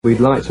We'd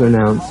like to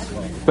announce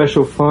a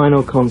special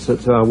final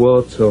concert to our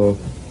world tour.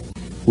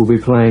 We'll be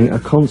playing a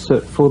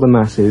concert for the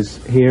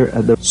masses here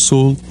at the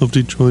Soul of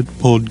Detroit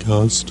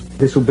podcast.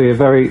 This will be a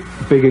very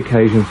big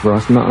occasion for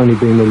us, not only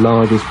being the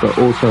largest, but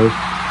also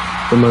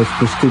the most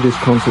prestigious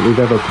concert we've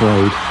ever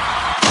played.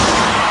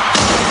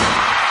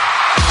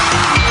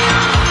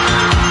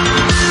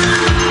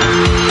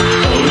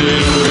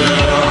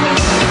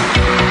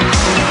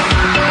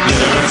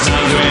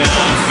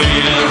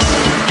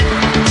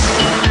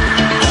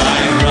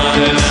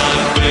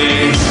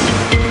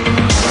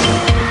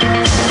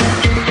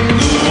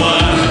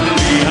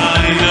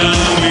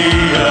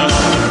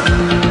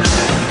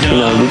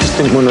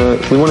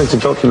 We wanted to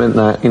document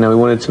that, we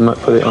wanted to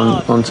put it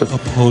onto a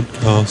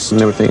podcast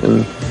and everything.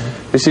 And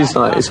this is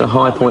it's a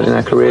high point in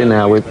our career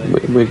now. We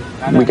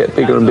get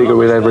bigger and bigger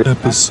with every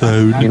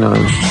episode. You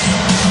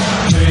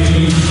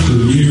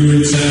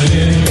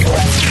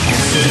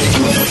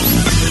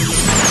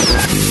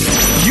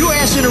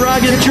asked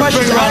interrogative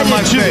questions out of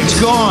my face. It's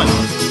gone.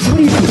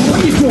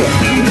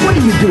 What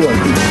are you doing?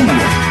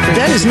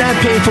 That is not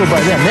paid for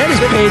by them. That is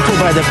paid for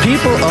by the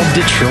people of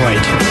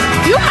Detroit.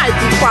 You might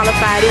be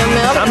qualified,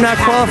 ML. I'm not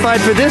qualified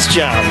for this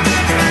job.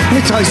 Let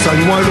me tell you something.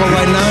 You want to go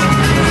right now?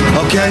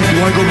 Okay? You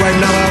want to go right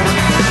now, Al?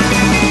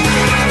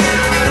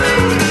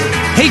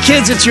 Hey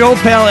kids, it's your old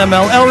pal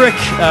ML Elric,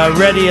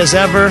 ready as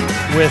ever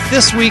with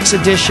this week's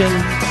edition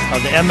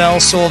of the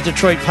ML Soul of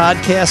Detroit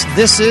podcast.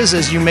 This is,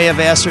 as you may have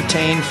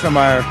ascertained from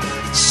our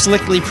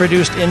slickly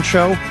produced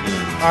intro,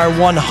 our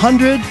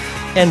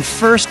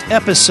 101st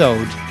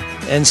episode.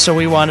 And so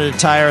we wanted to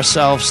tie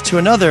ourselves to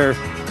another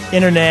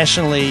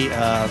internationally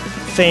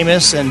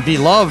famous and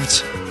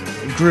beloved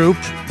group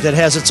that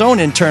has its own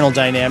internal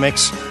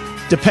dynamics,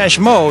 Depeche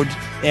Mode,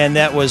 and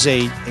that was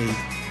a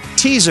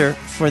teaser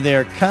for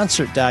their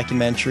concert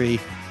documentary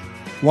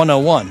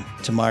 101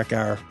 to mark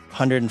our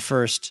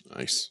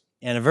 101st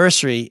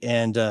anniversary.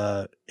 And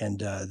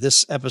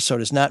this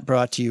episode is not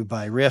brought to you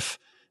by Riff,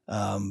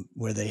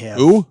 where they have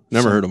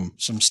never heard of them.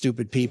 Some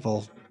stupid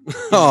people.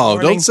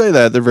 Don't say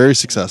that. They're very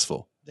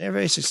successful. They're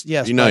very successful.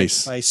 Yes, be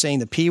nice by saying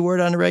the P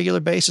word on a regular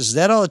basis. Is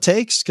that all it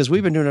takes? Because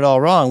we've been doing it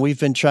all wrong. We've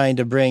been trying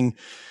to bring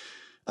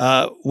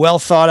well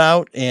thought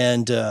out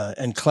and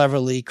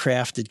cleverly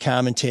crafted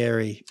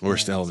commentary. We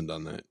still haven't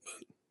done that.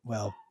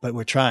 But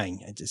we're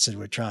trying. I said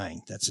we're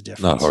trying. That's the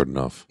difference. Not hard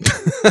enough.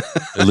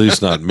 At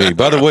least not me.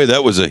 By the way,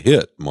 that was a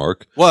hit,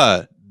 Mark.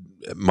 What?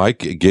 Mike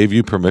gave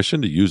you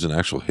permission to use an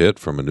actual hit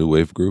from a new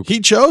wave group? He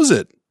chose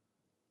it.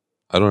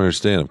 I don't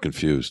understand. I'm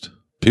confused.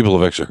 People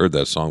have actually heard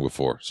that song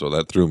before, so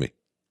that threw me.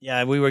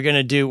 Yeah, we were going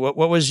to do, what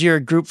was your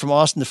group from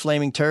Austin, the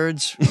Flaming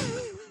Turds?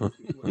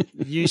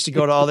 You used to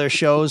go to all their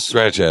shows.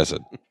 Scratch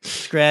Acid.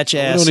 Scratch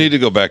Acid. We don't need to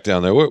go back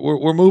down there.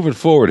 We're moving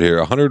forward here.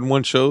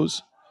 101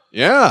 shows?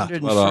 Yeah.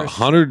 Well,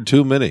 100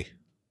 too many.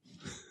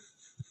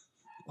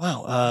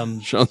 Wow.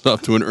 Sean's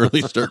off to an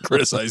early start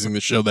criticizing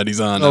the show that he's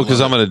on. Oh, because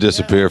I'm going to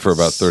disappear for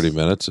about 30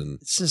 minutes. And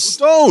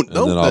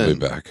then I'll be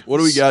back. What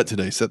do we got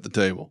today? Set the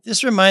table.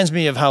 This reminds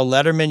me of how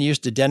Letterman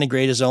used to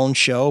denigrate his own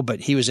show,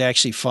 but he was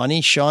actually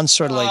funny. Sean's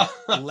sort of like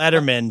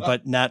Letterman,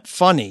 but not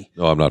funny.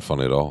 No, I'm not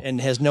funny at all.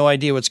 And has no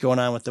idea what's going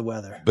on with the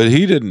weather. But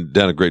he didn't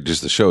denigrate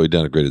just the show. He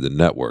denigrated the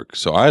network.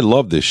 So I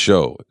love this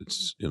show.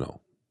 It's,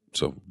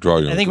 so draw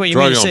your own parallel. I think what you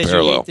mean to say is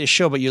you hate this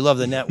show, but you love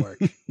the network.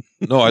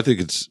 No, I think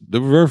it's the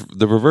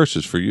reverse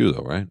is for you,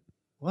 though, right?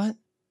 What?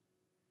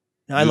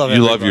 No, I love you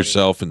everybody. love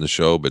yourself in the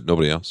show, but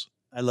nobody else.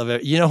 I love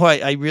it. You know who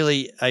I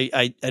really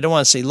I don't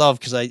want to say love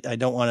because I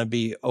don't want to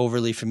be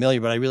overly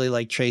familiar, but I really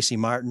like Tracy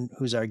Martin,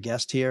 who's our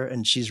guest here,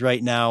 and she's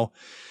right now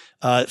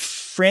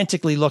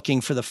frantically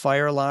looking for the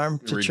fire alarm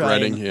to try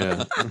and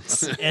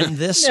end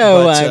this.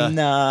 No, I'm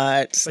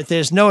not. But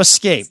there's no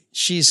escape.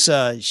 She is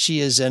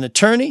an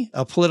attorney,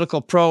 a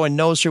political pro, and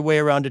knows her way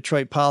around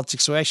Detroit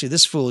politics. So actually,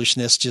 this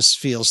foolishness just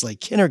feels like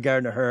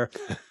kindergarten to her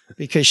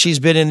because she's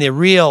been in the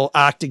real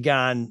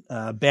octagon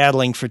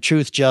battling for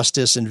truth,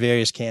 justice, and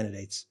various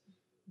candidates.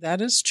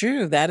 That is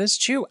true. That is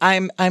true.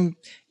 I'm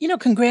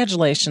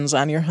congratulations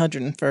on your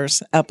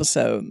 101st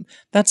episode.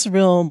 That's a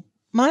real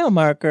mile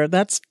marker.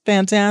 That's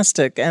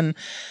fantastic. And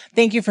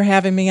thank you for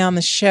having me on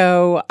the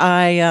show.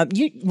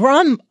 You were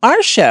on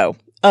our show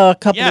a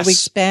couple of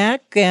weeks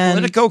back. And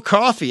Politico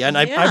Coffee. And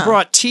I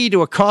brought tea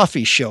to a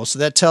coffee show. So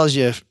that tells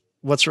you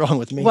what's wrong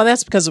with me. Well,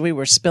 that's because we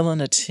were spilling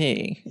a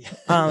tea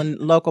on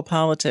local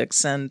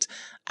politics. And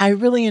I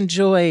really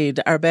enjoyed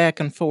our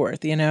back and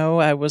forth.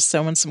 I was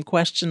throwing some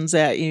questions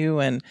at you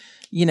and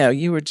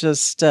you were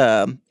just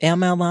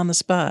ML on the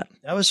spot.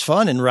 That was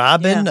fun. And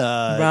Robin.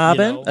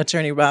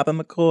 Attorney Robin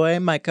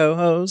McCoy, my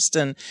co-host.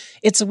 And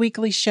it's a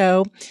weekly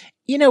show.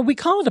 We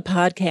call it a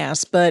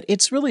podcast, but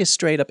it's really a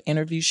straight up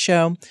interview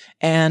show.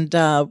 And,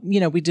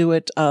 we do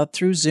it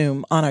through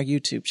Zoom on our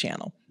YouTube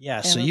channel. Yeah,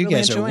 and so you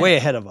guys are way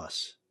ahead of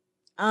us.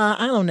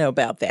 I don't know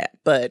about that,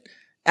 but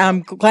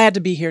I'm glad to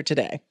be here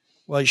today.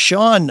 Well,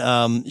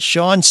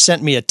 Sean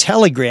sent me a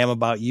telegram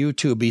about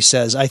YouTube. He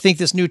says, I think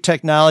this new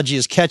technology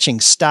is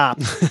catching stop.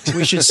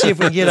 We should see if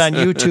we can get on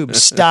YouTube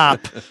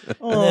stop.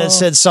 And then it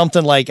said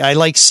something like, I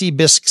like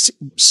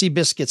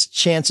Seabiscuit's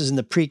chances in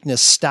the Preakness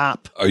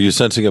stop. Are you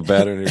sensing a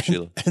pattern here,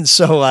 Sheila? And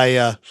so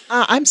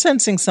I'm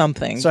sensing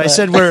something. I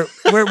said, we're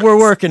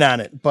working on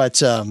it.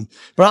 But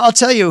I'll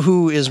tell you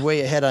who is way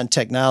ahead on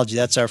technology.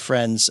 That's our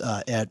friends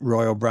at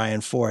Roy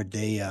O'Brien Ford.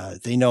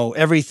 They know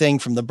everything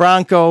from the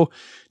Bronco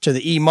to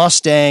the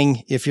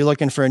E-Mustang. If you're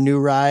looking for a new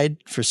ride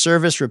for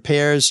service,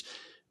 repairs,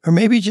 or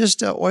maybe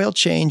just an oil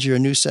change or a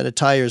new set of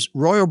tires,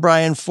 Roy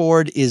O'Brien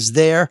Ford is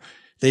there.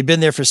 They've been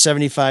there for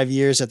 75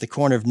 years at the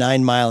corner of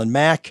 9 Mile and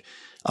Mack.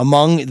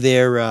 Among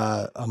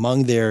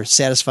their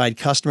satisfied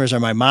customers are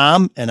my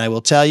mom, and I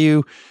will tell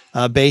you,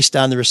 based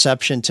on the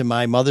reception to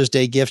my Mother's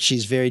Day gift,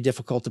 she's very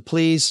difficult to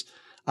please.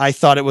 I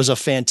thought it was a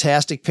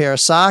fantastic pair of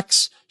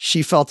socks.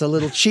 She felt a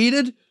little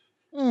cheated.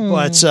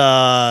 But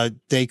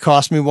they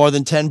cost me more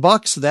than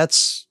 $10. So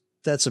that's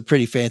a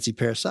pretty fancy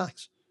pair of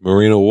socks.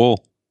 Merino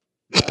wool.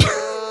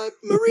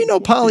 Merino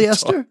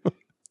polyester.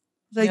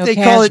 They call it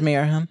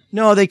cashmere, huh?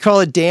 No, they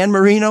call it Dan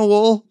Merino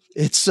wool.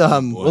 It's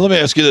Well, let me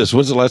ask you this: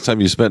 when's the last time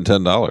you spent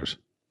 $10?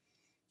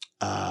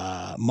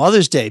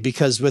 Mother's Day,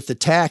 because with the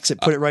tax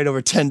it put it right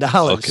over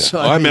 $10. Okay. So,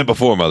 I meant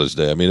before Mother's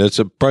Day. I mean, it's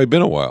probably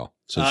been a while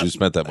since you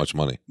spent that much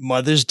money.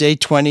 Mother's Day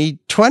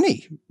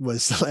 2020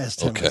 was the last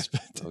time I Okay.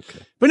 spent. Okay.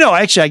 But no,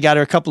 actually, I got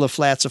her a couple of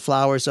flats of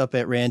flowers up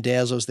at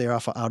Randazzo's there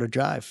off of Outer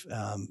Drive,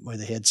 where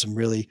they had some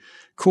really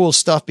cool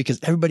stuff because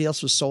everybody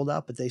else was sold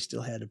out, but they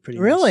still had a pretty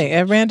nice Really?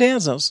 At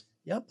Randazzo's?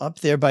 Yep, up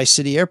there by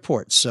City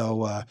Airport.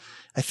 So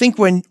I think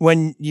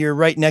when you're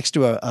right next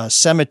to a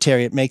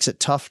cemetery, it makes it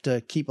tough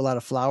to keep a lot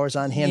of flowers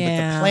on hand. But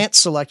Yeah. the plant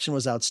selection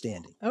was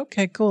outstanding.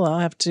 Okay, cool. I'll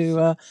have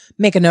to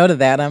make a note of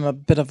that. I'm a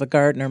bit of a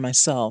gardener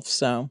myself,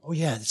 so. Oh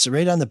yeah, it's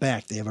right on the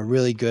back. They have a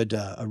really good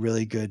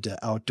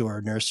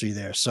outdoor nursery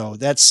there. So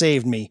that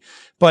saved me.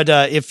 But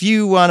if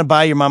you want to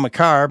buy your mom a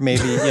car,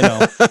 maybe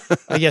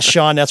I guess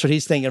Sean, that's what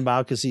he's thinking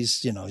about because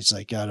he's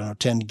like, I don't know,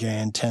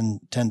 $10,000,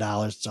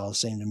 $10. It's all the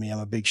same to me. I'm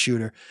a big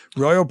shooter.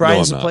 Roy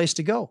O'Brien's I'm the not. place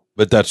to go.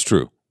 But that's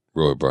true.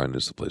 Roy O'Brien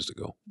is the place to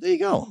go. There you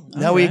go.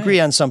 Now we agree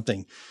on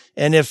something.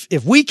 And if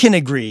we can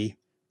agree,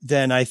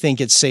 then I think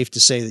it's safe to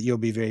say that you'll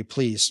be very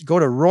pleased. Go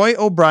to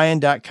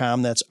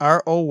royobrien.com. That's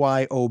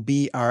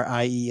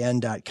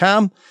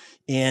ROYOBRIEN.com.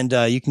 And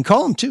you can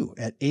call him too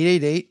at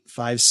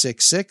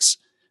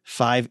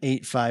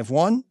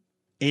 888-566-5851.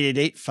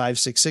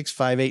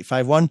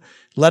 888-566-5851.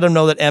 Let them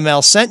know that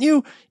ML sent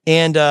you.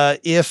 And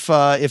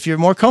if you're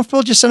more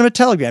comfortable, just send them a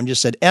telegram.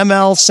 Just said,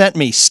 ML sent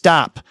me.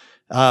 Stop.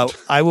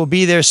 I will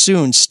be there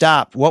soon.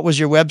 Stop. What was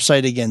your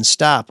website again?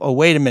 Stop. Oh,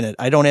 wait a minute.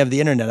 I don't have the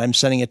internet. I'm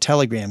sending a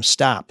telegram.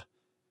 Stop.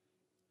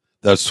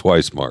 That's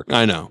twice, Mark.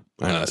 I know.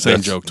 Same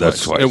That's- joke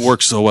that's twice. twice. It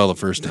worked so well the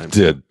first time. It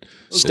did.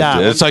 Stop.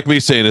 It did. It's like me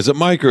saying, is it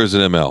Mike or is it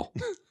ML?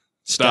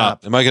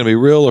 Stop. Am I going to be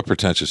real or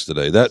pretentious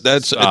today?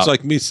 That's Stop. It's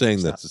like me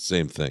saying that's the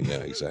same thing. Yeah,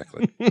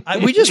 exactly.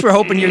 We just were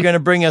hoping you're going to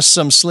bring us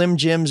some Slim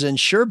Jims and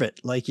sherbet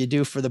like you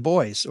do for the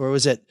boys. Or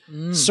was it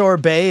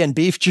sorbet and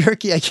beef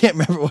jerky? I can't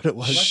remember what it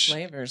was. What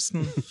flavors?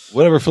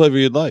 Whatever flavor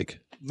you'd like.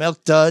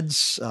 Milk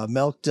duds,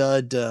 milk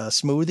dud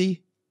smoothie,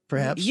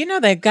 perhaps.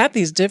 They've got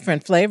these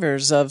different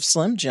flavors of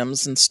Slim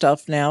Jims and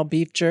stuff now.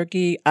 Beef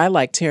jerky. I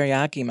like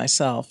teriyaki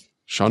myself.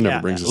 Sean never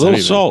Yeah. brings A us little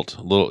anything. salt.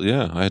 A little,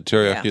 yeah. I had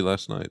teriyaki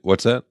last night.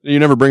 What's that? You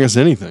never bring us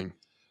anything.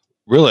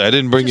 Really? I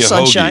didn't bring you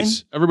Sunshine.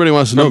 hoagies. Everybody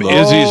wants to know From about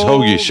Izzy's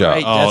Hoagie Shop.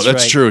 right. Oh,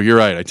 that's right. true. You're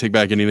right. I take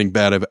back anything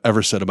bad I've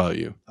ever said about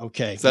you.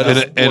 Okay. That And,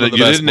 is and one of the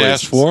you best didn't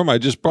ask places. for them. I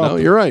just brought No,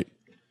 them you're right.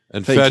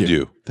 and Thank fed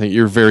you.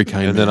 You're very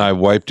kind. And then man. I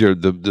wiped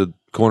the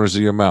corners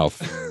of your mouth,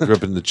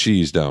 dripping the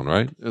cheese down,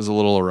 right? It was a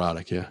little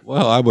erotic, yeah.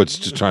 Well, I was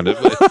just trying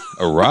to...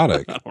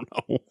 erotic.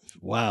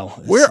 Wow.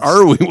 Where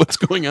are we? What's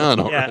going on?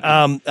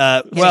 Yeah.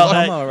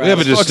 already? We have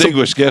a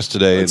distinguished guest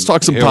today. let's and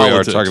talk some here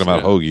politics, we are talking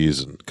about yeah.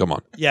 hoagies. And come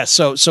on. Yeah,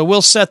 so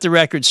we'll set the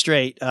record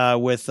straight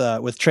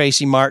with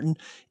Tracy Martin,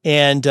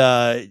 and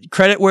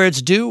credit where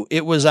it's due.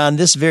 It was on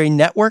this very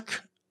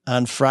network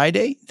on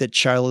Friday that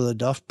Charlie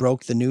LaDuff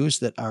broke the news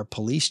that our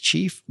police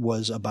chief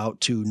was about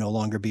to no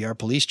longer be our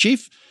police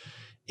chief,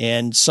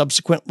 and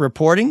subsequent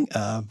reporting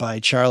by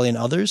Charlie and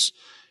others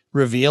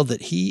revealed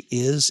that he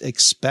is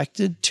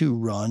expected to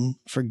run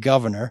for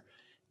governor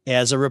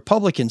as a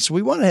Republican. So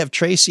we want to have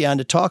Tracy on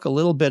to talk a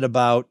little bit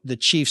about the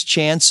chief's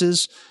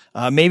chances,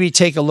 maybe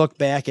take a look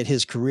back at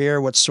his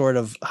career, what sort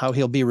of how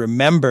he'll be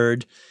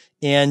remembered,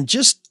 and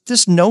just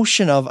this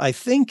notion of, I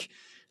think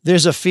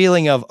there's a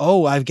feeling of,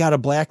 oh, I've got a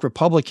black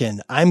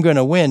Republican, I'm going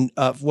to win.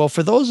 Well,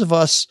 for those of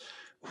us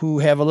who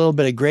have a little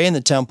bit of gray in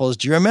the temples,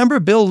 do you remember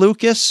Bill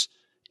Lucas,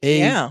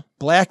 a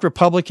black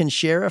Republican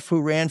sheriff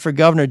who ran for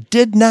governor,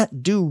 did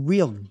not do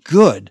real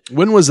good?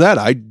 When was that?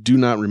 I do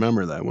not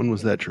remember that. When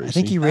was that, Tracy? I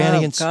think he ran Oh,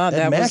 against God, Ed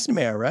that was-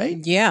 McNamara, right?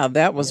 Yeah,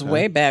 that was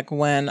way back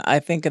when, I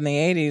think in the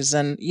 80s.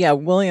 And yeah,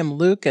 William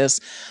Lucas.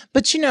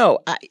 But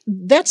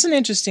that's an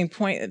interesting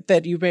point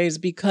that you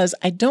raised, because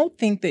I don't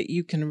think that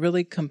you can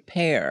really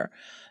compare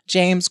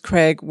James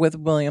Craig with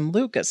William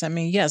Lucas. I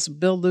mean, yes,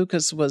 Bill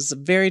Lucas was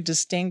very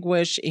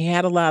distinguished. He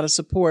had a lot of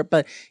support,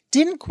 but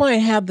didn't quite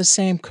have the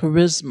same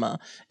charisma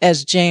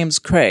as James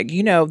Craig.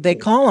 You know, they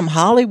call him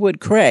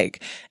Hollywood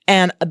Craig.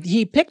 And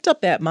he picked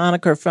up that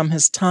moniker from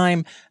his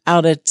time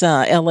out at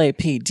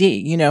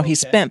LAPD. You know, he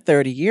spent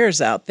 30 years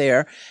out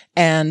there,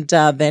 and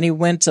then he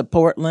went to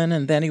Portland,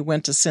 and then he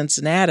went to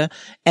Cincinnati,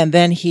 and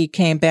then he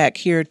came back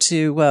here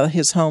to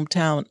his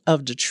hometown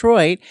of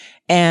Detroit,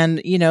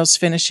 and, you know, is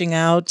finishing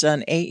out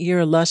an 8-year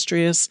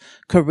illustrious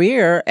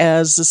career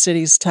as the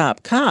city's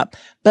top cop.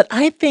 But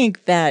I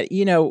think that,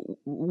 you know,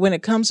 when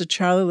it comes to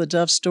Charlie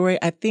LaDuff's story,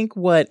 I think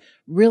what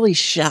really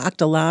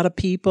shocked a lot of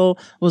people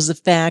was the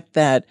fact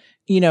that,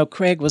 you know,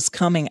 Craig was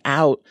coming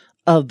out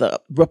of the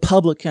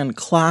Republican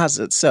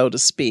closet, so to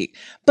speak.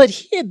 But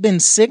he had been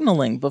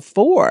signaling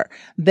before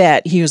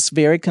that he was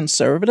very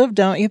conservative,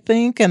 don't you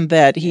think? And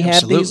that he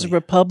had these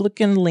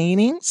Republican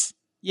leanings.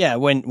 Yeah,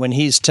 when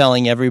he's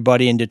telling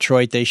everybody in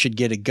Detroit they should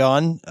get a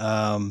gun,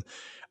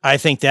 I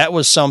think that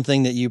was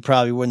something that you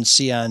probably wouldn't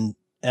see on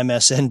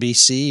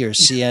MSNBC or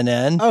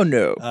CNN. Oh,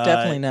 no,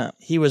 definitely not.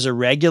 He was a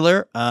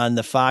regular on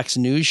the Fox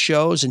News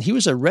shows, and he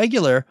was a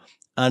regular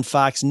on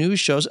Fox News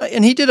shows,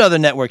 and he did other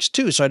networks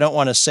too, so I don't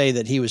want to say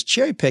that he was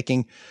cherry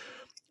picking,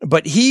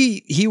 but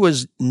he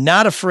was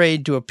not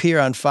afraid to appear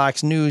on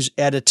Fox News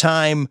at a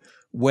time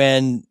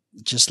when,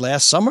 just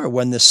last summer,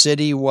 when the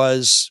city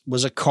was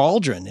a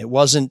cauldron.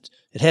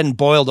 It hadn't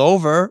boiled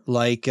over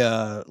like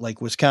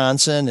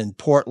Wisconsin and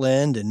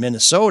Portland and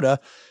Minnesota.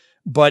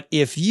 But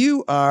if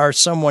you are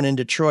someone in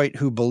Detroit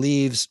who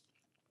believes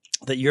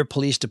that your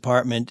police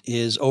department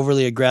is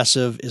overly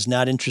aggressive, is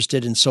not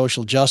interested in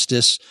social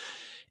justice,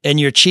 and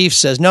your chief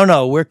says,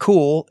 no, we're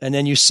cool, and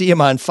then you see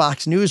him on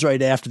Fox News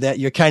right after that,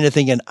 you're kind of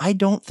thinking, I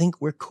don't think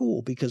we're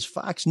cool, because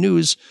Fox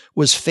News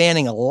was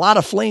fanning a lot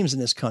of flames in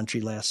this country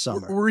last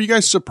summer. Were you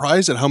guys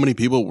surprised at how many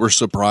people were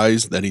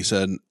surprised that he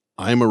said,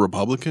 I'm a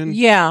Republican?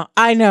 Yeah,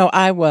 I know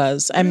I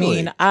was. I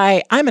Really? mean,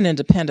 I'm an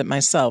independent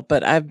myself,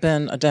 but I've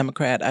been a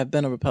Democrat, I've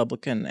been a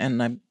Republican,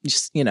 and I'm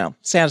just, you know,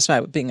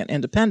 satisfied with being an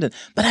independent.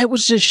 But I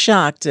was just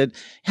shocked at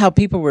how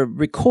people were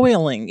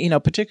recoiling, you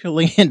know,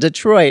 particularly in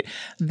Detroit,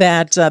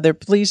 that their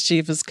police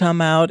chief has come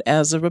out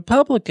as a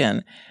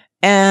Republican.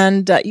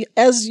 And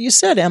as you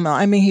said, Emma,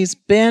 I mean, he's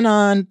been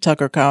on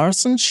Tucker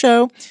Carlson's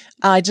show.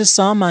 I just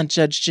saw him on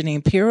Judge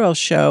Jeanine Pirro's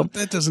show.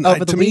 That doesn't, over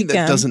the to me, weekend.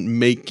 that doesn't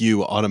make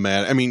you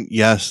automatic. I mean,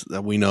 yes,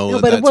 we know. No,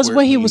 that but it that's was where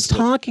what he leans, was but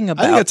talking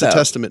about. I think that's though. a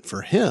testament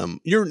for him.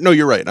 You're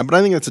right. But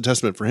I think that's a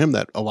testament for him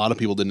that a lot of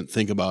people didn't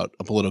think about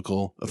a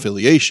political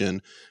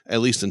affiliation,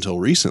 at least until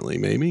recently,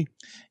 maybe.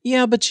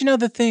 Yeah, but you know,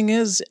 the thing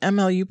is,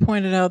 ML, you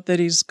pointed out that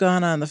he's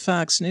gone on the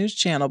Fox News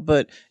channel,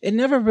 but it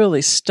never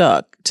really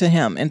stuck to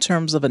him in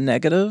terms of a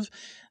negative,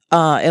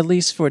 at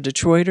least for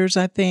Detroiters,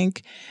 I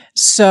think.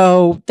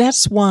 So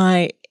that's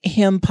why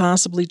him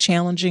possibly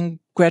challenging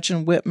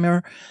Gretchen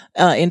Whitmer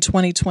in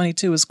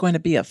 2022 is going to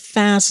be a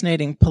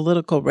fascinating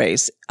political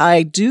race.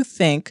 I do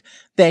think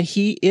that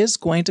he is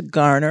going to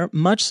garner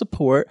much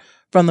support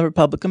from the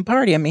Republican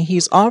Party. I mean,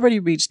 he's already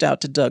reached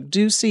out to Doug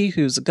Ducey,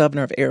 who's the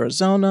governor of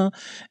Arizona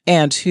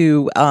and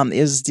who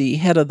is the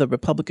head of the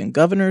Republican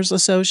Governors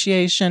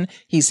Association.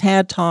 He's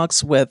had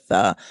talks with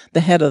the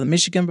head of the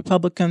Michigan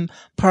Republican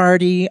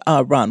Party,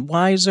 Ron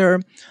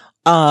Weiser.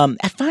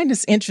 I find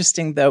this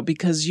interesting, though,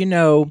 because, you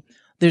know,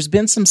 there's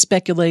been some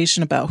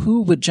speculation about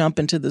who would jump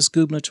into this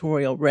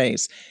gubernatorial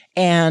race.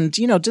 And,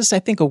 you know, just I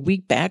think a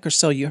week back or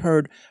so, you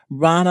heard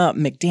Ronna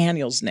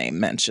McDaniel's name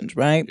mentioned,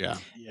 right? Yeah.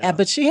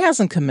 But she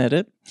hasn't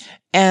committed.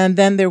 And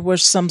then there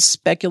was some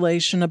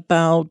speculation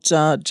about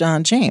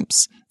John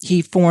James.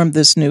 He formed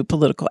this new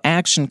political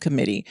action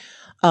committee,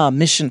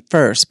 Mission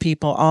First,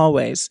 People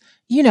Always.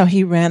 You know,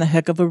 he ran a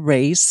heck of a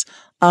race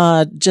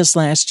just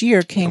last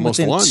year, came Almost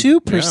within won. 2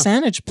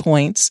 percentage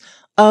points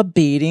of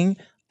beating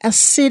a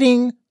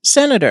sitting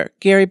senator,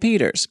 Gary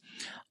Peters.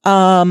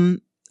 But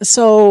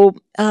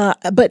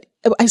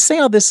I say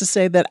all this to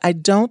say that I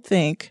don't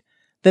think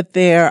that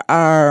there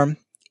are,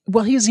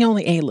 well, he's the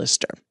only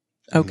A-lister,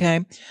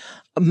 okay?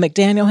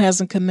 McDaniel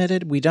hasn't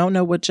committed. We don't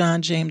know what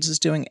John James is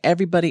doing.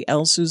 Everybody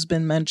else who's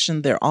been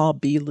mentioned, they're all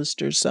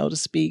B-listers, so to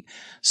speak.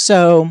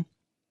 So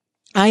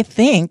I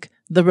think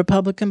the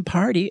Republican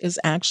Party is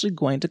actually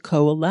going to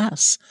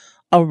coalesce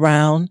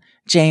around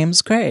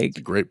James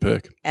Craig. Great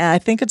pick. I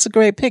think it's a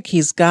great pick.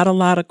 He's got a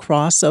lot of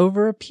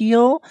crossover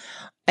appeal.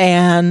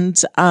 And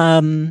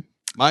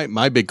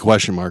my big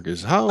question mark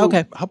is how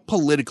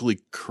politically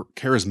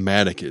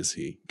charismatic is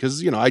he?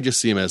 Because, you know, I just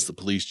see him as the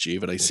police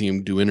chief and I see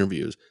him do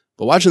interviews.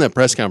 But watching that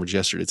press conference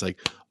yesterday, it's like,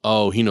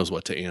 oh, he knows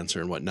what to answer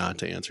and what not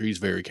to answer. He's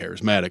very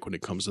charismatic when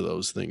it comes to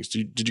those things.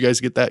 Did you guys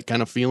get that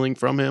kind of feeling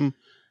from him?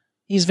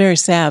 He's very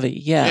savvy.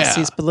 Yes, Yeah.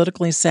 he's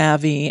politically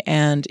savvy.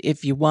 And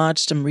if you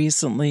watched him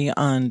recently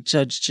on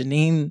Judge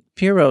Jeanine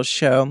Pirro's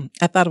show,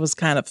 I thought it was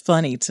kind of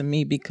funny to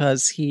me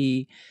because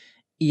he,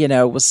 you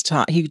know,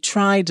 he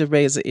tried to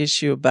raise an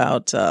issue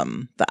about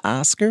the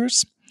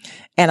Oscars.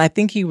 And I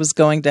think he was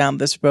going down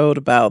this road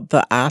about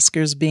the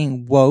Oscars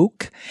being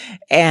woke.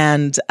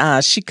 And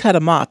she cut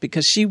him off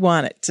because she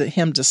wanted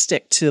him to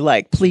stick to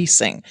like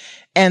policing.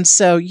 And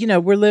so,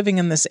 we're living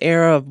in this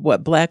era of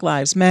what Black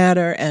Lives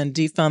Matter and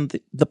defund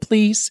the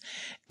police.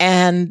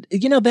 And,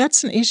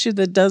 that's an issue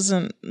that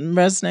doesn't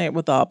resonate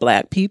with all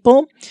Black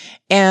people.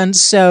 And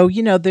so,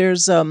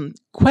 there's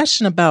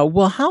question about,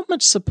 well, how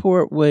much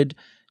support would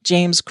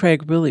James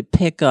Craig really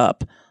pick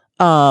up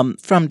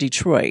from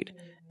Detroit?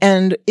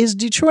 And is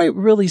Detroit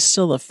really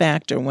still a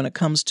factor when it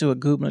comes to a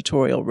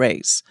gubernatorial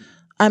race?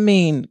 I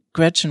mean,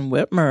 Gretchen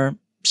Whitmer,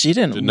 she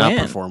did not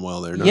perform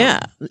well there. No.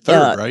 Yeah.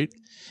 Third, right?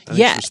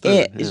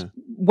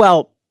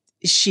 Well,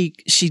 she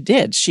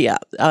did.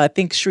 I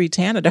think Sri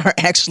Tanadar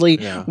actually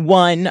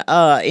won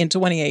in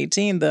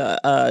 2018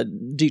 the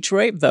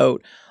Detroit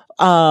vote.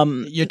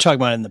 You're talking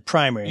about in the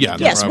primary. Yeah.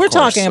 Yes, we're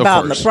talking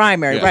about in the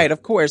primary, right?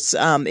 Of course,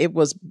 it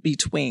was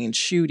between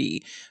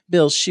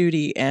Bill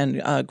Schuette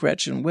and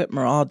Gretchen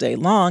Whitmer all day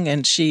long,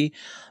 and she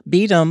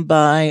beat him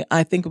by,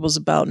 I think it was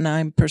about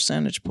 9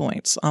 percentage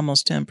points,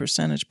 almost 10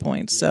 percentage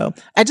points. So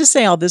I just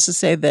say all this to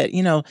say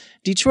that,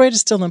 Detroit is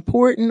still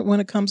important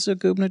when it comes to a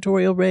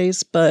gubernatorial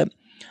race, but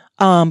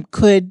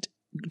could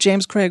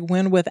James Craig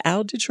win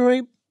without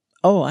Detroit?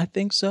 Oh, I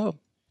think so.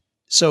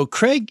 So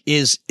Craig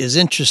is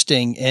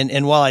interesting,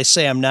 and while I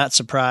say I'm not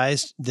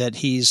surprised that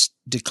he's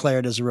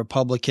declared as a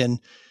Republican,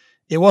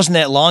 it wasn't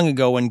that long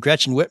ago when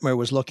Gretchen Whitmer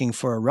was looking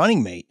for a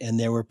running mate, and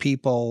there were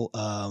people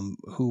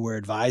who were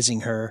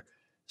advising her,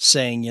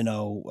 saying,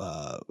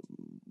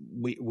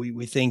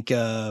 we think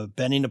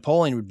Benny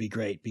Napoleon would be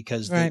great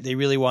because they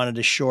really wanted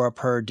to shore up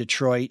her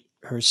Detroit,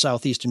 her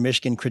southeastern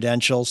Michigan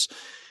credentials.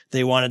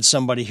 They wanted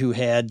somebody who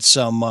had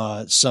some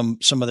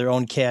of their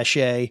own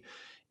cachet.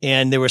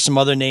 And there were some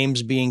other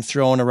names being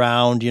thrown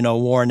around,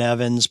 Warren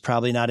Evans,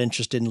 probably not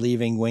interested in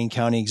leaving Wayne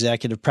County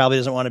Executive, probably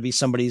doesn't want to be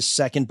somebody's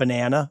second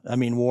banana. I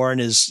mean, Warren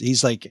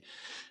he's like,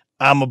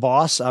 I'm a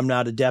boss, I'm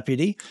not a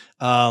deputy.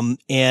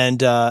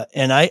 And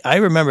I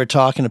remember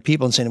talking to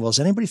people and saying, well, has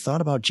anybody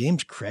thought about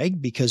James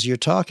Craig? Because you're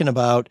talking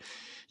about,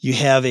 you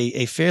have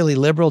a fairly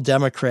liberal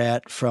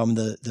Democrat from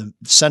the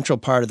central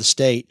part of the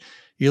state.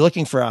 You're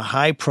looking for a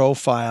high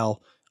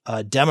profile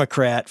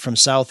Democrat from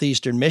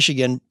southeastern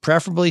Michigan,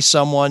 preferably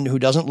someone who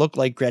doesn't look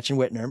like Gretchen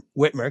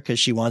Whitmer because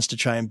she wants to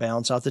try and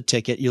balance out the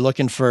ticket. You're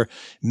looking for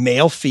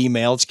male,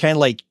 female. It's kind of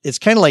like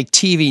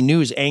TV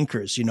news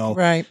anchors,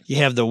 Right. You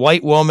have the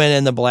white woman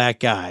and the black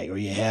guy, or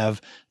you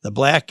have the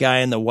black guy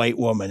and the white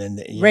woman,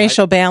 and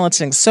racial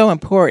balancing so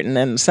important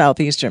in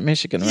southeastern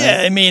Michigan. Right?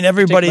 Yeah, I mean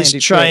everybody's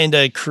trying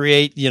to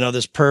create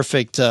this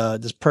perfect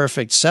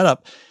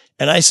setup.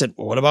 And I said,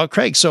 well, what about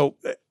Craig? So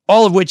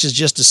all of which is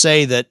just to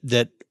say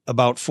that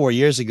about 4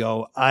 years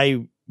ago,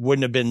 I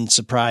wouldn't have been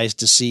surprised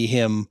to see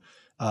him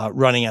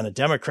running on a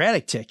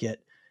Democratic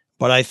ticket,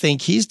 but I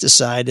think he's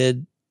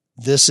decided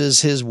this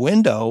is his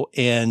window.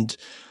 And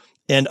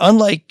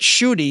unlike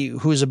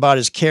Schuette, who's about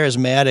as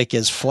charismatic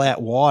as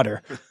flat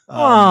water.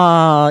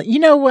 You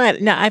know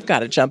what? Now I've got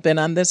to jump in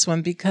on this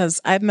one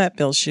because I've met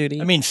Bill Schuette.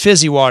 I mean,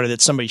 fizzy water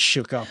that somebody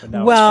shook up.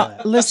 And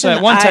listen, so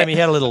at one time he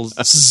had a little.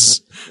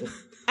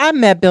 I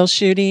met Bill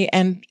Schuette,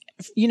 and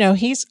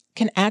he's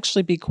can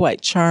actually be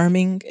quite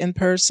charming in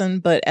person,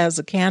 but as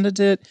a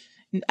candidate,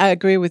 I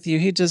agree with you.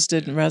 He just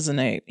didn't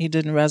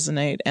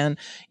resonate. And,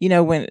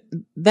 when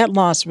that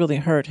loss really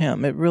hurt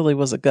him, it really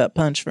was a gut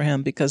punch for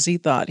him because he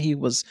thought he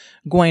was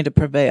going to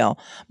prevail.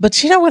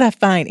 But what I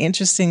find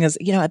interesting is,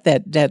 at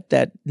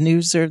that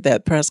newser,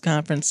 that press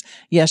conference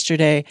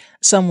yesterday,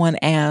 someone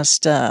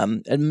asked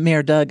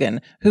Mayor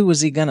Duggan, who was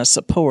he going to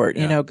support,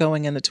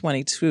 going into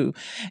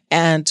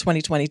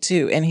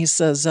 2022. And he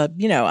says,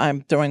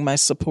 I'm throwing my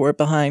support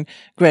behind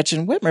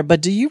Gretchen Whitmer. But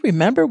do you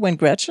remember when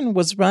Gretchen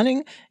was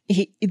running?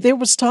 There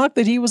was talk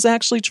that he was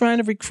actually trying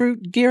to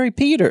recruit Gary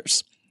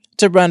Peters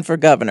to run for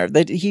governor,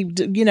 that he,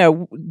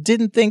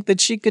 didn't think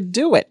that she could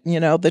do it,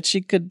 that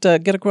she could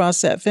get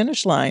across that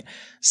finish line.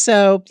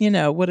 So,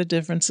 what a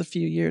difference a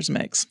few years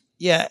makes.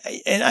 Yeah,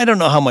 and I don't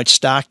know how much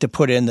stock to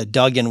put in that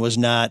Duggan was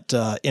not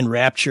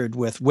enraptured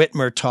with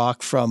Whitmer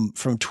talk from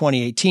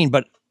 2018.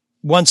 But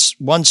once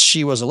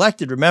she was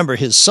elected, remember,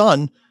 his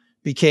son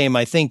became,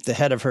 I think, the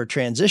head of her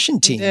transition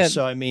team.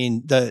 So, I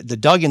mean, the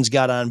Duggans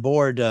got on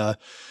board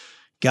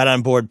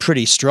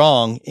pretty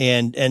strong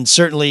and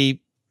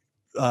certainly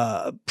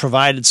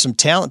provided some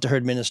talent to her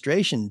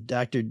administration.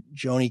 Dr.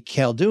 Joni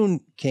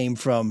Calhoun came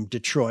from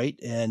Detroit,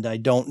 and I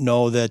don't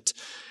know that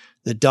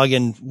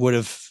Duggan would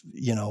have,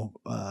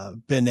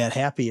 been that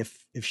happy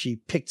if she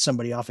picked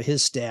somebody off of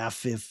his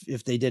staff,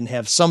 if they didn't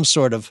have some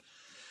sort of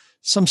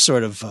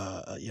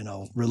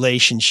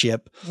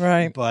relationship.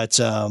 Right. But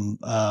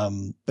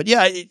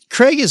yeah,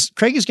 Craig is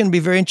going to be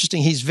very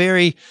interesting.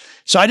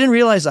 So I didn't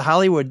realize the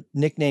Hollywood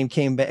nickname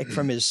came back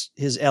from his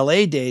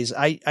LA days.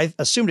 I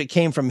assumed it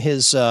came from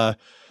his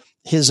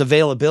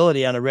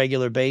availability on a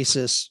regular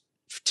basis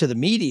to the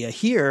media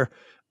here.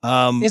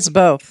 It's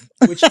both.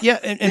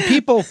 And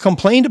people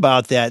complained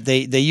about that.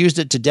 They used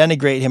it to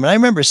denigrate him. And I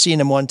remember seeing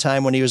him one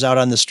time when he was out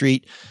on the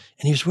street,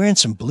 and he was wearing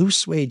some blue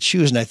suede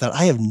shoes. And I thought,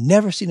 I have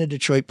never seen a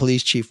Detroit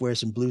police chief wear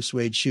some blue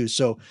suede shoes.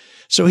 So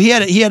he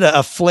had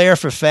a flair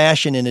for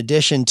fashion in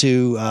addition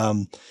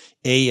to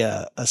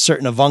a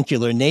certain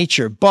avuncular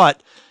nature.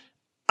 But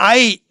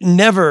I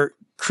never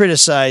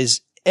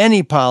criticize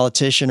any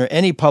politician or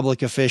any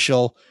public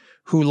official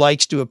who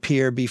likes to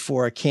appear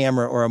before a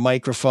camera or a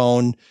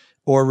microphone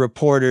or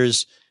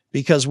reporters,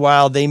 because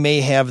while they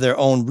may have their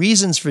own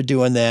reasons for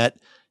doing that,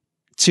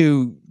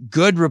 to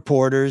good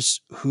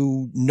reporters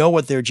who know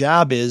what their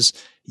job is,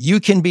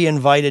 you can be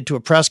invited to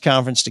a press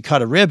conference to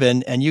cut a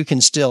ribbon and you can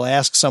still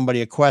ask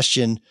somebody a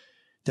question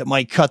that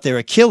might cut their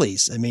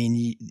Achilles. I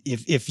mean,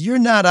 if you're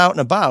not out and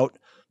about,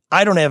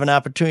 I don't have an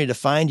opportunity to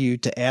find you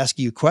to ask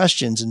you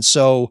questions. And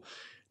so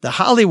the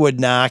Hollywood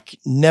knock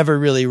never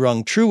really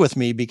rung true with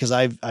me, because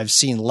I've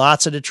seen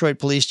lots of Detroit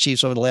police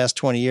chiefs over the last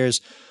 20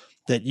 years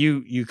that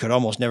you could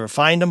almost never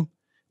find them.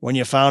 When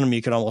you found them,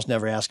 you could almost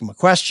never ask them a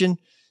question.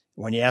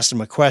 When you asked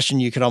them a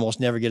question, you could almost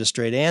never get a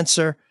straight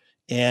answer.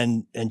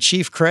 And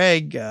Chief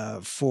Craig,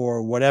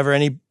 for whatever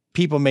any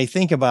people may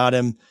think about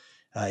him,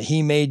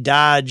 he may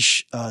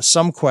dodge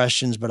some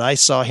questions, but I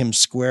saw him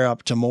square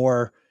up to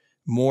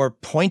more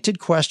pointed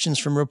questions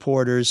from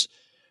reporters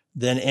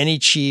than any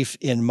chief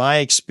in my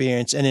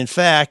experience. And in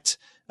fact,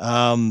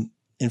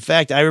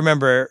 I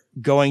remember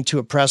going to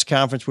a press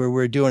conference where we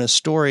were doing a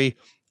story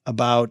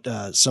about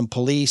some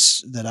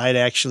police that I'd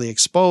actually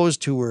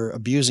exposed who were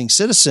abusing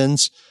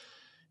citizens.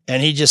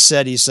 And he just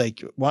said, he's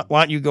like, why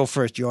don't you go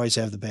first? You always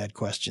have the bad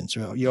questions.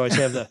 Or you always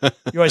have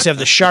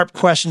the sharp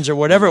questions, or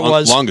whatever it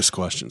was. Longest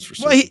questions for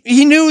certain. Well,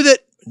 he knew that.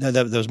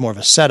 That was more of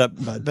a setup,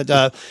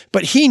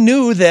 but he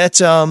knew that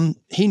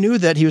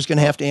he was going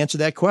to have to answer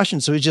that question.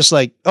 So he's just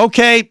like,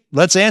 okay,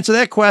 let's answer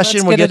that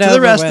question. We'll get to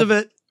the rest of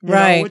it.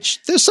 Right.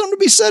 Which there's something to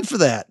be said for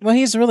that. Well,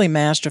 he's really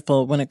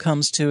masterful when it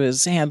comes to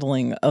his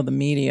handling of the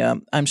media.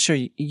 I'm sure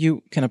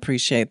you can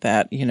appreciate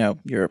that. You know,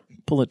 your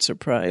Pulitzer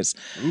Prize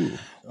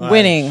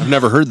winning. I've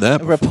never heard that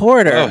before.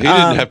 Reporter. Oh, he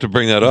didn't have to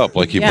bring that up.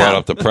 Like he brought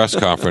up the press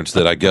conference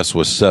that I guess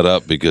was set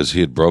up because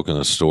he had broken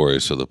a story.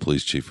 So the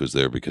police chief was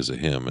there because of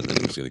him, and then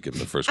he was going to give him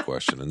the first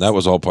question. And that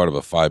was all part of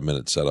a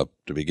 5-minute setup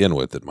to begin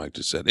with that Mike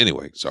just said.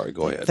 Anyway, sorry,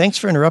 go ahead. Thanks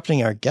for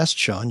interrupting our guest,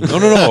 Sean.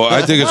 No.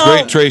 I think it's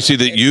great, Tracy,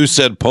 that you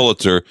said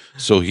Pulitzer,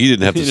 so he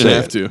didn't have to say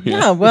it.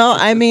 Yeah, well,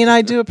 I mean,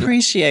 I do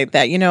appreciate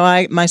that. You know,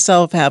 I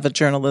myself have a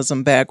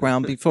journalism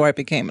background. Before I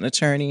became an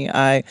attorney,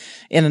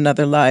 in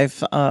another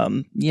life,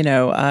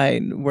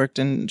 I worked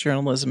in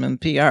journalism and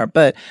PR.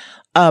 But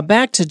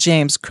back to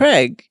James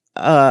Craig.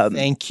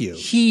 Thank you,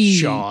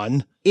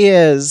 Sean.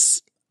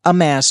 Is a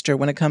master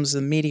when it comes to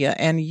the media.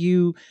 And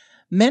you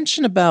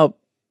mentioned about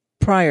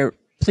prior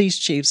police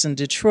chiefs in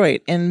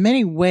Detroit. In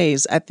many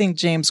ways, I think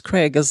James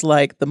Craig is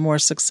like the more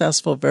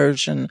successful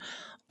version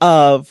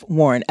of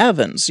Warren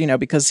Evans,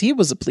 because he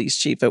was a police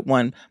chief at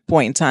one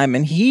point in time,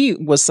 and he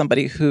was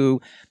somebody who,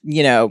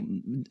 never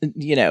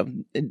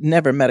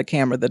met a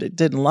camera that it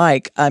didn't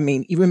like. I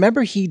mean, you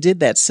remember he did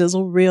that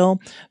sizzle reel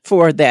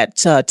for that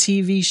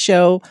TV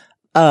show.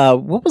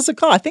 What was it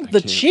called? I think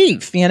The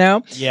Chief,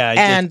 Yeah.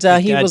 And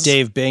he was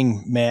Dave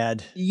Bing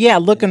mad. Yeah.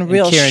 Looking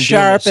real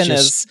sharp in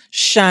his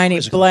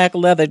shiny black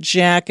leather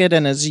jacket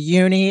and his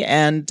uni.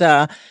 And,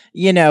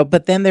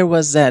 but then there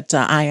was that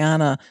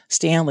Ayanna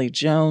Stanley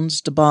Jones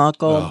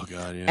debacle. Oh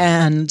God. Yeah.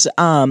 And,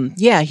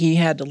 he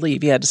had to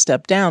leave. He had to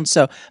step down.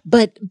 So,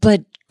 but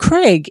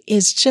Craig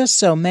is just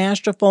so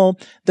masterful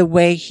the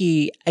way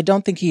I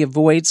don't think he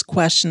avoids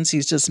questions.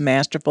 He's just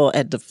masterful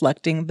at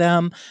deflecting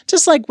them.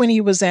 Just like when he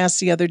was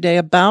asked the other day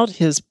about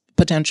his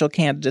potential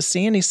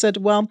candidacy, and he said,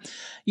 well,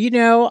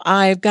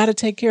 I've got to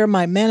take care of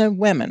my men and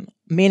women,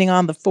 meaning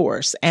on the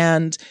force.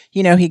 And,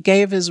 he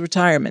gave his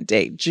retirement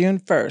date, June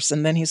 1st.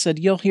 And then he said,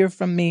 you'll hear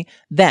from me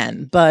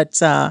then.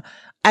 But,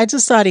 I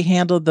just thought he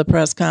handled the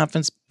press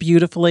conference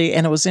beautifully.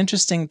 And it was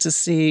interesting to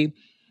see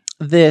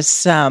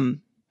this,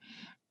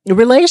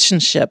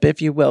 relationship,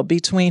 if you will,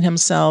 between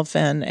himself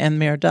and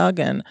Mayor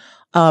Duggan,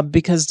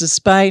 because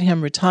despite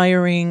him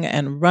retiring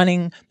and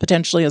running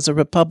potentially as a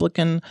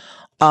Republican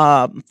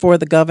for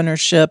the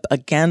governorship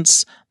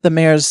against the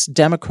mayor's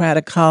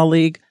Democratic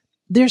colleague,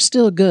 they're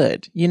still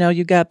good.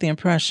 You got the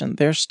impression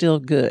they're still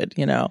good,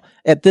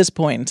 at this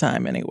point in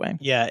time anyway.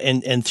 Yeah,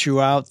 and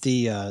throughout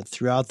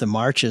the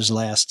marches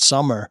last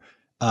summer,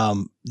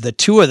 the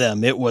two of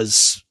them, it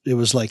was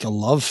like a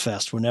love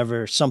fest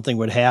whenever something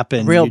would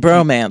happen. Real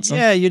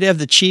bromance. You'd have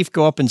the chief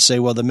go up and say,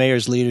 well, the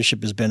mayor's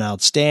leadership has been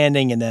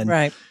outstanding. And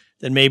then,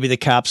 then maybe the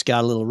cops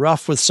got a little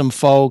rough with some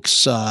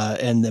folks.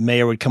 And the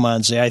mayor would come on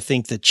and say, I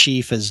think the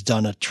chief has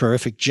done a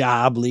terrific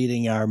job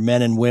leading our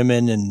men and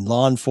women and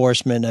law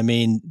enforcement. I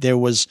mean,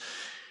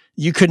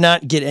 you could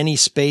not get any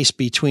space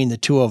between the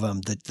two of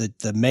them.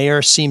 The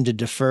mayor seemed to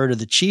defer to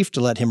the chief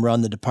to let him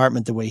run the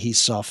department the way he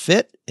saw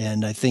fit.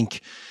 And I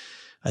think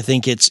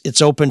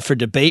it's open for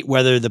debate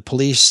whether the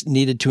police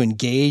needed to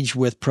engage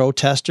with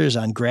protesters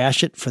on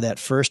Gratiot for that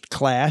first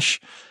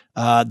clash.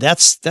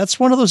 That's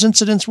one of those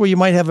incidents where you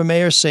might have a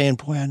mayor saying,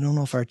 boy, I don't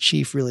know if our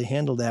chief really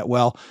handled that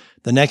well.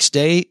 The next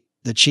day,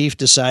 the chief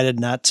decided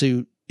not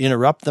to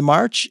interrupt the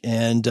march,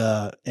 and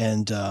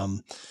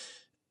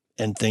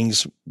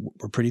things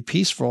were pretty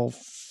peaceful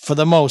for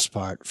the most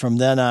part from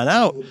then on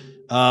out.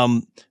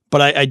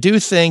 But I do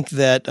think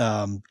that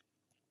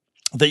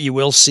that you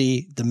will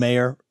see the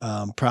mayor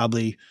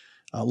probably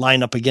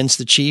line up against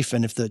the chief,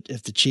 and if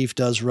the chief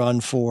does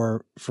run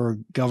for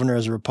governor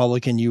as a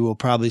Republican, you will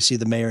probably see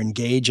the mayor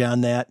engage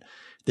on that.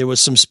 There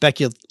was some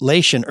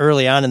speculation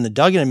early on in the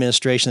Duggan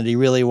administration that he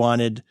really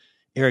wanted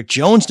Eric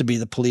Jones to be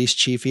the police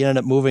chief. He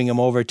ended up moving him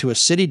over to a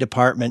city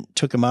department,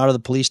 took him out of the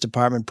police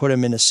department, put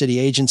him in a city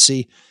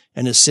agency,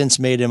 and has since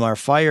made him our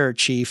fire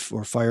chief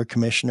or fire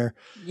commissioner.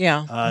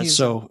 Yeah.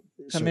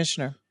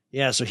 Commissioner.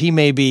 So he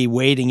may be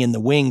waiting in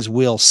the wings.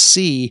 We'll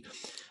see.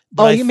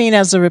 But you mean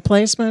as a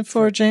replacement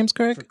for James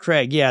Craig? For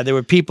Craig, yeah. There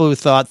were people who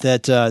thought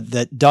that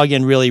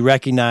Duggan really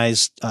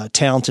recognized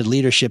talented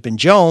leadership in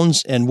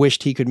Jones and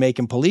wished he could make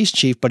him police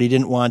chief, but he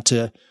didn't want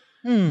to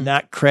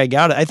knock Craig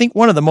out. I think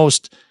one of the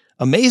most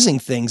amazing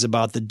things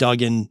about the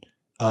Duggan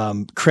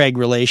Craig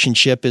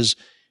relationship is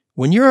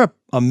when you're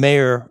a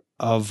mayor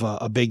of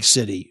a big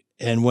city,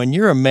 and when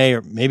you're a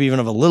mayor, maybe even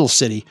of a little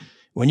city,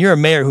 when you're a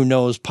mayor who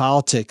knows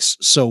politics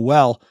so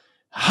well,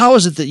 how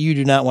is it that you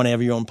do not want to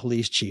have your own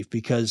police chief?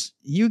 Because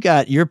you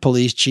got your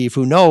police chief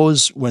who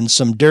knows when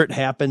some dirt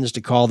happens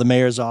to call the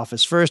mayor's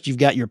office first. You've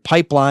got your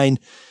pipeline.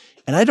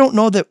 And I don't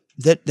know that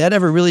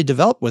ever really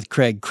developed with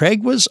Craig.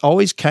 Craig was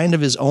always kind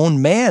of his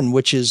own man,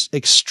 which is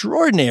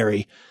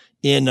extraordinary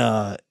in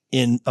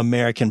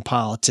American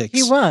politics.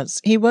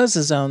 He was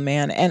his own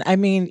man. And I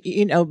mean,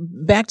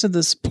 back to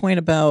this point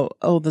about,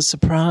 the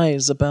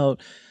surprise about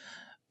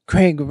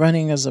Craig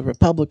running as a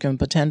Republican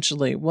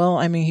potentially. Well,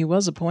 I mean, he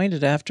was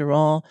appointed after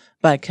all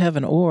by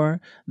Kevin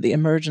Orr, the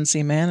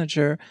emergency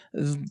manager,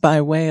 by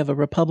way of a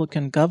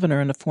Republican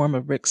governor in the form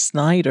of Rick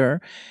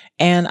Snyder.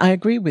 And I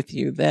agree with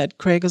you that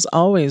Craig has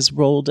always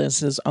rolled as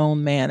his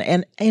own man.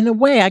 And in a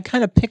way, I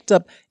kind of picked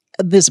up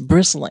this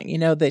bristling,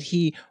 that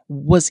he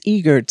was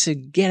eager to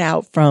get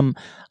out from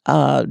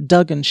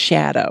Duggan's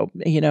shadow,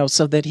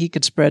 so that he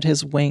could spread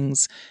his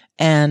wings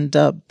and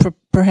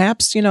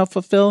perhaps,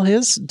 fulfill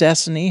his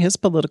destiny, his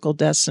political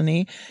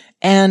destiny.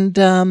 And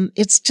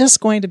it's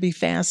just going to be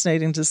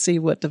fascinating to see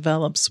what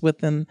develops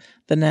within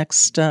the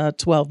next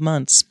 12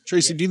 months.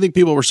 Tracy, do you think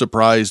people were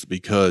surprised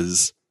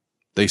because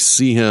they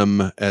see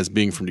him as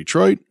being from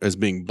Detroit, as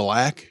being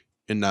black,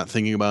 and not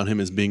thinking about him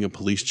as being a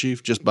police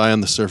chief just by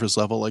on the surface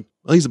level? Like,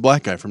 well, he's a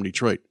black guy from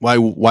Detroit. Why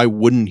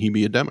wouldn't he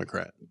be a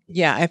Democrat?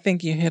 Yeah, I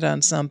think you hit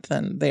on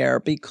something there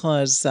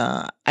because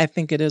I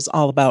think it is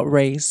all about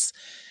race.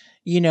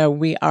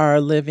 We are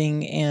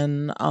living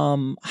in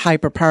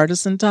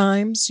hyper-partisan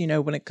times,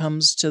 when it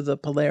comes to the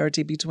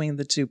polarity between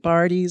the two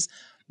parties,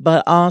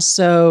 but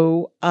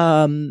also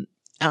a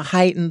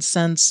heightened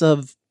sense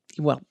of,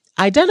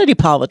 identity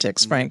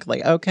politics,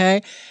 frankly,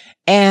 okay?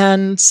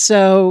 And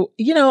so,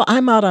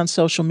 I'm out on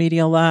social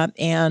media a lot,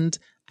 and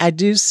I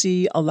do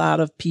see a lot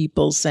of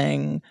people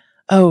saying,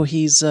 oh,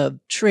 he's a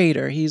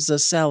traitor, he's a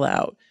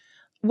sellout.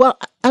 Well,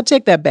 I'll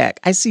take that back.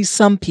 I see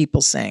some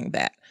people saying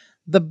that.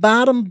 The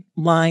bottom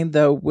line,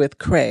 though, with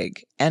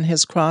Craig and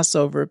his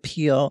crossover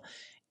appeal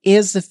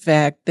is the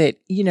fact that,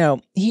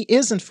 he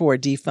isn't for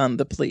defund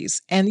the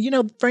police. And,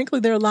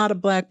 frankly, there are a lot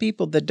of black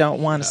people that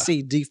don't want to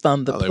see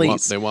defund the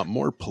police. They want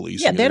more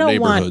police. Yeah, they don't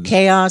want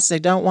chaos. They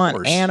don't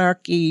want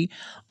anarchy.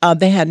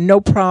 They had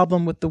no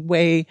problem with the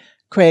way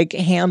Craig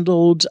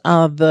handled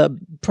the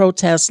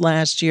protests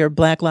last year.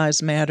 Black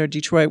Lives Matter,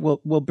 Detroit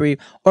will breathe.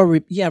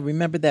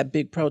 Remember that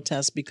big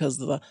protest because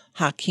of the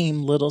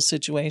Hakeem Little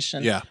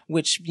situation? Yeah.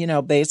 Which,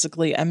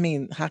 basically,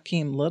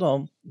 Hakeem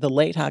Little, the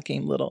late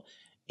Hakeem Little,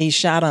 he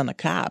shot on a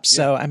cop.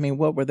 So,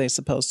 what were they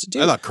supposed to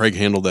do? I thought Craig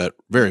handled that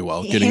very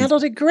well. He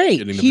handled it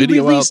great. He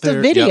released the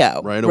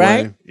video right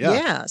away. Right?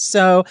 Yeah.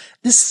 So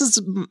this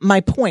is my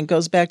point,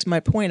 goes back to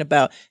my point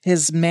about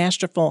his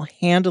masterful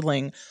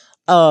handling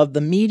of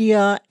the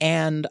media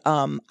and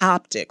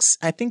optics.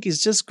 I think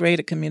he's just great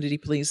at community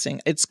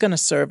policing. It's going to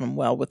serve him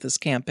well with this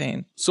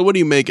campaign. So what do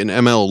you make, and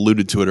ML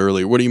alluded to it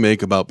earlier, what do you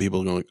make about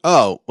people going,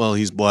 oh, well,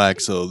 he's black,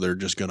 so they're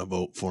just going to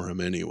vote for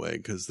him anyway?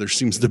 Because there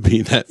seems to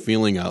be that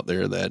feeling out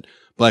there that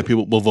black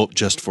people will vote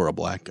just for a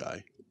black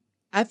guy.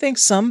 I think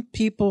some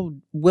people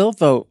will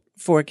vote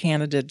for a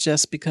candidate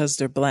just because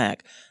they're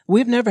black.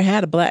 We've never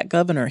had a black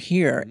governor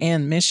here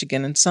in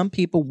Michigan, and some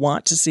people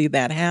want to see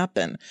that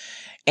happen.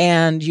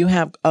 And you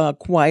have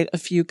quite a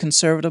few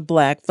conservative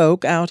black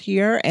folk out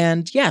here.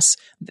 And yes,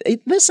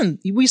 listen,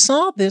 we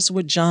saw this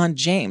with John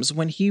James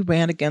when he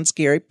ran against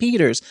Gary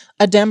Peters,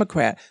 a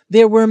Democrat.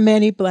 There were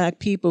many black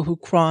people who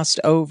crossed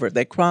over.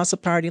 They crossed the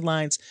party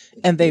lines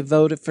and they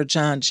voted for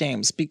John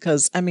James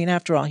because,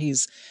 after all,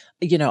 he's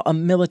a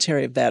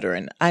military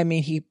veteran.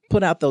 He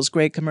put out those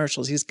great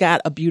commercials. He's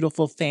got a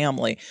beautiful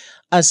family.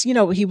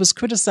 He was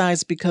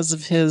criticized because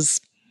of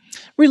his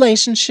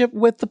relationship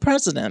with the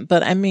president.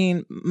 But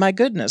my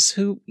goodness,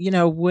 who,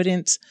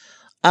 wouldn't,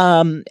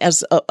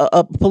 as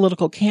a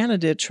political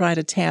candidate, try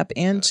to tap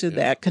into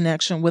that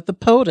connection with the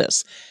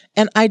POTUS?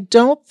 And I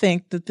don't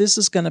think that this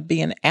is going to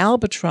be an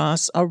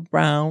albatross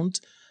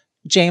around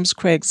James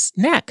Craig's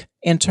neck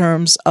in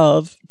terms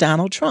of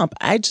Donald Trump.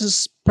 I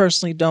just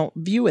personally don't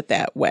view it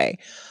that way.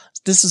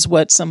 This is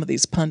what some of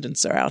these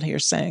pundits are out here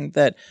saying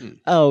that,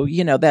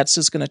 that's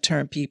just going to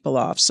turn people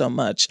off so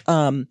much.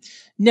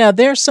 Now,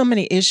 there are so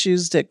many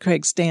issues that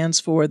Craig stands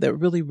for that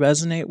really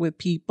resonate with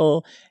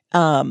people.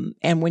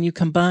 And when you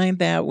combine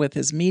that with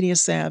his media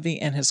savvy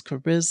and his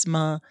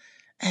charisma,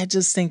 I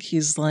just think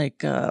he's like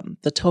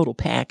the total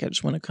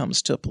package when it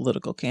comes to a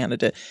political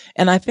candidate.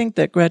 And I think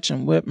that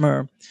Gretchen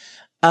Whitmer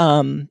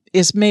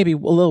is maybe a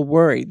little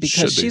worried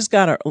because she's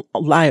got her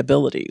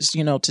liabilities,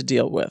 to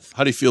deal with.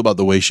 How do you feel about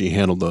the way she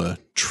handled the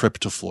trip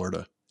to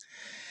Florida?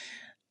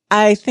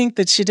 I think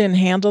that she didn't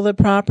handle it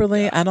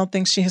properly. I don't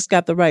think she has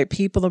got the right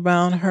people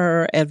around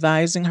her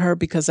advising her,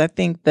 because I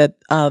think that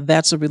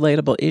that's a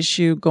relatable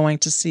issue, going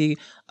to see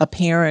a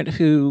parent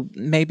who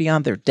may be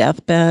on their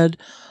deathbed.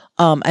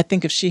 I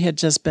think if she had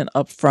just been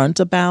upfront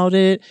about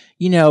it,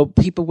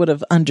 people would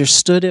have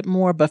understood it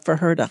more. But for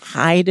her to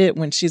hide it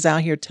when she's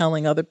out here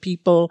telling other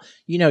people,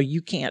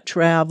 you can't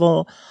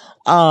travel.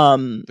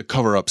 The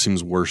cover up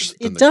seems worse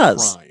than it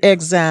does. Crime.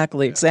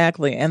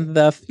 Exactly. And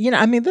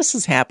this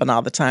has happened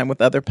all the time with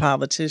other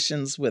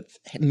politicians with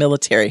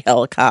military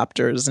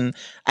helicopters. And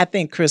I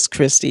think Chris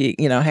Christie,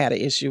 had an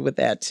issue with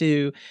that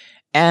too.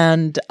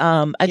 And he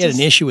had an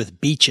issue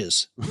with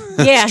beaches.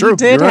 Yeah, he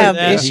did have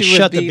an issue with beaches. He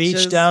shut the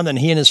beach down, and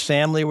he and his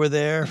family were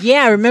there.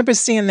 Yeah, I remember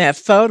seeing that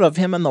photo of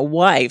him and the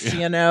wife,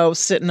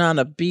 sitting on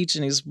a beach,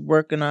 and he's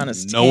working on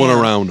his No one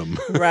around him.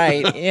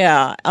 Right,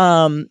 yeah.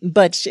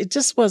 But it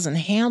just wasn't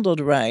handled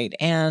right.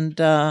 And,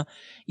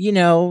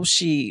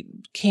 she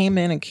came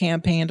in and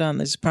campaigned on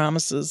these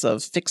promises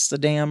of fix the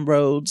damn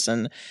roads,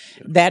 and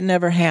that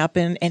never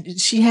happened. And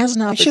she has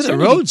an opportunity. Actually,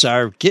 the roads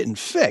are getting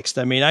fixed.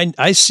 I mean,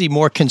 I see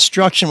more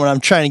construction when I'm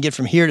trying to get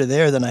from here to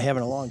there than I have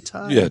in a long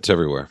time. Yeah, it's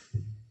everywhere.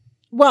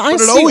 Well, I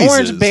see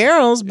orange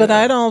barrels, but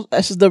I don't.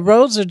 The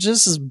roads are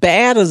just as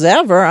bad as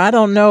ever. I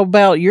don't know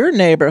about your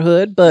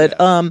neighborhood, but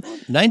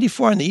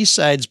 94 on the east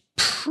side's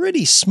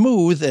pretty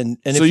smooth, and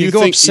so if you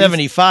go up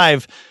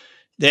 75.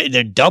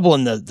 They're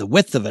doubling the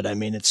width of it. I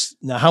mean, it's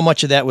now how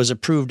much of that was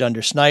approved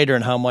under Snyder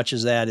and how much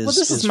of that is. Well,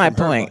 this is my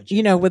point.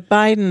 With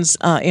Biden's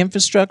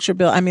infrastructure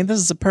bill, I mean, this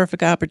is a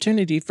perfect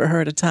opportunity for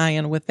her to tie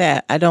in with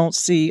that. I don't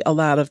see a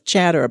lot of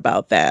chatter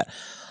about that.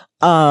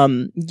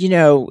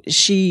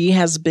 She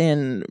has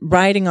been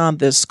riding on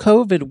this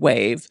COVID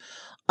wave,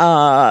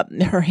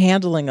 her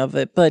handling of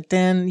it. But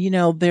then,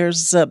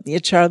 there's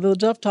Charlie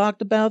LaDuff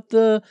talked about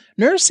the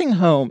nursing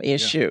home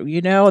issue.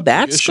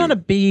 That's going to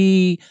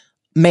be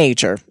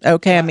major.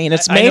 Okay. I mean,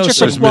 it's major for Cuomo.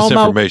 There's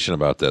misinformation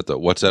about that, though.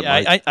 What's that,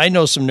 Mike? I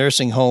know some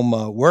nursing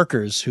home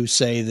workers who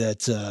say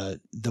that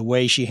the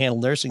way she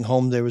handled nursing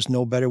home, there was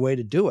no better way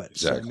to do it.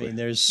 Exactly. So, I mean,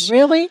 there's...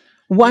 Really?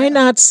 Why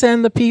not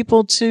send the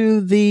people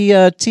to the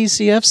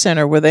TCF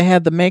Center where they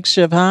had the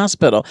makeshift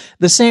hospital?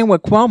 The same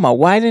with Cuomo.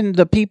 Why didn't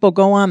the people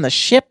go on the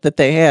ship that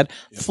they had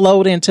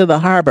float into the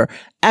harbor?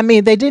 I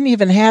mean, they didn't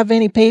even have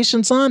any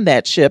patients on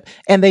that ship,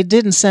 and they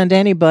didn't send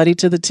anybody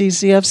to the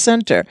TCF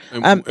Center.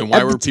 And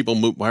why were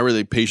why were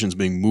they patients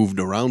being moved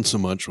around so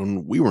much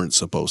when we weren't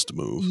supposed to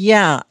move?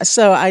 Yeah,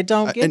 so I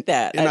don't get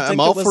that. I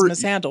think it was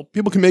mishandled.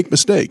 People can make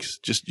mistakes.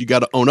 Just you got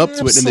to own up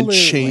to it and then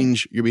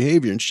change your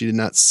behavior. And she did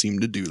not seem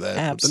to do that.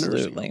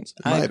 Absolutely,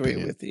 I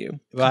agree with you.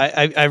 Well,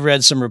 I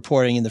read some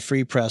reporting in the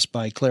Free Press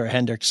by Clara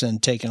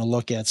Hendrickson taking a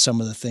look at some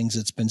of the things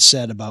that's been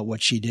said about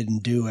what she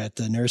didn't do at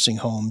the nursing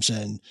homes,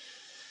 and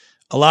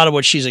a lot of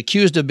what she's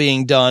accused of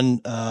being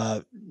done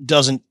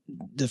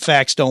the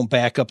facts don't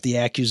back up the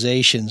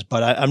accusations,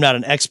 but I'm not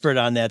an expert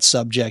on that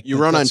subject. You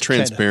run on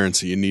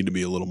transparency. You need to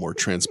be a little more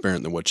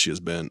transparent than what she has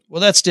been. Well,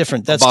 that's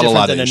different. That's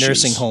different than a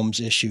nursing homes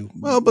issue.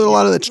 Well, but a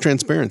lot of that's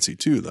transparency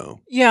too,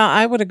 though. Yeah,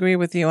 I would agree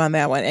with you on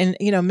that one. And,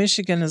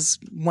 Michigan is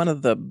one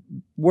of the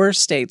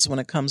worst states when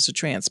it comes to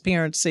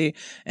transparency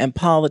and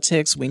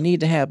politics. We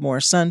need to have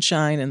more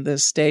sunshine in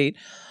this state.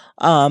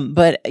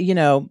 But,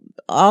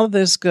 all of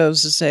this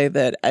goes to say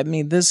that, I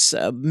mean, this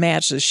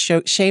match is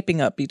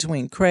shaping up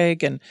between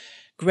Craig and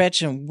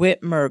Gretchen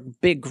Whitmer,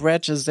 Big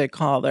Gretch as they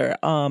call her.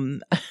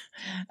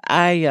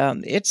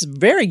 It's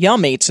very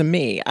yummy to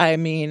me. I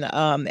mean,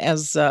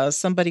 as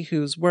somebody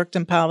who's worked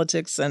in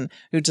politics and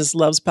who just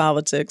loves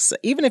politics,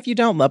 even if you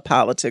don't love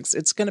politics,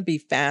 it's going to be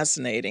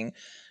fascinating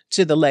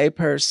to the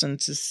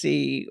layperson to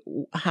see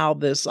how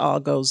this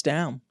all goes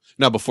down.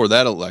 Now, before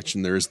that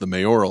election, there is the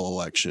mayoral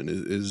election.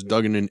 Is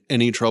Duggan in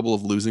any trouble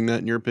of losing that,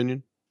 in your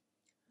opinion?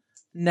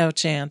 No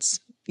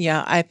chance.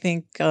 Yeah, I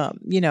think,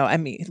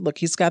 look,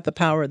 he's got the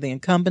power of the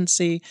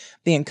incumbency.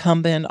 The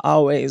incumbent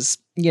always,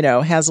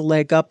 has a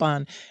leg up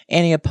on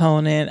any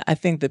opponent. I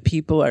think that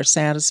people are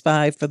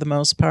satisfied for the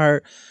most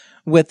part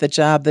with the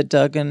job that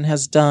Duggan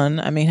has done.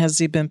 I mean, has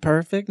he been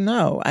perfect?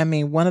 No. I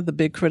mean, one of the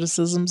big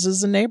criticisms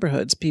is the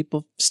neighborhoods.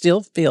 People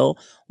still feel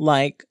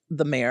like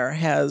the mayor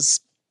has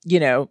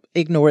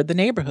ignored the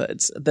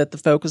neighborhoods, that the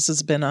focus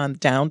has been on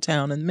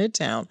downtown and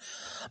midtown.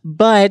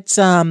 But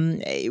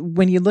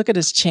when you look at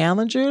his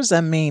challengers,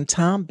 I mean,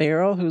 Tom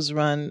Barrow, who's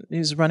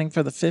running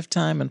for the fifth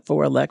time in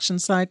 4 election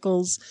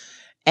cycles,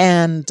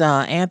 and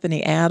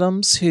Anthony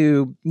Adams,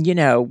 who,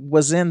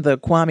 was in the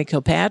Kwame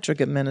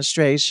Kilpatrick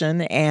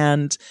administration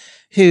and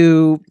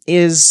who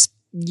is,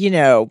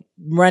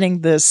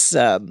 running this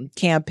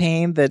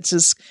campaign that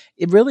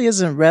it really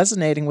isn't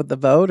resonating with the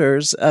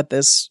voters at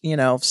this,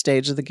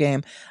 stage of the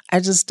game. I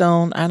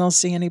don't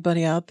see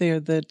anybody out there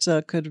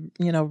that could,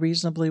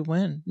 reasonably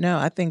win. No,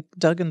 I think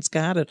Duggan's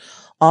got it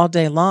all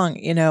day long,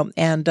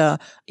 and, I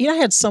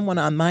had someone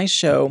on my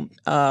show,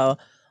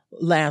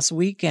 last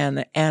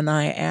weekend, and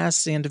I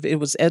asked it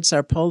was Ed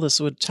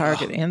Sarpolis with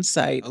Target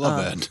Insight. I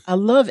love Ed. I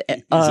love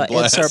Ed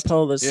blast.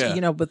 Sarpolis,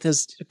 Yeah. with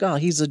his,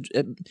 he's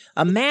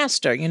a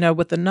master,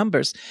 with the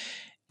numbers.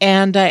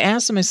 And I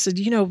asked him, I said,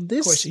 this.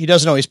 Of course, he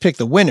doesn't always pick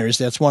the winners.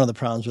 That's one of the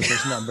problems with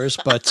his numbers,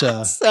 but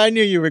So I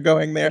knew you were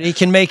going there. he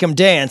can make them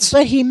dance.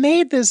 But he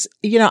made this,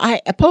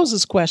 I posed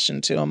this question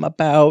to him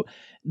about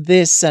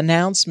this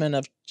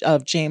announcement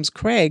of James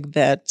Craig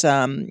that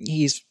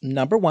he's,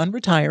 number one,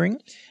 retiring.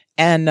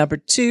 And number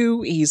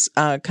two, he's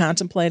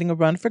contemplating a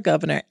run for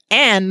governor.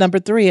 And number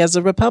three, as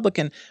a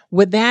Republican.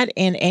 Would that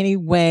in any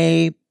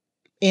way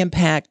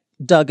impact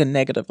Duggan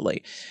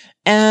negatively?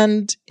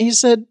 And he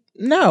said,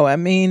 no. I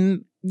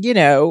mean,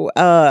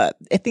 I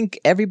think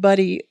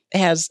everybody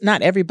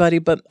not everybody,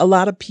 but a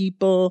lot of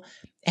people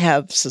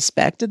have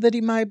suspected that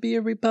he might be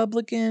a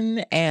Republican.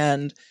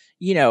 And,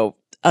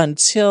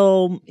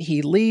 until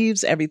he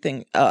leaves,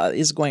 everything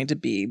is going to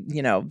be,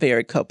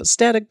 very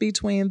copacetic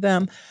between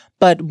them.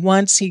 But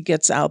once he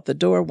gets out the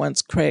door,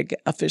 once Craig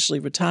officially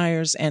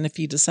retires, and if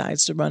he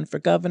decides to run for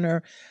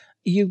governor,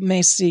 you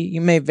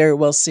may very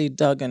well see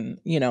Duggan,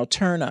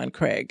 turn on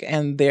Craig.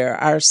 And there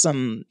are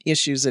some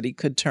issues that he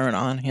could turn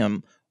on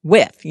him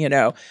with,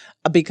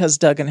 because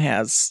Duggan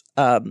has,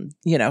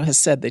 has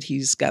said that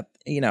he's got,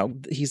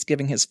 he's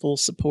giving his full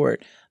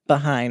support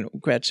behind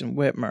Gretchen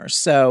Whitmer.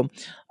 So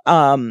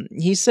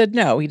he said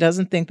no, he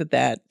doesn't think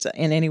that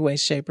in any way,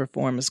 shape, or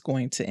form is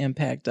going to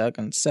impact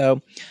Duggan. So,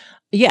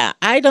 yeah,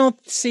 I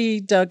don't see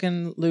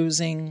Duggan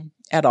losing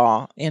at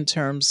all in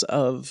terms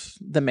of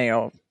the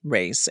mayor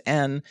race.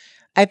 And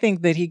I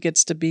think that he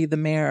gets to be the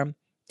mayor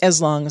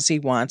as long as he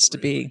wants to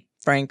be.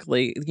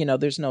 Frankly,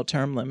 there's no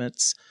term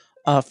limits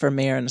for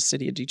mayor in the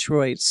city of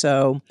Detroit.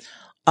 So,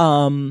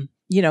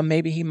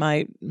 maybe he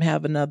might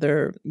have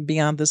another,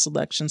 beyond this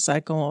election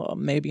cycle,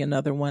 maybe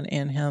another one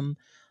in him.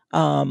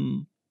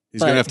 He's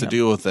going to have to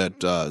deal with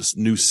that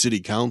new city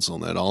council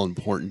and that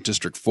all-important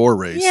District 4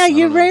 race. Yeah,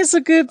 you raise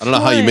a good point. I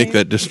don't know how you make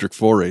that District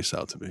 4 race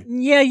out to be.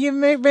 Yeah, you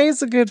may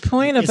raise a good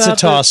point about it's a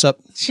toss-up.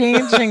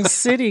 Changing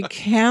city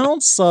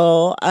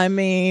council. I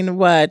mean,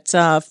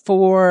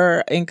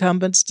 4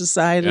 incumbents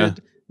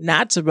decided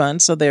not to run,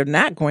 so they're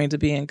not going to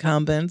be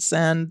incumbents.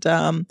 And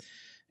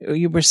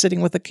you were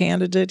sitting with a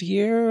candidate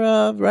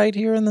here, right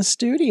here in the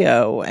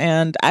studio.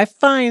 And I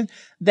find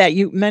that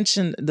you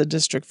mentioned the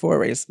District 4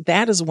 race.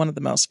 That is one of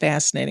the most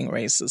fascinating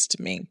races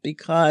to me,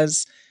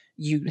 because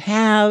you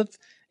have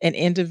an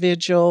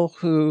individual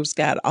who's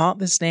got all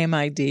this name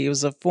ID. He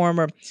was a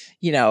former,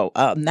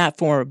 not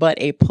former, but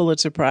a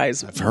Pulitzer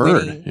Prize. I've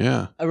heard,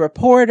 a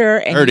reporter.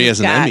 And I heard he has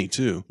an Emmy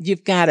too.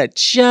 You've got a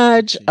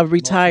judge, a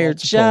retired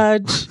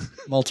judge.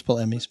 Multiple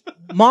Emmys.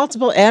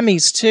 Multiple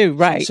Emmys too,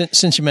 right.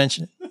 Since you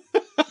mentioned it.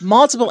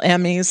 Multiple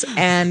Emmys,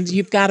 and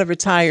you've got a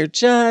retired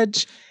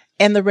judge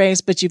in the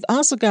race, but you've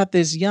also got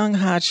this young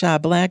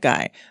hotshot black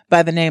guy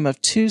by the name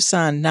of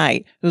Tucson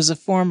Knight, who's a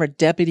former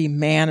deputy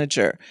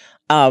manager,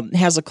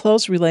 has a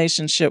close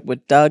relationship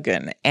with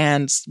Duggan,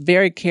 and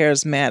very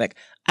charismatic.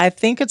 I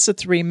think it's a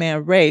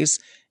 3-man race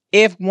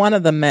if one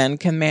of the men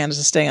can manage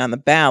to stay on the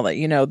ballot.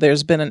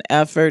 There's been an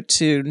effort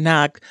to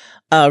knock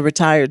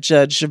retired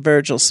Judge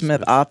Virgil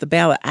Smith off the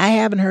ballot. I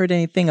haven't heard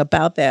anything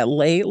about that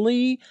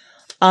lately.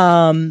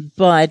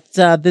 But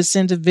this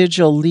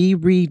individual, Lee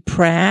Reed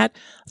Pratt,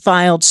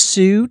 filed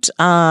suit.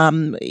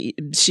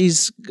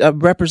 She's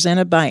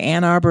represented by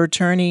Ann Arbor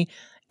attorney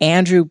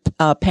Andrew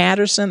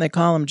Patterson. They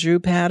call him Drew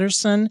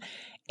Patterson.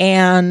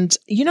 And,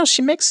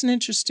 she makes an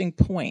interesting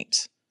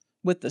point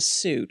with the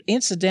suit.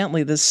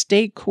 Incidentally, the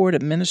state court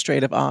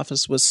administrative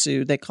office was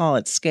sued. They call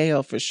it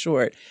SCAO for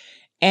short.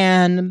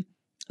 And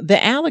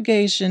the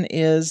allegation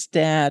is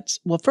that,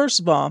 well,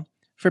 first of all,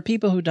 for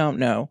people who don't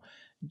know,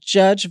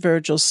 Judge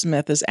Virgil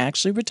Smith is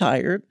actually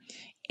retired,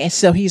 and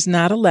so he's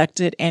not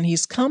elected, and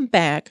he's come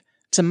back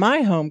to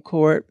my home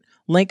court,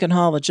 Lincoln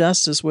Hall of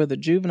Justice, where the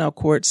juvenile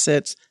court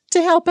sits,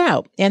 to help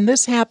out. And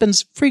this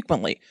happens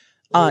frequently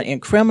in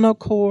criminal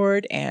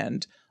court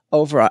and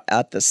over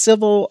at the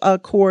civil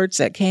courts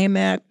at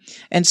KMAC.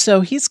 And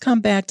so he's come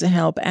back to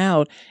help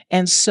out.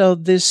 And so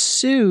this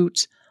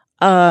suit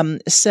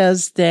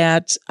says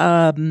that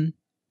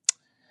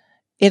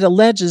it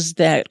alleges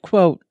that,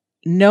 quote,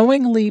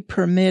 knowingly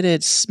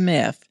permitted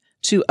Smith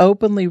to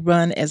openly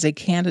run as a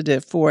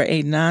candidate for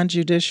a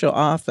non-judicial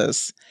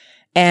office,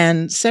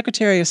 and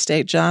Secretary of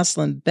State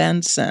Jocelyn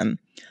Benson,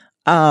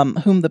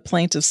 whom the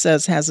plaintiff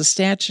says has a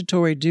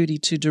statutory duty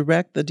to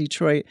direct the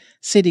Detroit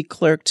city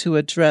clerk to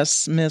address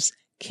Smith's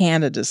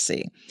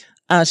candidacy.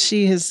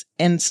 She is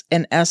in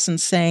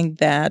essence saying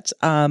that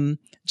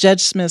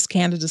Judge Smith's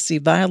candidacy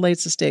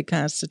violates the state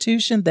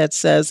constitution that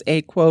says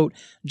a, quote,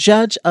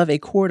 judge of a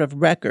court of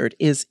record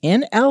is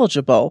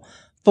ineligible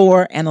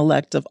for an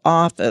elective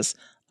office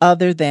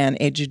other than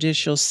a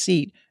judicial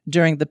seat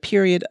during the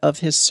period of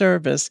his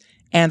service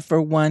and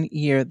for 1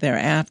 year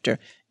thereafter.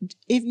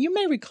 If you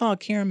may recall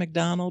Karen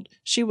McDonald,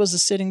 she was a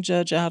sitting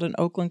judge out in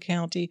Oakland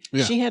County.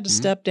 Yeah. She had to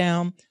step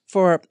down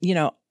for,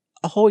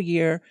 a whole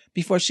year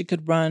before she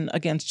could run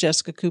against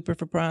Jessica Cooper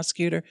for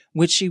prosecutor,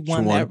 which she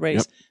won that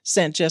race, yep.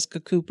 Sent Jessica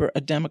Cooper, a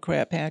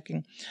Democrat,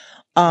 packing.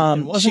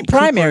 Wasn't she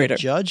primaried her. A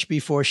judge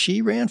before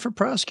she ran for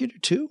prosecutor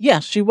too? Yeah,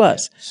 she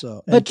was. Yeah,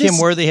 so, but Kim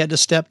Worthy had to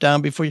step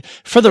down before you.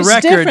 For the it's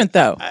record, different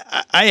though.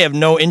 I have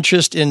no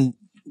interest in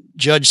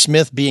Judge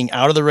Smith being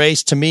out of the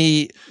race. To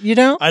me,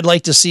 I'd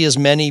like to see as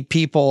many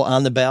people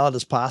on the ballot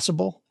as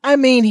possible. I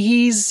mean,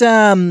 he's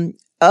a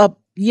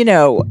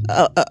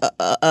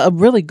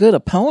really good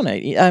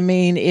opponent. I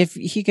mean, if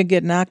he could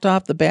get knocked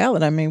off the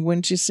ballot, I mean,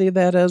 wouldn't you see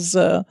that as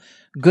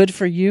good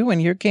for you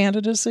and your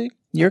candidacy,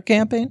 your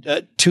campaign?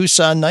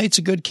 Tucson Knight's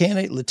a good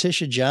candidate.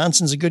 Letitia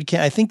Johnson's a good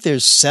candidate. I think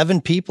there's 7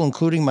 people,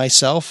 including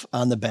myself,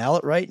 on the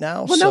ballot right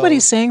now. Well,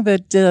 nobody's saying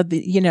that,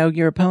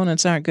 your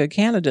opponents aren't good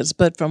candidates,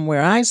 but from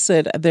where I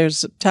sit,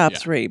 there's top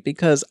 3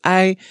 because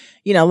a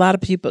lot of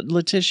people,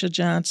 Letitia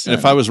Johnson. And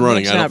if I was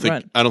running, I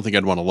don't think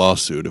I'd want a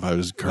lawsuit if I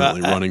was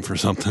currently running for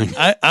something.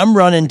 I'm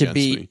running to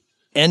beat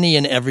any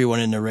and everyone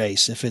in the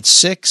race. If it's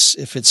 6,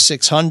 if it's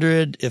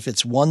 600, if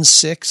it's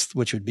 1/6,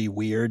 which would be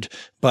weird,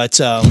 but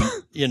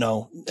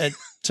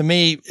to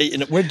me,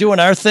 we're doing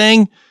our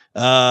thing.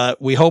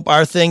 We hope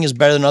our thing is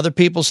better than other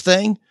people's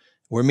thing.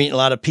 We're meeting a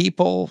lot of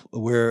people.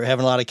 We're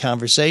having a lot of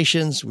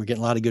conversations. We're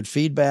getting a lot of good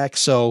feedback.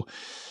 So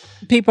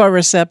people are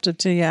receptive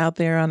to you out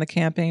there on the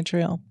campaign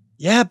trail.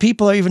 Yeah,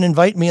 people are even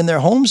inviting me in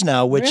their homes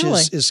now, which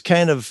is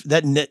kind of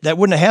that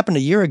wouldn't have happened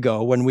a year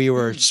ago when we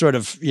were sort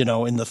of,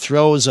 in the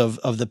throes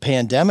of the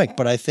pandemic.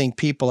 But I think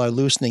people are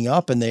loosening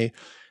up and they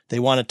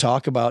want to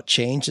talk about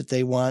change that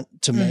they want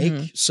to make.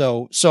 Mm-hmm.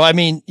 So I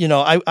mean,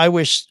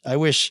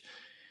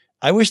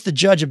 I wish the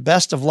judge a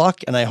best of luck,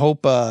 and I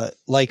hope,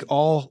 like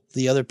all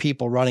the other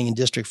people running in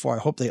District 4, I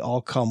hope they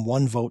all come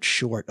 1 vote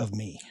short of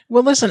me.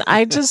 Well, listen,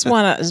 I just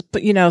want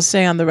to,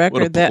 say on the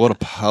record what a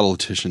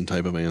politician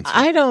type of answer.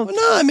 I don't.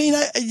 No, I mean,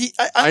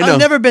 I've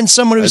never been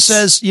someone who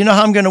says,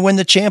 how I'm going to win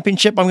the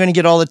championship? I'm going to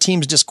get all the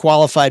teams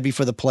disqualified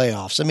before the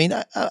playoffs. I mean,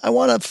 I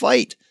want to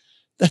fight.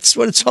 That's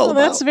what it's all about.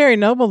 That's very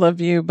noble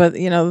of you, but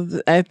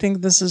I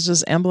think this is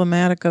just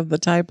emblematic of the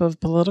type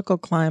of political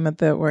climate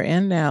that we're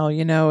in now.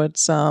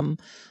 It's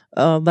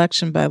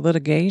election by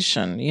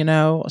litigation,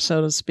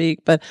 so to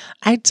speak. But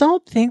I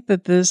don't think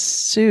that this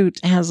suit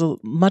has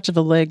much of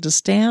a leg to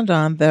stand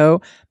on,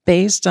 though,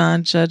 based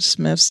on Judge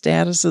Smith's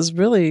status as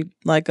really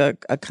like a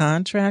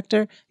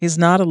contractor. He's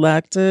not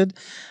elected.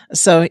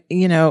 So,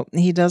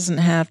 he doesn't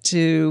have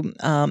to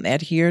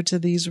adhere to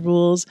these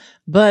rules.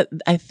 But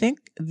I think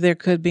there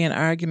could be an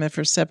argument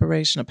for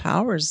separation of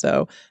powers,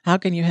 though. How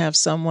can you have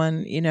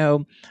someone,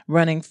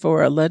 running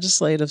for a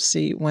legislative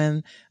seat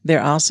when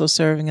they're also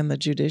serving in the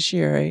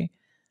judiciary?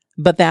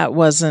 But that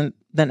wasn't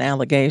an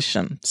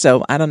allegation.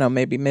 So I don't know,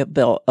 maybe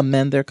they'll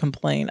amend their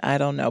complaint. I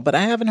don't know. But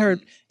I haven't heard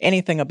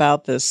anything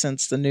about this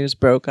since the news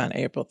broke on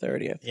April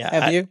 30th. Yeah,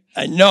 have you?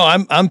 No,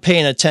 I'm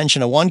paying attention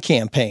to one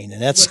campaign, and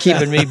that's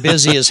keeping me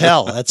busy as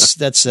hell. That's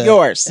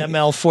yours.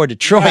 ML4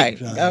 Detroit. Right.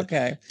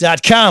 Okay.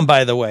 .com,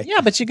 by the way.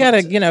 Yeah, but you got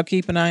to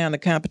keep an eye on the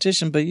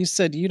competition. But you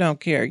said you don't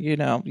care.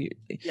 Yeah,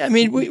 I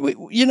mean,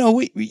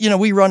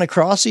 we run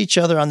across each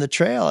other on the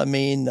trail. I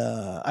mean,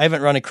 I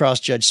haven't run across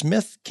Judge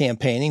Smith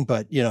campaigning,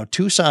 but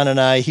Tucson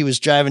and he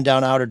was driving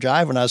down Outer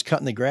Drive when I was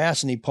cutting the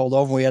grass, and he pulled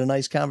over and we had a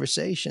nice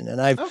conversation.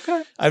 And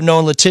I've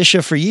known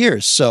Letitia for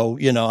years, so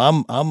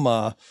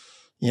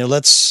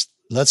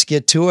let's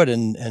get to it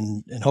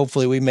and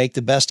hopefully we make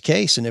the best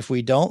case. And if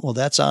we don't, well,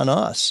 that's on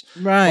us.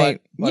 Right.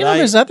 But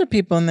there's other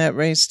people in that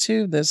race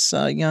too. This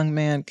young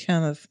man,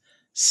 Ken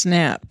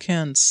Snap.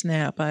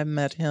 I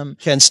met him.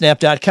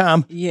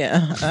 KenSnap.com.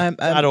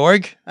 Yeah.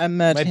 .org. I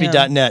met him. Might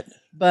be .net.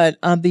 But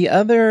the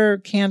other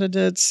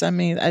candidates, I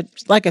mean,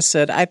 like I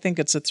said, I think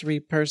it's a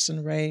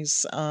 3-person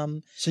race.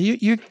 So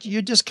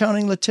you're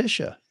discounting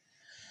Letitia.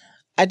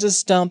 I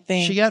just don't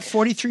think she got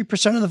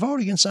 43% of the vote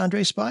against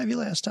Andre Spivey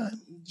last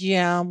time.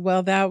 Yeah,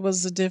 well, that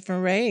was a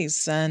different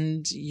race,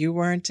 and you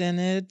weren't in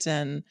it,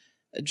 and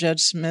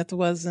Judge Smith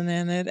wasn't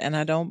in it, and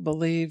I don't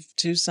believe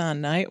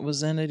Tucson Knight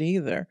was in it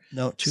either.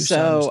 No,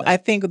 Tucson. So I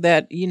think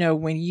that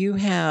when you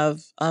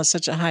have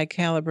such a high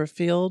caliber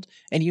field,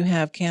 and you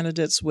have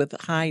candidates with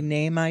high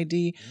name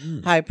ID,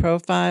 high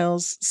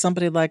profiles,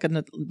 somebody like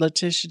a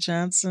Letitia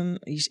Johnson,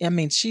 I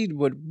mean, she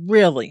would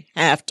really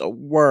have to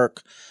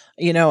work.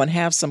 And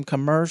have some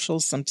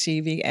commercials, some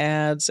TV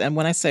ads. And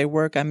when I say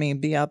work, I mean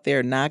be out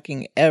there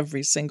knocking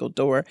every single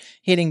door,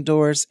 hitting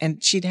doors.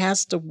 And she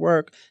has to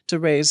work to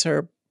raise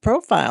her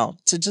profile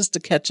to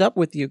catch up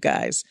with you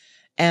guys.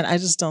 And I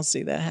just don't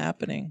see that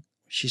happening.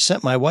 She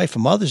sent my wife a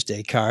Mother's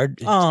Day card.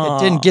 It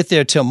didn't get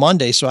there till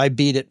Monday, so I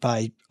beat it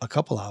by a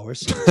couple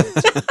hours.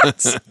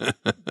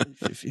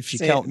 if you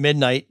count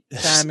midnight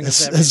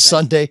as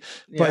Sunday.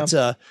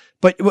 Yeah.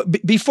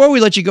 But before we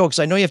let you go, because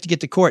I know you have to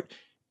get to court,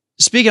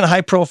 speaking of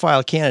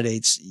high-profile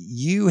candidates,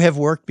 you have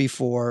worked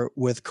before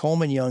with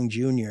Coleman Young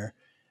Jr.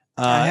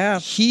 I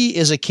have. He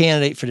is a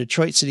candidate for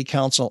Detroit City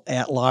Council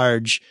at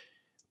large.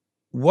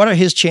 What are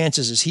his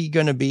chances? Is he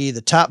going to be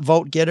the top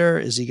vote getter?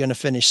 Is he going to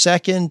finish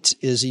second?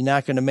 Is he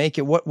not going to make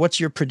it? What's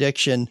your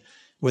prediction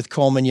with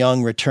Coleman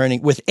Young returning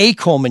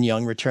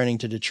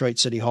to Detroit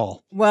City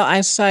Hall? Well,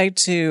 I cite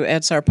to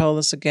Ed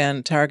Sarpolis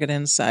again, Target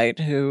Insight,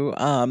 who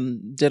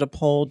did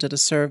a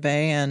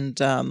survey,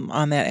 and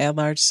on that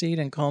at-large seat,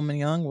 and Coleman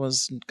Young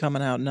was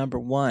coming out number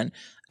one.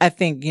 I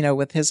think,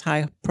 with his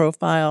high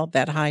profile,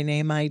 that high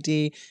name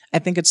ID, I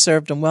think it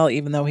served him well,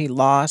 even though he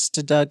lost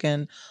to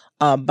Duggan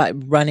by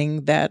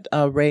running that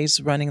race,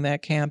 running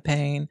that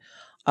campaign.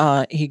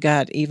 He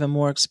got even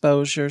more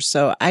exposure.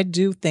 So I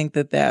do think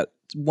that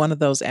one of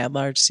those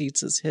at-large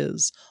seats is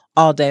his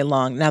all day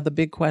long. Now, the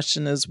big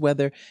question is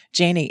whether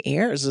Janie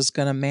Ayers is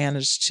going to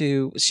manage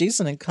she's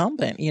an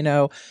incumbent,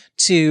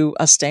 to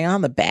stay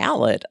on the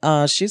ballot.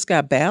 She's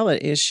got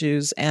ballot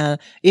issues. And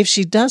if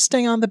she does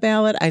stay on the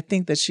ballot, I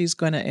think that she's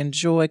going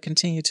to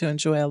continue to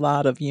enjoy a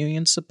lot of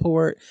union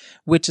support,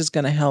 which is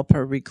going to help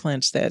her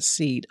reclinch that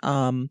seat.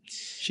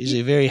 She's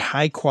a very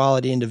high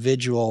quality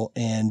individual.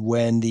 And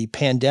when the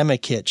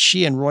pandemic hit,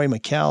 she and Roy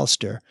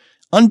McAllister,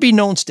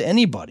 unbeknownst to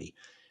anybody,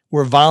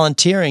 were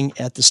volunteering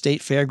at the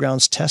State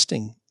Fairgrounds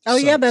testing. Oh,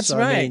 yeah, that's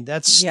right. I mean,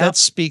 that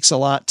speaks a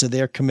lot to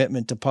their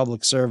commitment to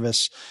public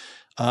service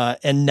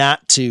and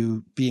not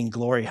to being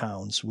glory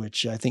hounds,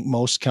 which I think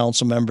most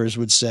council members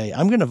would say,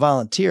 I'm going to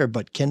volunteer,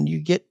 but can you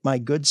get my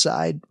good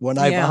side when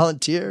I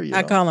volunteer?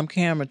 I call them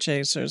camera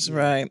chasers,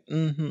 right?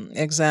 Mm-hmm,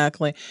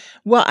 exactly.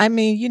 Well, I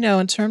mean,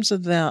 in terms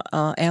of the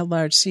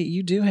at-large seat,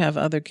 you do have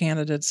other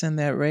candidates in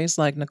that race,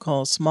 like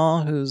Nicole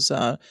Small, who's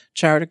a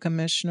charter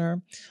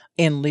commissioner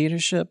in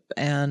leadership,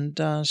 and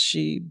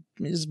she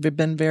has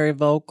been very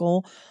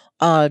vocal.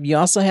 You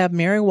also have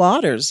Mary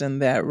Waters in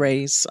that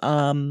race.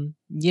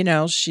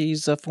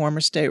 She's a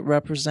former state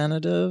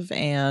representative,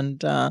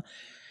 and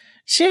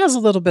she has a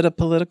little bit of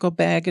political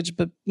baggage,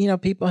 but,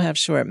 people have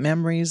short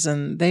memories,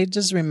 and they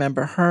just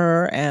remember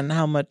her and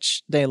how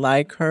much they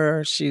like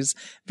her. She's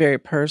very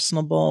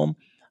personable.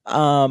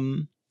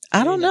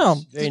 I don't know.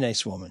 Very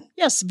nice woman.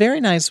 Yes, very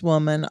nice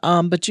woman.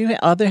 But you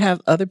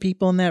have other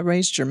people in that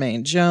race: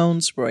 Jermaine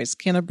Jones, Royce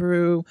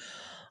Kinnebrew.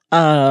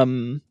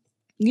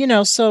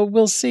 So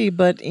we'll see.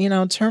 But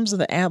in terms of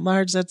the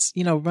at-large, that's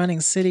running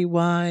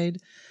citywide.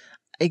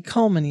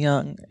 Coleman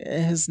Young,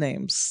 his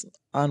name's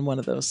on one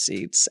of those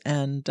seats,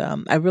 and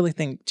I really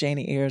think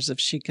Janie Ayers, if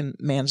she can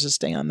manage to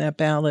stay on that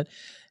ballot,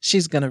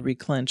 she's going to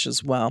reclinch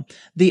as well.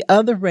 The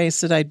other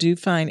race that I do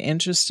find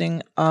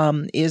interesting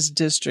is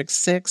District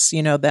 6.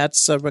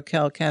 That's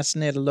Raquel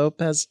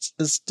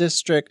Castaneda-Lopez's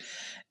district.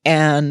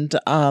 And,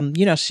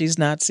 she's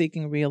not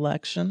seeking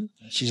re-election.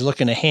 She's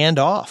looking to hand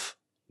off.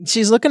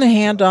 She's looking to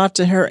hand off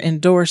to her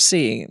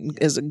endorsee,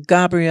 is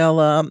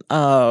Gabriela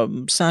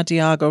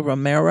Santiago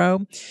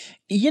Romero.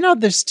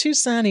 There's two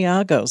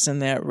Santiagos in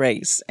that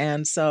race.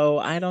 And so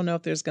I don't know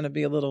if there's going to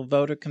be a little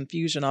voter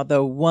confusion,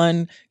 although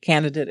one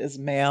candidate is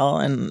male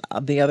and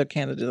the other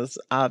candidate is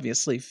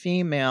obviously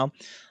female.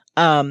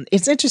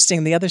 It's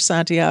interesting. The other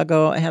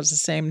Santiago has the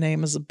same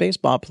name as a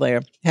baseball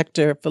player,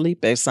 Hector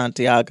Felipe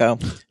Santiago,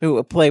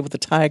 who played with the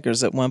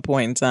Tigers at one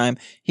point in time.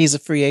 He's a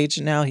free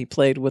agent now. He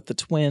played with the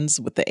Twins,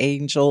 with the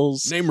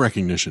Angels. Name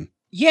recognition.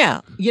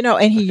 Yeah.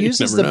 And he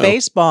uses the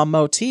baseball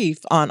motif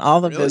on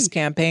all of his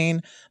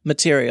campaign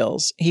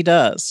materials. He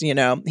does,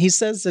 He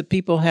says that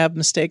people have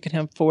mistaken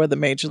him for the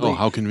Major League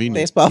how convenient.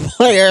 Baseball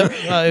player.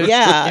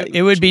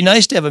 It would be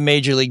nice to have a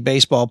Major League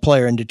Baseball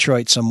player in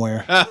Detroit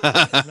somewhere.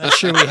 I'm not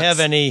sure we have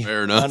any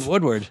on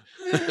Woodward.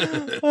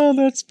 Oh,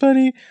 that's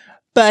funny.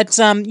 But,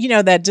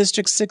 that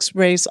District 6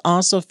 race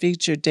also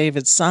featured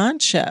David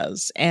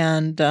Sanchez,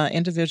 and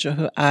individual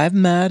who I've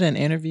met and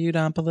interviewed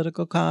on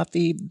Political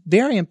Coffee.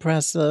 Very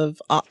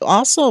impressive.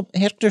 Also,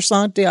 Hector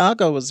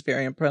Santiago was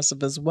very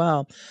impressive as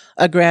well.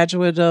 A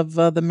graduate of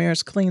the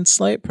Mayor's Clean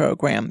Slate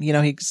program.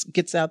 He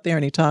gets out there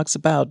and he talks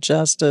about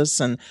justice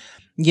and,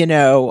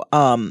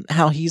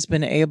 how he's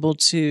been able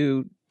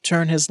to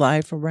turn his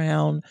life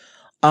around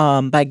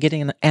by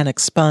getting an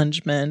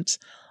expungement.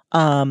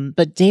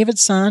 But David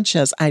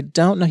Sanchez, I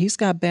don't know. He's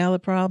got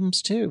ballot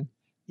problems too.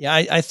 Yeah,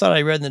 I thought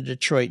I read in the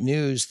Detroit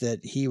News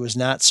that he was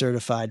not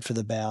certified for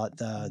the ballot.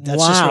 That's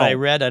just what I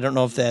read. I don't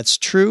know if that's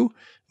true,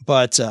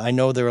 but I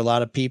know there were a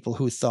lot of people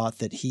who thought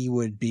that he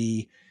would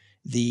be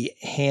the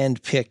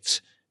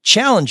hand-picked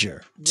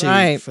challenger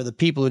for the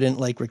people who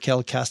didn't like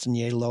Raquel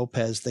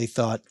Castaneda-Lopez. They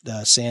thought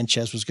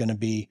Sanchez was going to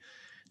be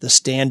the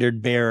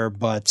standard bearer,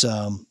 but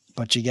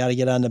you got to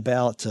get on the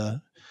ballot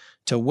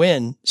to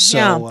win.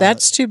 So,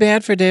 that's too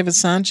bad for David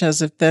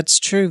Sanchez if that's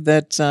true.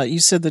 That you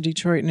said the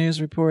Detroit News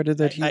reported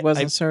that he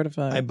wasn't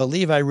certified. I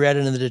believe I read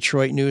it in the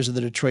Detroit News or the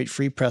Detroit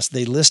Free Press.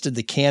 They listed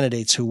the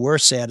candidates who were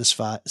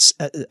certified,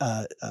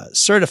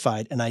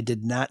 and I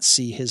did not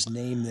see his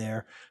name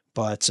there.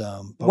 But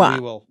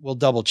wow. we'll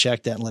double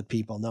check that and let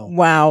people know.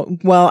 Wow.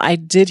 Well, I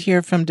did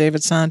hear from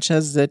David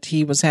Sanchez that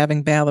he was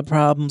having ballot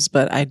problems,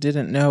 but I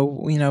didn't know,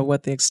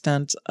 what the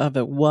extent of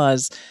it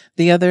was.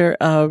 The other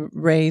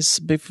race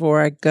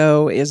before I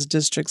go is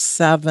District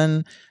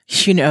 7.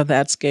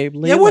 That's Gabe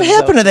Leland. Yeah, what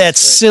happened to that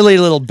silly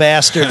little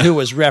bastard who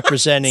was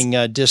representing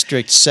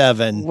District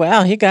 7?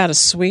 Well, he got a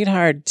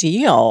sweetheart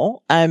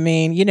deal. I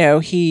mean,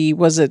 he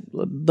was it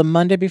the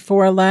Monday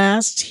before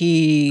last.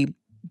 He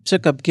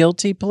took a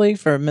guilty plea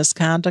for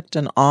misconduct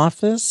in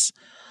office,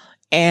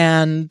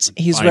 and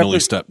he's finally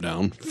stepped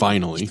down.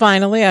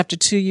 Finally, after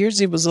 2 years,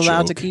 he was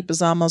allowed to keep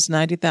his almost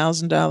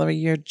 $90,000 a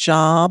year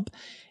job,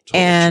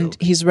 and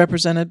he's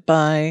represented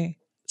by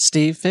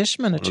Steve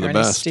Fishman,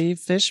 attorney Steve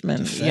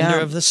Fishman, defender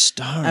of the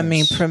stars. I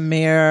mean,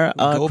 premier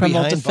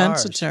criminal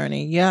defense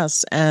attorney.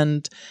 Yes,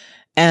 and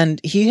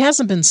he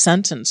hasn't been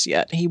sentenced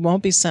yet. He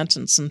won't be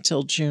sentenced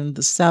until June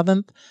the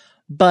 7th.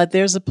 But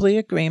there's a plea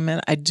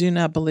agreement. I do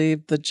not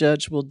believe the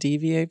judge will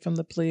deviate from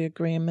the plea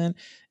agreement,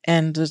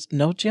 and there's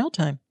no jail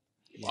time.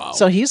 Wow.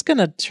 So he's going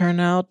to turn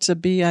out to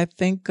be, I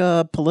think,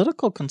 a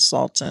political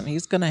consultant.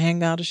 He's going to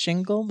hang out a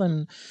shingle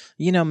and,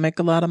 make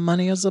a lot of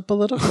money as a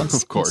political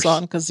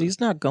consultant because he's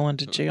not going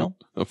to jail.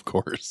 Of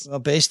course. Well,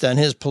 based on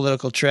his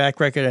political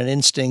track record and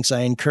instincts,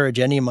 I encourage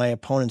any of my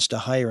opponents to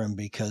hire him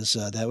because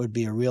that would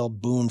be a real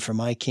boon for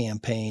my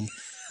campaign.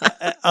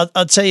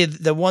 I'll tell you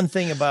the one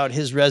thing about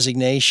his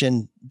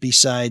resignation,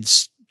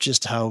 besides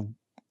just how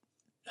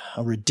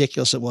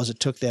ridiculous it was, it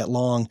took that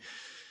long.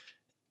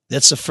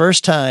 That's the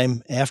first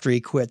time after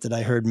he quit that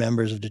I heard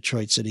members of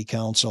Detroit City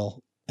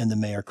Council and the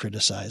mayor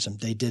criticize him.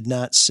 They did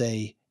not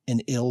say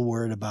an ill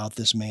word about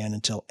this man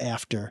until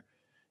after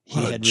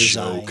he had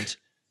resigned.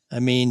 I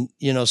mean,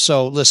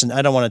 so listen,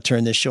 I don't want to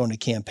turn this show into a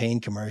campaign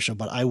commercial,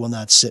 but I will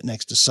not sit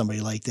next to somebody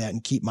like that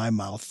and keep my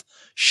mouth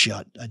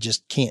shut. I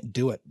just can't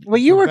do it. Well,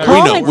 you were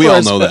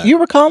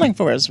calling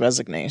for his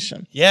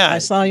resignation. Yeah. I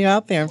saw you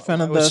out there in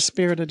front of the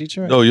Spirit of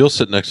Detroit. No, you'll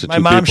sit next to two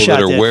people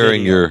that are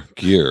wearing your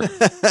gear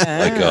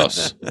like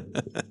us.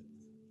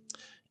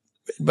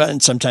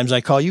 But sometimes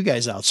I call you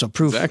guys out. So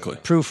proof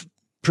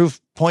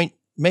point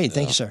made.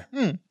 Thank you, sir.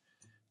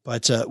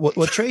 But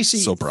Tracy,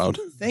 so proud.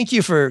 Thank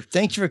you for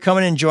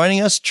coming and joining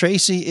us.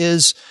 Tracy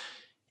is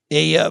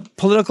a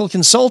political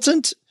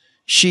consultant.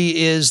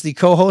 She is the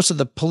co-host of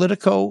the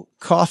Politico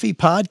Coffee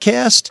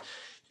podcast.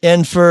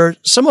 And for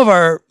some of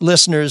our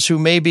listeners who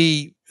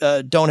maybe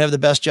don't have the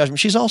best judgment,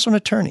 she's also an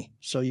attorney.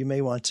 So you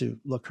may want to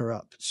look her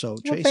up. So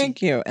Tracy,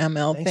 thank you,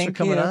 ML. Thanks for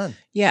coming on.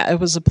 Yeah, it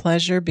was a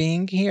pleasure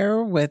being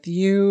here with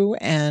you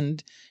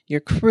and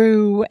your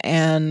crew.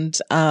 And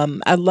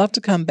I'd love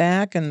to come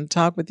back and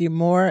talk with you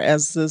more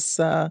as this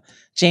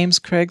James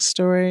Craig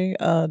story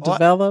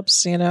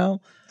develops,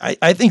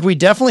 I think we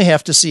definitely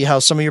have to see how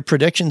some of your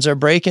predictions are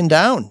breaking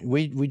down.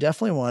 We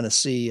definitely want to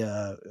see,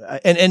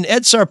 and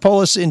Ed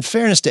Sarpolis, in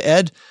fairness to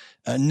Ed,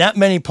 not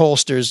many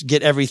pollsters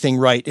get everything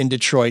right in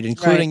Detroit,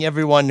 including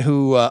everyone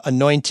who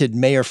anointed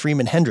Mayor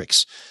Freeman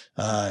Hendricks.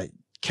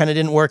 Kind of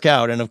didn't work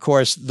out. And of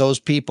course, those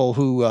people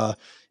who were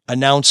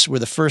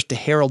the first to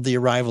herald the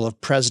arrival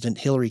of President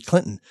Hillary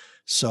Clinton.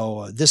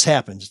 So this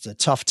happens. It's a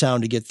tough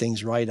town to get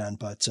things right on,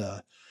 but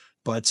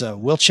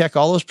we'll check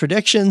all those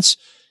predictions.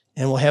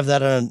 And we'll have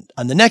that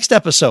on the next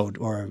episode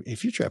or a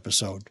future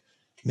episode.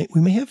 We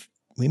may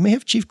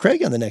have Chief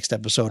Craig on the next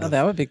episode. Oh,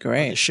 that would be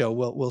great. The show.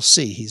 We'll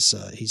see.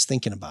 He's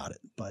thinking about it.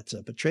 But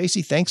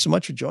Tracy, thanks so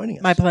much for joining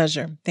us. My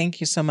pleasure. Thank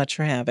you so much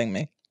for having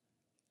me.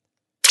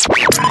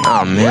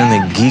 Oh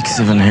man, the geeks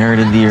have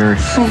inherited the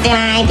earth. Did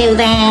I do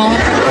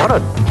that?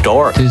 What a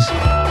dork. Does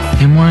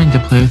him wanting to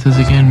play with us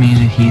again mean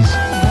that he's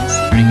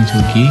turning into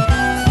a geek,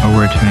 or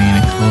we're turning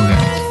into cool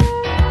guys?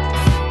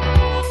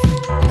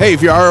 Hey,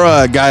 if you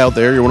are a guy out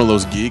there, you're one of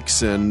those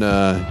geeks and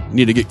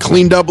need to get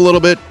cleaned up a little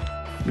bit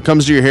when it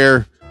comes to your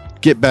hair,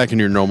 get back in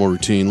your normal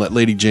routine. Let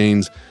Lady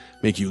Jane's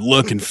make you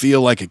look and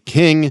feel like a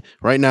king.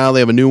 Right now, they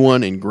have a new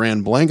one in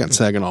Grand Blanc on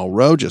Saginaw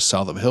Road, just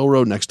south of Hill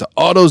Road, next to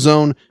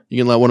AutoZone. You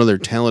can let one of their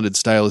talented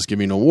stylists give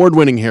you an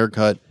award-winning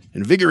haircut,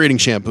 invigorating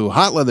shampoo,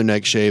 hot leather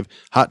neck shave,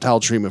 hot towel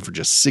treatment for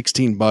just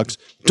 $16.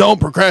 Don't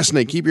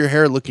procrastinate. Keep your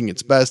hair looking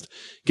its best.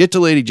 Get to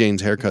Lady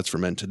Jane's Haircuts for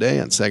Men today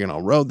on Saginaw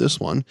Road. This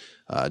one,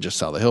 just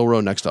south of Hill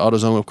Road, next to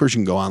AutoZone. Of course, you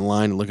can go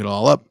online and look it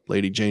all up,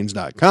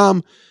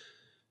 ladyjanes.com.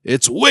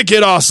 It's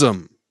wicked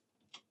awesome.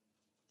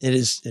 It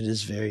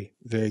is very,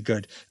 very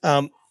good.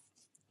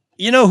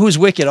 You know who's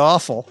wicked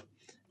awful?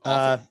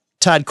 Todd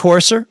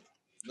Corser.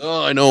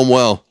 Oh, I know him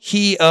well.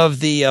 He of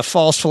the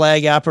false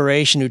flag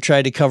operation who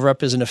tried to cover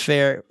up his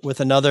affair with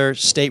another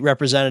state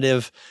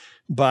representative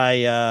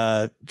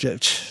by,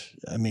 the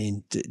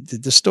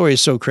story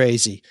is so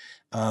crazy.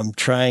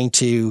 Trying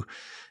to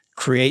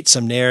create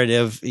some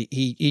narrative.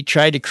 He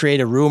tried to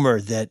create a rumor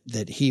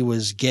that he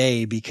was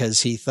gay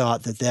because he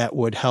thought that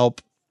would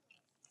help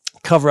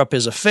cover up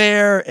his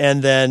affair.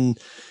 And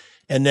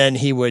then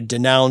he would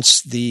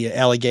denounce the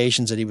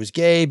allegations that he was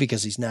gay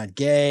because he's not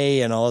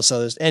gay and all this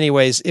other.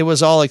 Anyways, it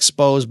was all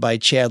exposed by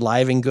Chad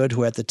Livingood,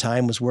 who at the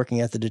time was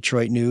working at the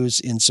Detroit News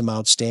in some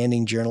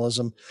outstanding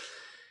journalism.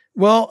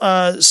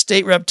 Well,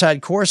 State Rep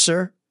Todd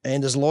Courser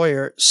and his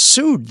lawyer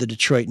sued the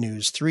Detroit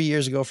News 3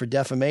 years ago for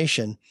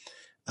defamation.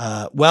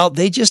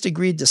 They just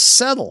agreed to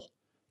settle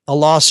a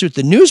lawsuit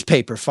the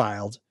newspaper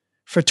filed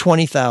for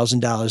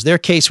 $20,000. Their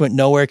case went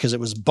nowhere because it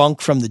was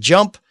bunk from the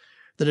jump.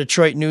 The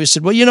Detroit News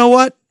said, well, you know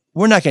what?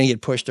 We're not going to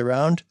get pushed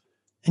around.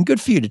 And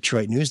good for you,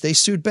 Detroit News. They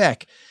sued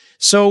back.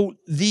 So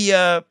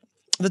the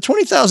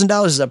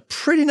 $20,000 is a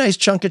pretty nice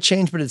chunk of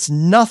change, but it's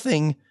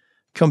nothing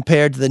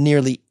compared to the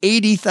nearly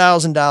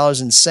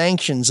 $80,000 in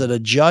sanctions that a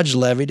judge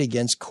levied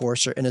against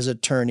Courser and his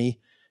attorney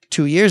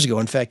 2 years ago.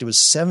 In fact, it was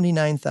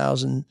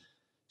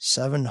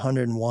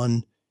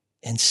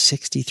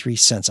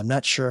 $79,701.63. I'm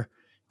not sure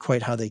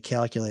quite how they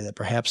calculate it.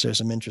 Perhaps there's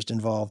some interest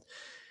involved.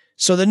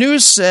 So the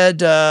News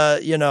said,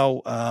 we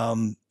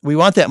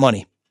want that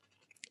money.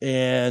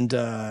 And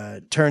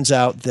turns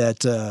out that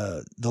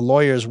the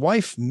lawyer's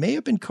wife may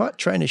have been caught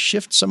trying to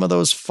shift some of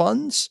those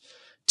funds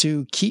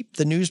to keep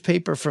the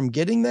newspaper from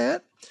getting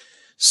that.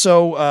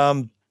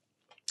 So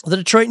the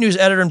Detroit News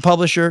editor and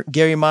publisher,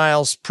 Gary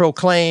Miles,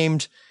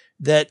 proclaimed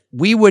that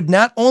we would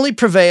not only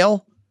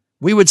prevail,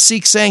 we would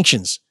seek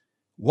sanctions.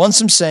 Won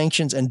some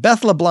sanctions, and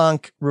Beth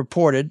LeBlanc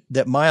reported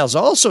that Miles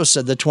also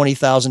said the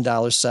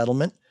 $20,000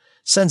 settlement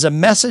sends a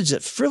message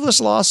that frivolous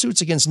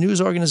lawsuits against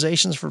news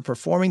organizations for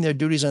performing their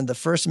duties under the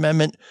First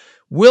Amendment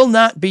will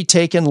not be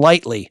taken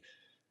lightly.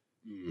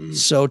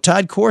 So,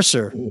 Todd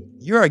Courser,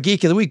 you're our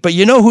Geek of the Week, but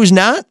you know who's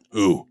not?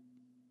 Who?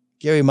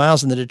 Gary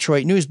Miles and the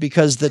Detroit News,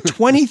 because the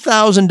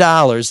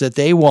 $20,000 that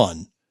they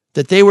won,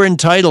 that they were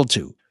entitled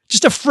to,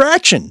 just a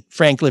fraction,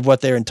 frankly, of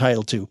what they're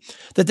entitled to,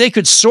 that they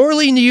could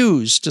sorely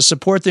use to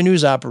support their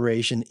news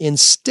operation.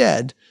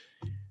 Instead,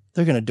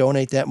 they're going to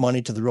donate that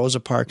money to the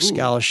Rosa Parks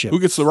Scholarship. Who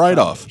gets the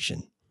write-off?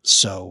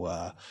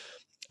 So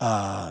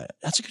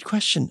that's a good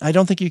question. I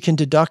don't think you can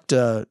deduct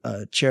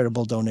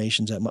charitable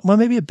donations. Well,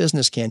 maybe a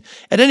business can.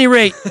 At any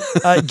rate,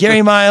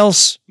 Gary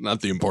Miles.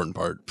 Not the important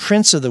part.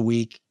 Prince of the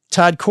Week.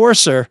 Todd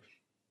Courser,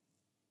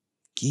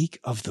 Geek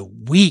of the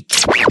Week.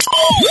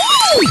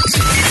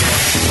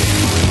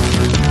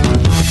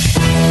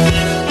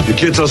 The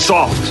kids are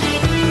soft.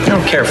 I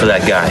don't care for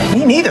that guy.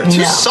 Me neither.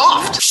 Too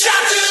soft. Shot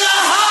to the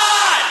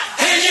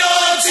heart, and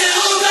you're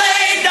too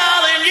late,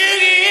 darling. You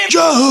give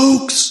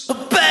Jokes. a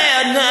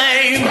bad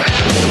name.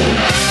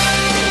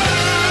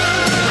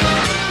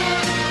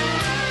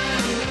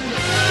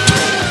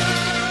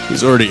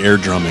 He's already air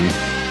drumming.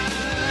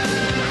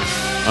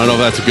 I don't know if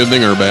that's a good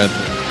thing or bad.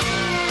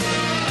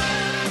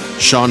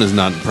 Sean is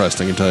not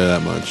impressed, I can tell you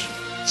that much.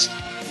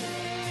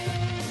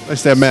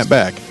 Nice to have Matt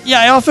back.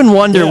 Yeah, I often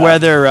wonder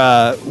whether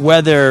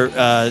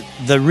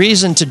the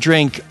reason to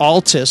drink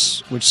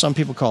Altus, which some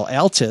people call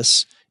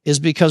Altus, is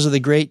because of the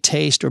great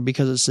taste or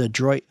because it's a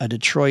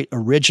Detroit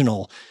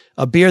original,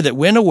 a beer that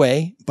went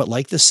away, but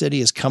like the city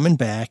is coming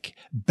back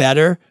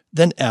better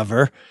than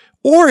ever.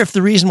 Or if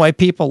the reason why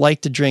people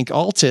like to drink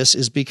Altus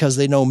is because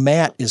they know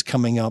Matt is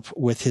coming up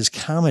with his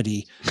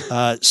comedy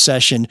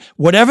session.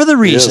 Whatever the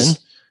reason,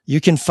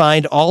 you can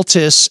find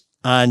Altus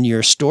on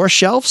your store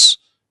shelves.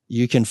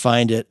 You can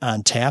find it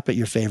on tap at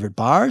your favorite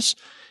bars.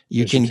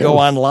 You can go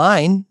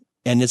online,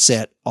 and it's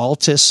at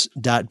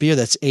altus.beer.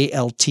 That's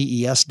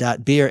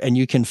ALTES.beer. And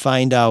you can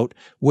find out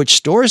which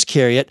stores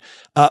carry it.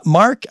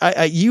 Mark,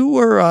 you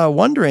were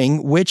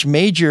wondering which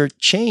major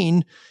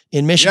chain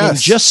in Michigan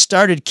just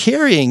started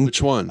carrying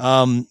which one?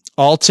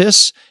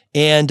 Altus.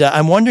 And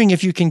I'm wondering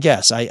if you can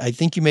guess. I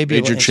think you may be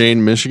major chain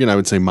in Michigan. I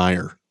would say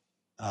Meijer.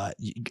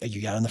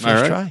 You got on the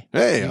first try.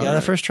 Hey, you got on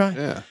the first try.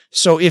 Yeah.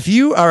 So if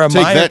you are a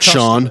Meijer that,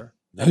 customer, Sean.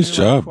 Nice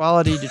job.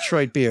 Quality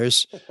Detroit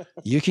beers,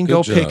 you can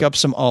go pick up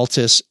some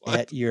Altus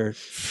at your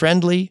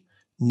friendly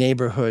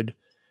neighborhood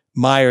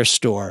Meijer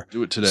store.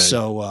 Do it today.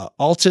 So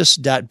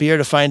altus.beer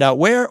to find out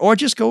where, or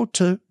just go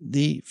to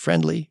the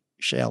friendly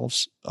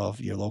shelves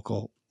of your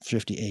local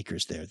Thrifty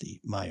Acres there, the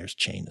Meijers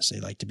chain, as they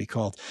like to be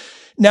called.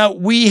 Now,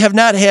 we have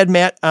not had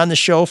Matt on the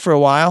show for a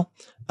while,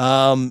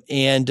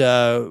 and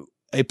a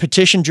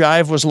petition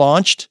drive was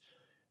launched.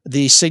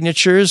 The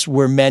signatures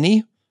were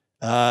many.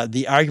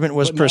 The argument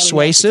was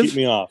persuasive. Keep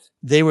me off.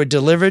 They were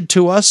delivered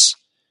to us,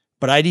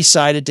 but I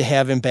decided to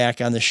have him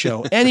back on the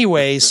show.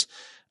 Anyways,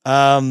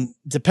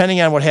 depending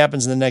on what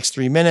happens in the next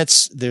 3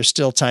 minutes, there's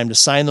still time to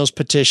sign those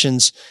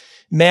petitions.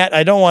 Matt,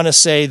 I don't want to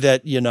say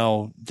that,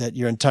 that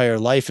your entire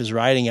life is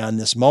riding on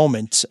this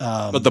moment.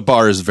 But the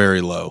bar is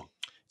very low.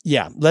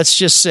 Yeah. Let's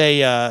just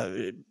say,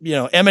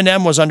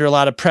 Eminem was under a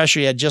lot of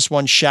pressure. He had just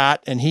one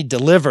shot and he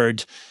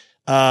delivered.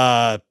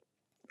 How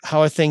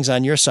are things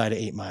on your side of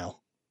 8 Mile?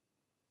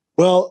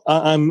 Well,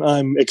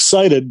 I'm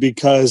excited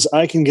because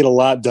I can get a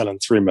lot done in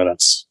 3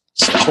 minutes.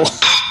 So.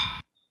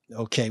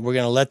 Okay, we're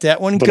going to let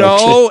that one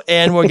go,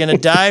 and we're going to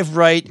dive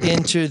right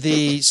into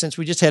since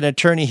we just had an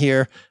attorney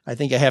here, I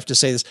think I have to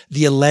say this,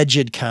 the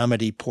alleged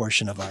comedy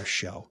portion of our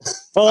show.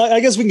 Well, I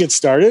guess we can get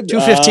started.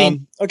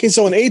 2:15. Okay,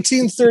 so in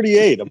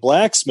 1838, a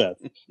blacksmith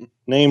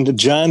named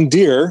John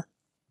Deere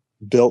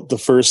built the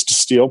first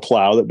steel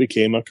plow that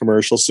became a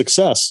commercial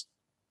success.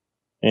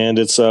 And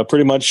it's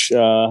pretty much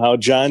how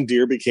John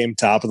Deere became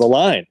top of the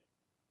line.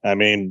 I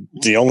mean,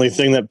 the only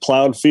thing that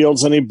plowed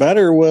fields any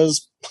better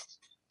was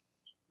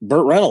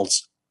Burt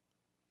Reynolds.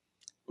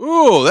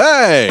 Ooh,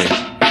 hey.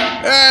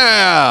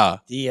 Yeah.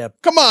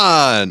 Come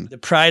on. The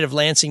pride of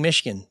Lansing,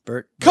 Michigan.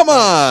 Burt. Come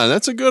on.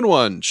 That's a good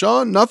one.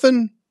 Sean,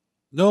 nothing?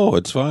 No,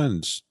 it's fine.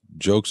 It's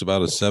jokes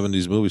about a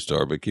 70s movie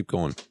star, but keep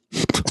going.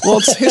 Well,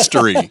 it's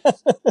history.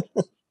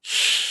 The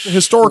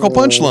historical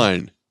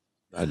punchline.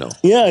 I know.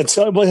 Yeah, it's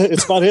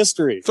about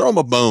history. Throw him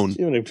a bone.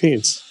 Give him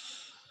Pete's.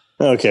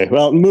 Okay,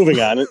 well, moving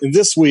on.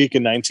 This week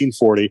in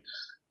 1940,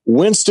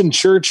 Winston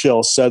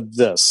Churchill said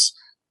this: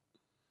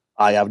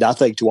 "I have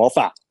nothing to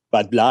offer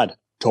but blood,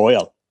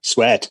 toil,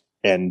 sweat,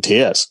 and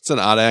tears." It's an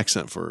odd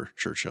accent for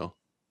Churchill.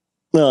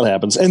 Well, it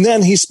happens. And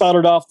then he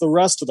spouted off the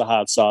rest of the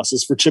hot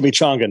sauces for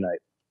chimichanga night.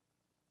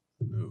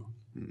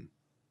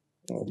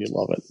 Oh, you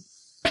love it.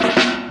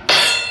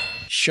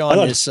 Sean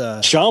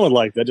would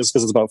like that just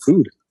because it's about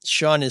food.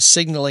 Sean is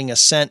signaling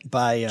assent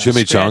by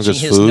Chimichanga's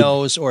scratching his food?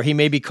 nose, or he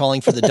may be calling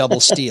for the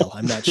double steal.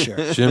 I'm not sure.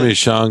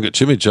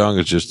 Chimichanga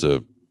is just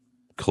a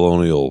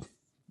colonial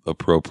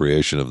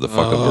appropriation of the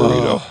fucking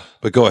burrito.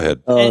 But go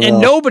ahead. And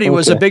nobody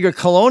was a bigger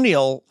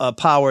colonial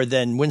power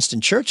than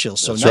Winston Churchill.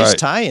 So That's nice right.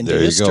 tie into There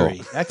you history.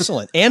 go.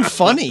 Excellent. And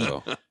funny,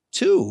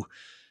 too.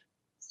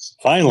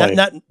 Finally.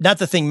 Not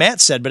the thing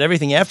Matt said, but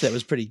everything after that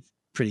was pretty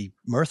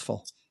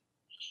mirthful.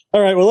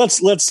 All right, well, let's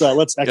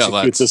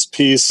execute this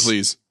piece,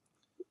 please.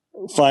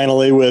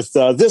 Finally, with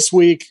this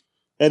week,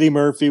 Eddie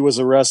Murphy was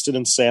arrested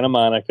in Santa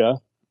Monica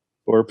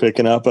for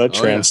picking up a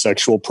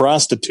transsexual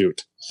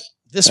prostitute.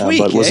 This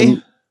week,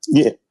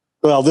 Yeah.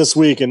 Well, this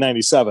week in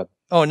 97.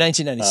 Oh,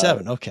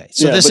 1997. Okay.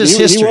 So this is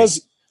history.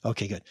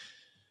 Okay, good.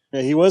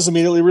 Yeah, he was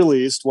immediately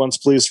released once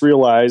police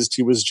realized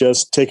he was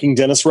just taking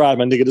Dennis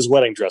Rodman to get his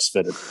wedding dress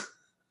fitted.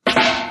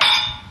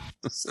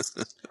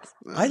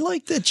 I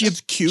like the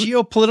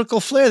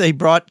geopolitical flair. They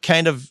brought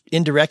kind of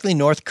indirectly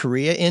North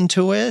Korea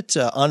into it,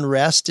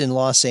 unrest in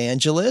Los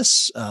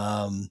Angeles.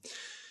 I'm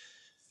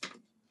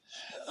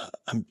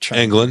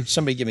trying. England.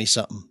 Somebody give me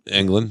something.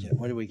 England. Yeah,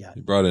 what do we got?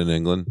 You brought in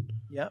England.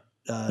 Yep.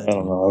 I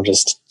don't know. I'm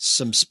just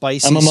some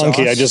spicy. I'm a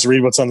monkey. sauce. I just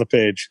read what's on the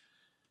page.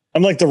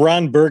 I'm like the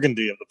Ron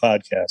Burgundy of the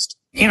podcast.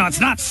 You know, it's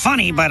not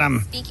funny, but I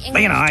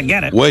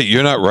get it. Wait,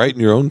 you're not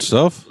writing your own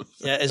stuff?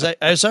 Yeah,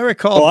 as I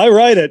recall, Well, I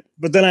write it,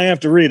 but then I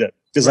have to read it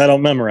because I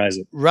don't memorize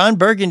it. Ron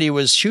Burgundy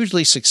was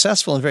hugely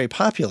successful and very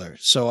popular.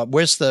 So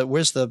where's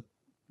the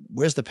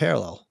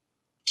parallel?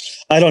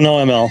 I don't know,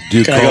 ML. Do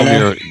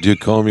you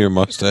comb your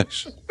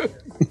mustache?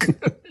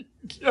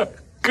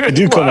 I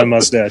do comb my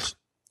mustache.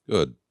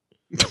 Good.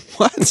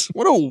 What?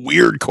 What a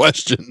weird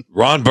question.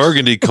 Ron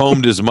Burgundy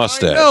combed his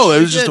mustache. No, it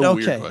was just a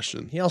Okay. weird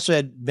question. He also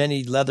had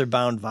many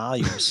leather-bound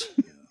volumes.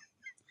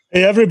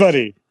 Hey,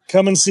 everybody,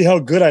 come and see how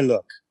good I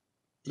look.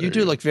 You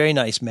do look very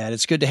nice, Matt.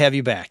 It's good to have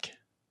you back.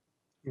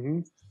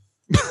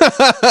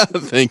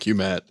 Thank you,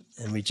 Matt.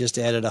 And we just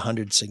added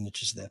 100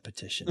 signatures to that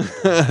petition.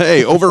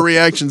 Hey,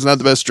 overreaction is not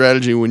the best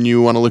strategy when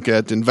you want to look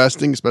at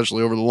investing,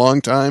 especially over the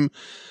long time.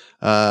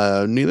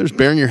 Neither is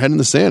burying your head in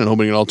the sand and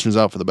hoping it all turns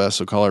out for the best.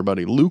 So call our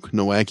buddy Luke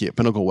Nowacki at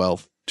Pinnacle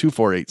Wealth,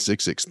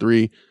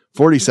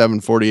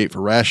 248-663-4748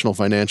 for rational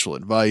financial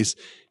advice.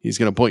 He's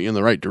going to point you in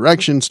the right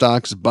direction,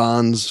 stocks,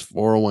 bonds,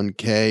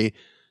 401k.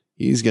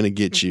 He's going to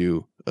get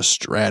you a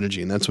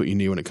strategy, and that's what you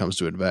need when it comes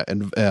to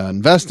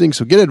investing.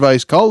 So get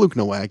advice. Call Luke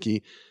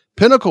Nowacki,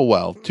 Pinnacle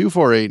Wealth,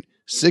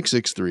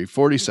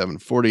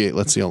 248-663-4748.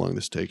 Let's see how long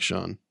this takes,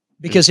 Sean.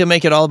 Because he'll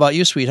make it all about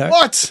you, sweetheart.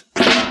 What?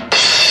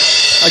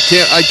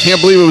 I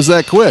can't believe it was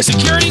that quick.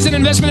 Securities and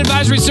investment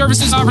advisory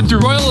services offered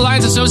through Royal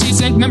Alliance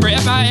Associates Inc. Member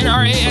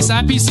FINRA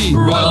SIPC.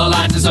 Royal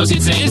Alliance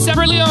Associates Inc. is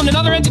separately owned, and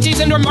other entities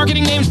and/or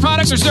marketing names,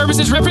 products, or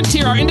services referenced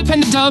here are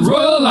independent of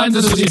Royal Alliance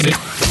Associates Inc.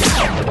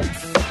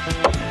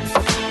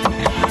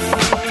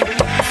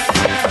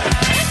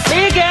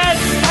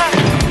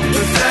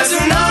 There's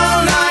an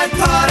all-night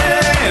party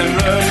in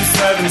room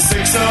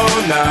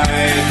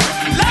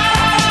 7609.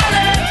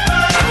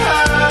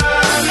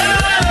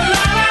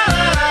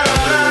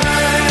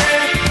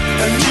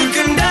 And you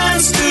can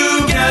dance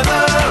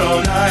together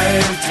all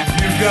night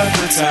if you've got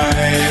the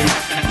time.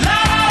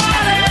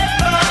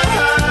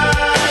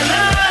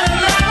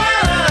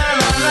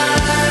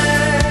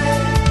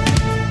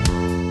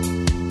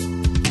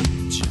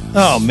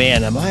 Oh,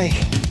 man, am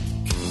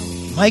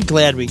I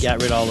glad we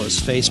got rid of all those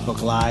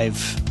Facebook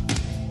Live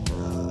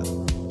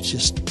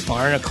just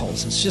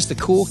barnacles. It's just the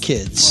cool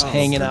kids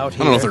hanging out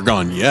here. I don't know if they're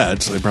gone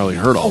yet, so they probably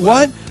heard all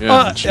What?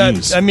 that. Yeah,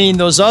 jeez. I mean,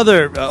 those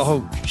other... I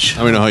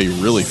don't know how you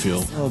really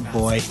feel. Oh,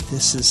 boy.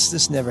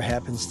 This never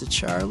happens to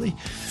Charlie.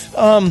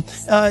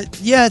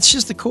 Yeah, it's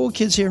just the cool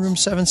kids here in room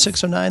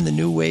 7609, the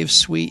New Wave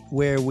Suite,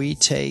 where we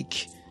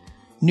take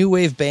new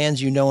wave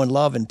bands you know and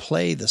love and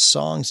play the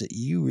songs that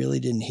you really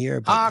didn't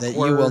hear, but that you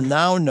will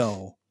now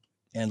know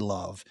and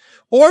love.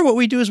 Or what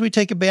we do is we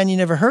take a band you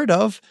never heard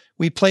of,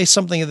 we play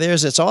something of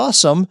theirs that's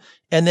awesome,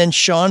 and then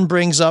Sean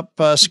brings up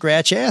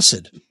Scratch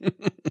Acid.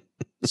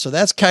 So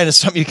that's kind of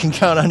something you can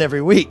count on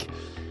every week.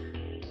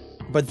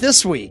 But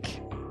this week,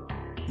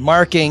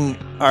 marking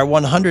our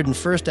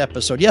 101st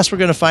episode. Yes, we're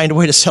going to find a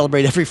way to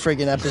celebrate every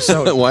friggin'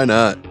 episode. Why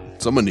not?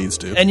 Someone needs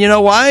to. And you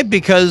know why?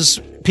 Because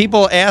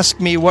people ask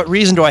me, what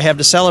reason do I have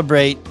to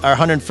celebrate our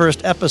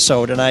 101st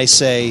episode? And I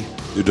say,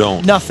 you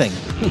don't. Nothing.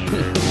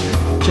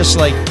 Just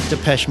like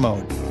Depeche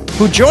Mode,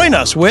 who join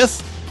us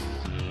with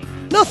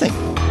nothing.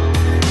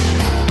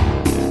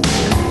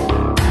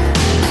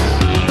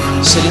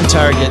 Sitting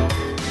target,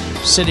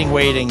 sitting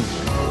waiting,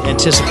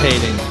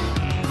 anticipating,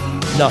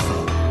 nothing.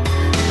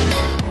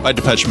 By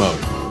Depeche Mode.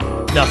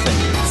 Nothing.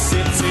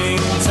 Sitting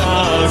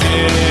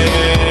target,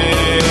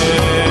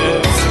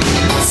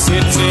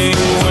 sitting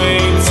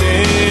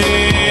waiting,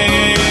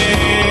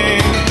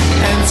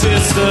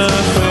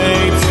 anticipating,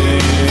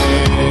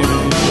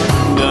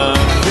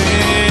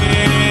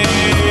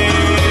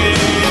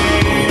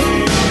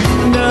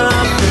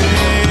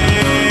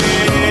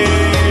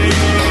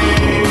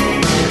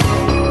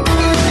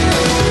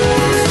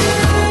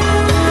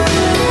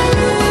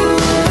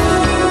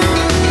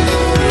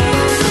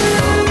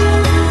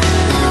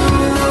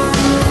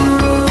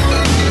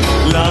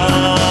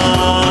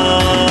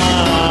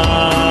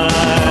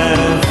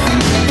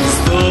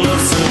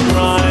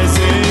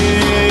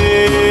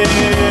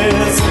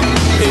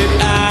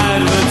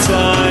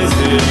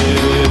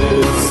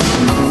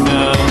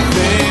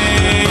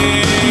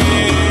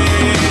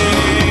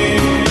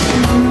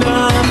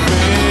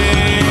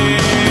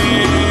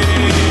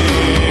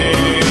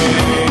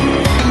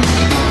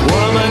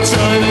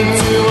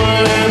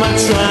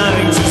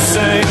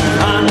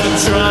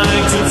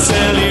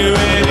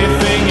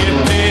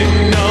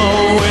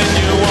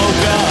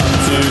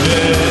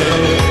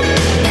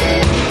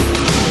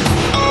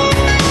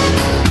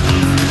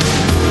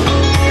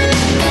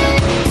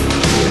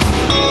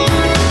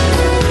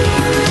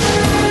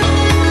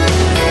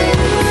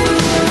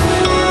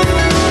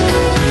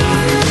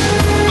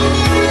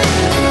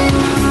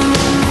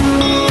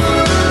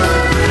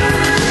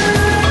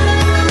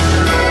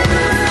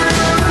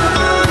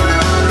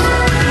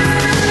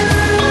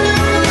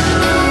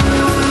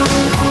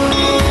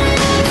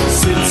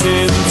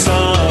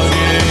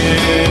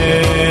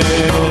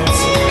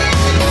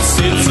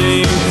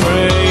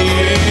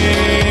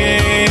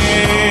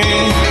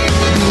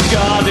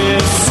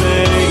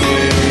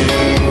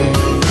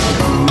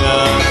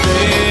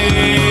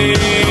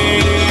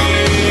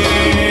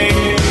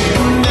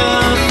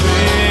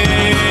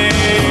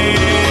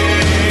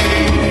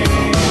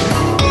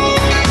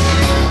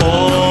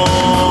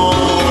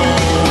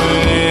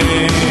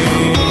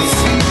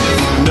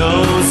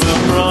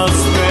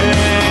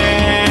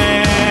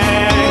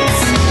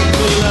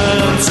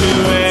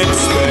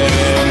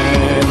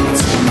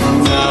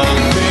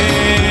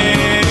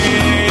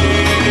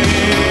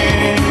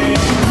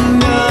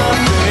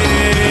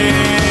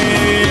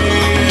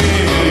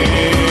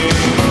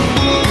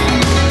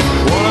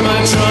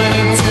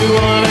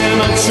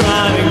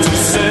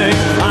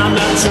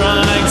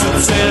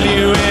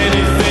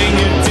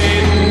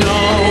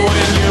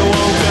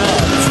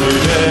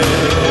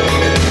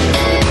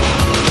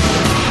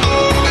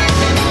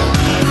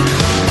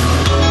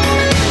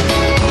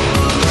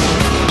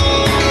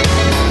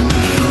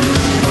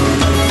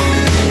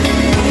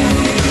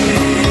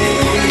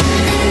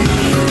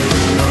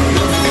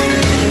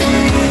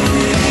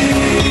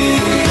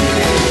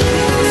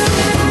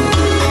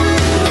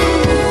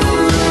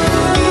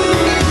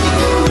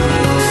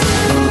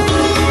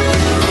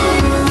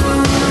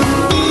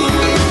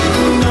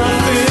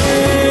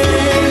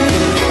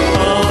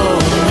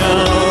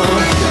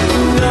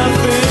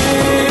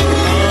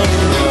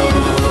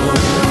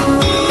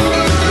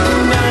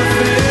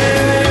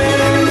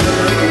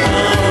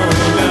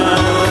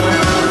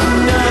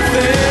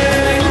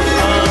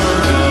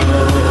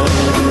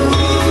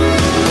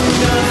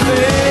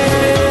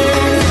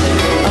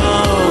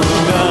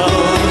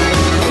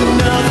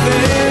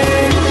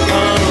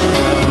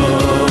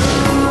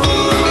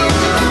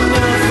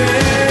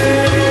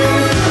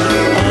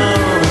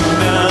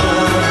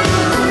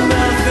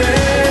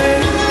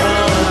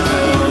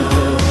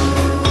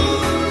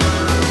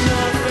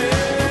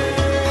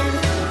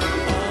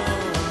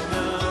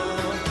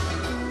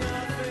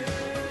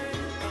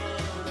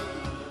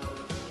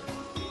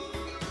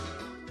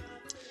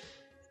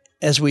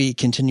 as we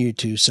continue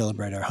to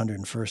celebrate our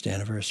 101st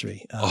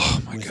anniversary. Oh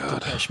my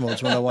God. Depeche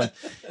Mode's 101.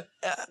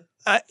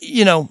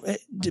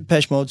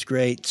 Depeche Mode's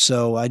great,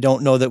 so I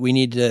don't know that we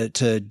need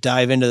to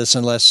dive into this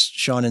unless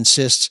Sean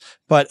insists.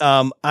 But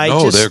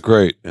they're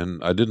great,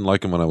 and I didn't like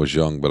them when I was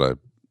young, but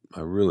I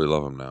really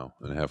love them now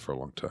and have for a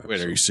long time.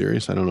 Wait, are you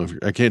serious? I don't know if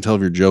I can't tell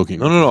if you're joking.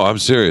 No, I'm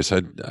serious.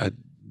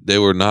 They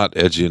were not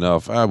edgy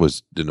enough.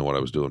 Didn't know what I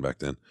was doing back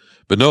then.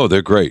 But no,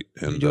 they're great.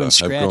 And you're doing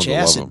scratch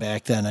acid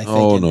back then, I think.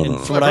 Oh, no.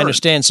 From what I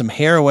understand, some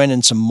heroin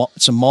and some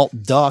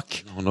malt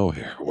duck. No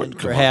heroin.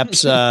 Perhaps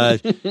some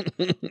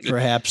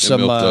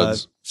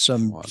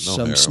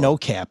snow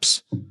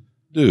caps.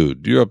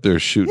 Dude, you're up there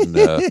shooting,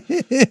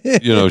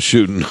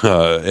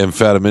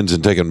 amphetamines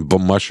and taking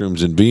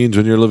mushrooms and beans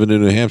when you're living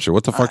in New Hampshire.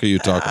 What the fuck are you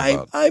talking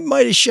about? I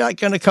might have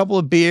shotgunned a couple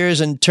of beers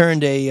and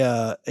turned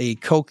a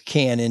Coke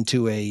can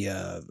into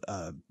a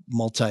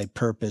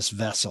multi-purpose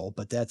vessel,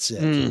 but that's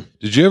it.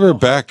 Did you ever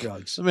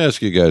let me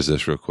ask you guys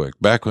this real quick.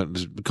 Back when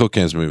Coke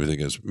cans made me think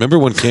is, remember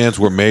when cans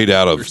were made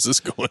out of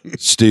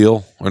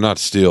steel, or not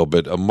steel,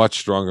 but a much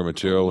stronger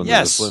material? And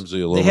Yes, the flimsy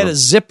they aluminum? had a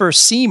zipper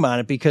seam on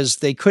it because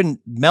they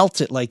couldn't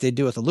melt it like they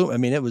do with aluminum. I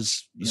mean, it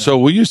was... So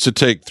we used to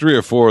take 3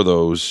 or 4 of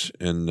those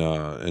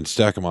and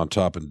stack them on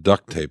top and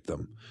duct tape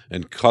them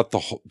and cut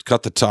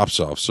the tops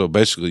off. So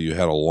basically you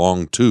had a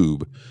long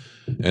tube,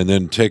 and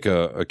then take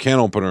a can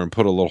opener and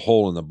put a little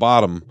hole in the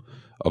bottom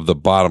of the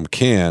bottom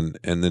can,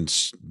 and then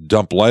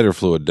dump lighter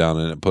fluid down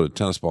in it and put a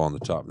tennis ball on the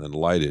top and then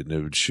light it, and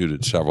it would shoot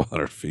it several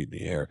hundred feet in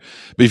the air.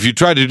 But if you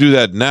tried to do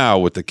that now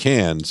with the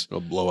cans,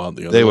 it'll blow out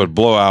the other they way. would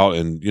blow out,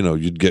 and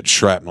you'd get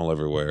shrapnel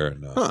everywhere.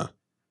 And,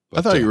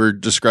 I thought you were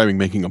describing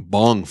making a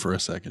bong for a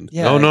second.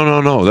 Yeah,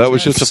 no. That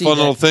was just a fun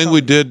little thing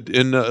we did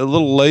in a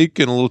little lake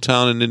in a little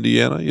town in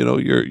Indiana.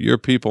 Your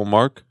people,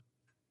 Mark.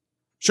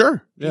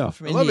 Sure. Yeah.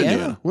 I love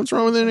Indiana. What's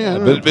wrong with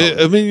Indiana? But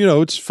I mean,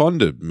 it's fun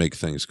to make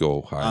things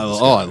go high.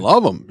 I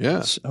love them.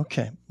 Yes.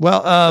 Okay.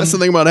 Well, that's the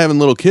thing about having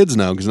little kids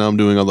now, because now I'm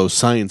doing all those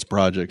science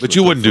projects. But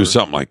you wouldn't do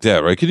something like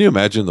that, right? Can you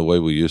imagine the way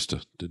we used to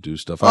do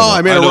stuff?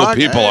 I know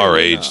people our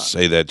age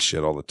say that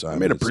shit all the time. I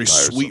made a pretty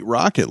sweet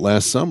rocket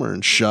last summer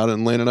and shot it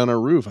and landed on our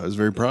roof. I was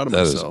very proud of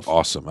myself. That is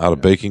awesome. Out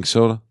of baking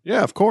soda?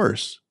 Yeah, of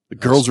course. The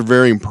girls were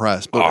very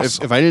impressed. But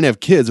awesome. if I didn't have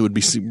kids, it would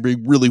be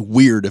really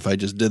weird if I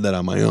just did that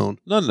on my own.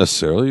 Not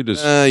necessarily. You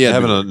just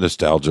having a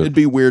nostalgia. It'd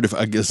be weird if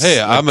I guess. Hey,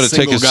 I'm going to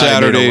take a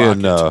Saturday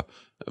and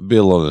be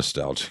a little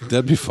nostalgic.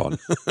 That'd be fun.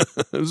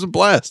 It was a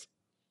blast.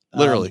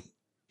 Literally.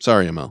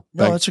 Sorry, ML.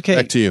 No, it's okay.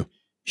 Back to you.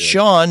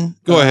 Sean.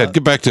 Go ahead.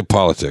 Get back to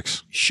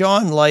politics.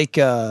 Sean, like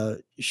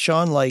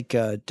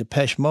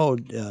Depeche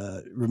Mode,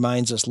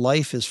 reminds us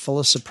life is full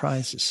of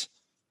surprises.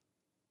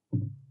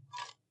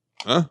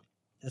 Huh?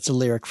 That's a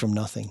lyric from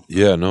Nothing.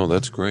 Yeah, no,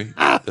 that's great.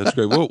 That's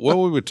great. What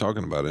were we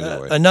talking about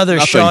anyway? Another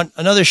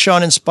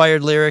Sean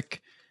inspired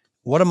lyric.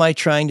 What am I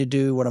trying to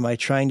do? What am I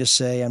trying to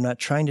say? I'm not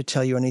trying to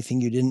tell you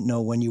anything you didn't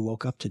know when you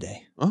woke up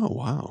today. Oh,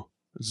 wow.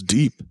 It's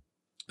deep.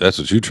 That's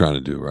what you're trying to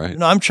do, right?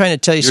 No, I'm trying to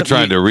tell you something.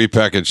 You're trying to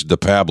repackage the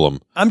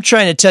pablum. I'm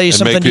trying to tell you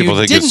something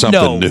you didn't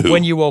know new.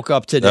 when you woke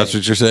up today. That's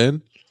what you're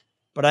saying?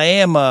 But I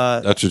am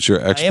that's what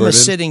you're expert in? I am a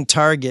sitting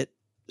target,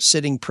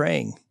 sitting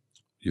praying.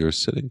 You're a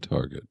sitting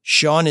target.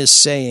 Sean is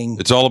saying...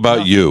 It's all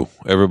about you.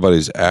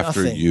 Everybody's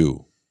after Nothing.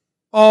 you.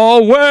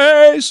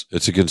 Always!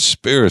 It's a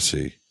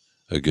conspiracy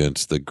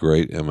against the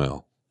great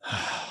ML.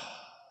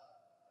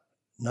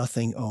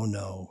 Nothing, oh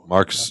no.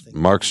 Mark's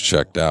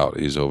checked out.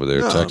 He's over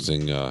there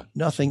texting.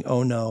 Nothing,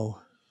 oh no.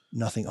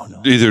 Nothing, oh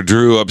no. Either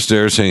Drew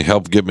upstairs saying,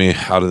 help get me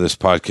out of this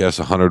podcast.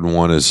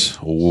 101 is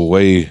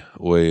way,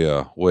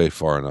 way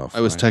far enough.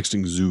 I was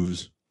texting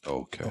Zoovs.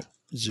 Okay.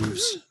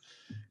 Zoovs.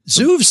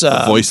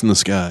 Zoovs. Voice in the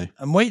sky.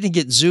 I'm waiting to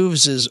get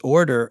Zoovs'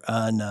 order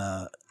on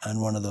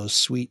one of those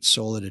sweet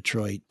Soul of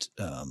Detroit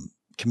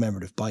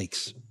commemorative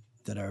bikes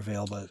that are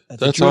available at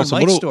the Drew awesome.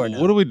 Bike store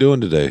now. What are we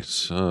doing today?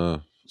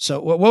 So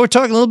we're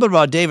talking a little bit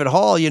about David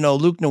Hall.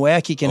 Luke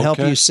Nowacki can help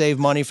you save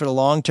money for the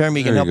long term.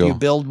 He can help you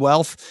build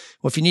wealth.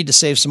 Well, if you need to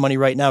save some money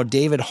right now,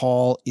 David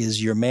Hall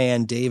is your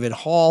man. David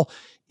Hall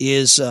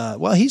is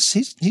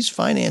he's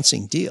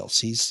financing deals.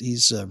 He's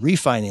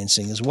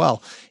refinancing as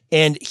well,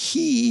 and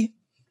he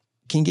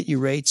can get you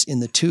rates in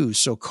the twos.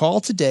 So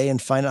call today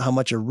and find out how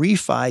much a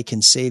refi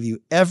can save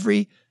you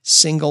every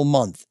single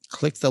month.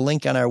 Click the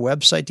link on our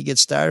website to get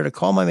started, or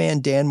call my man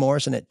Dan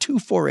Morrison at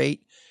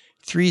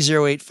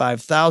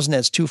 248-308-5000.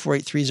 That's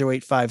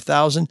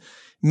 248-308-5000.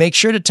 Make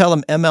sure to tell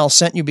him ML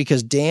sent you,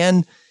 because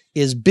Dan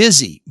is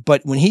busy.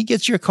 But when he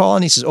gets your call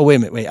and he says, oh, wait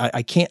a minute,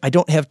 I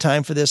don't have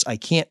time for this. I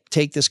can't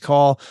take this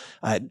call.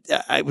 I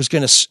was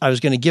going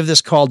to give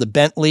this call to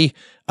Bentley.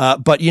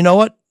 But you know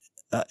what?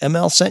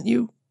 ML sent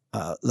you.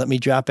 Let me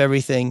drop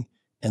everything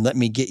and let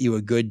me get you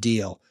a good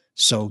deal.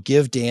 So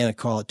give Dan a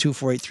call at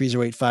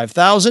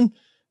 248-308-5000.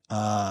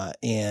 Or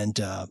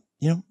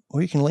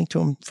you can link to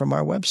him from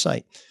our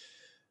website.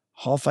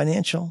 Hall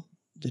Financial,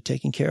 they're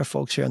taking care of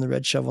folks here on the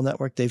Red Shovel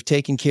Network. They've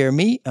taken care of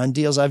me on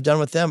deals I've done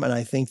with them, and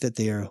I think that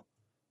they'll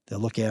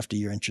look after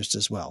your interests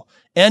as well.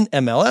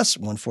 NMLS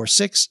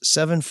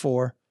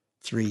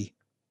 146743.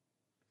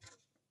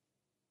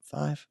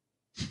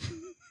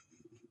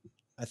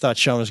 I thought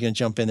Sean was going to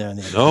jump in there on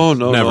the end.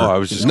 No. I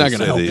was just not going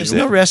to help you. There's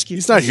no rescue.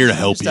 He's not here to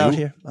help you. Out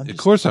here. Of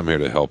course I'm here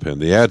to help him.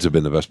 The ads have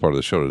been the best part of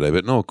the show today,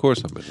 but no, of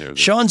course I've been here.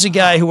 Sean's a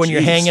guy who, when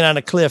you're hanging on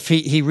a cliff,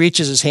 he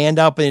reaches his hand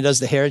up and he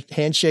does the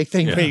handshake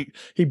thing. Yeah. Where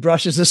he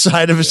brushes the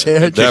side of his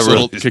hair.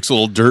 Kicks a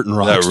little dirt and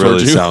rocks. That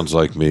really sounds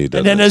like me.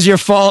 And then as you're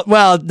falling,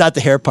 well, not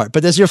the hair part,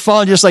 but as you're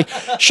falling, just like,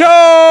 Sean!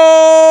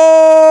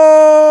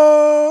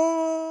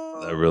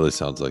 That really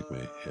sounds like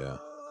me, yeah.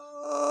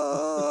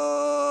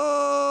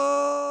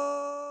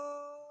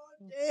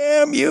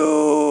 Damn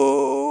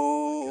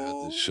you!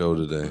 God, this show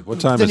today. What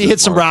time then is it? Then he hit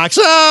some rocks.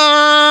 Can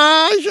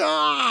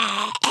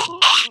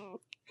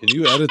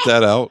you edit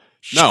that out?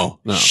 No.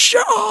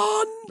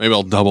 Sean! Maybe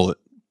I'll double it.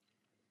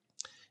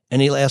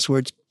 Any last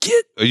words?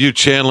 Are you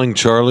channeling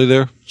Charlie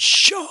there?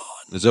 Sean!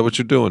 Is that what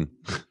you're doing?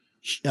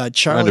 Charlie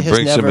Trying to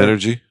bring some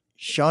energy?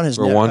 Sean has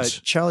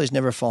Charlie's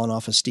never fallen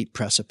off a steep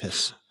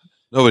precipice.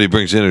 Nobody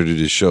brings energy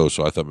to the show,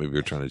 so I thought maybe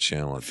you're trying to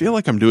channel it. I feel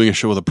like I'm doing a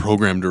show with a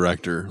program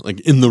director, like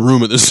in the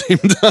room at the same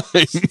time.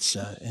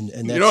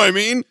 And you know what I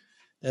mean?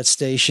 That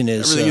station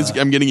is everything is.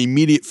 I'm getting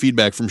immediate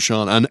feedback from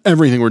Sean on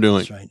everything we're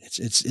doing. That's right.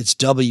 It's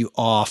W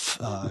off.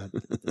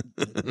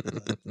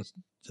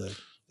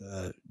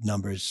 The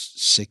numbers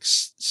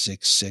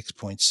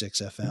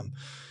 666.6 FM.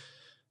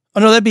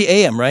 Oh no, that'd be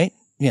AM, right?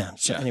 Yeah.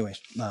 So,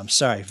 anyways,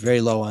 sorry, very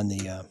low on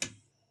the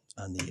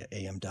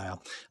AM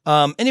dial.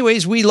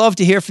 Anyways, we love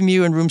to hear from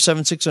you in room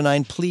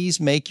 7609. Please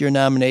make your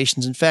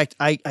nominations. In fact,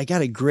 I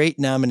got a great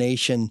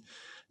nomination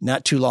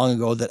not too long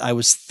ago that I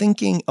was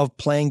thinking of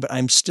playing, but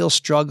I'm still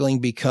struggling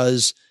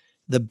because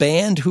the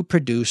band who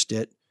produced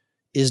it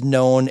is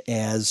known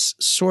as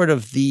sort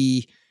of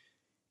the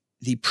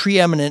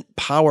preeminent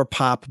power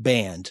pop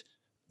band,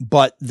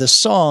 but the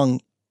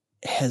song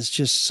has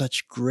just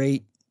such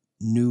great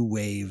new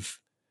wave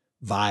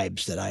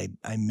vibes that I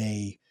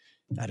may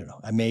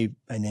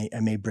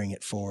bring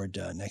it forward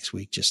next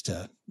week just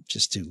to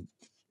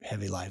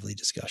have a lively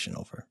discussion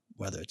over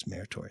whether it's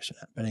meritorious or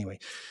not. But anyway,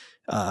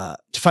 to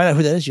find out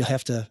who that is, you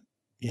have to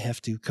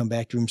come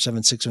back to room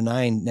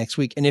 7609 next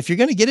week. And if you're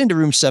going to get into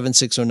room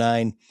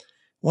 7609,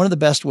 one of the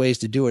best ways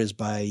to do it is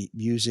by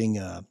using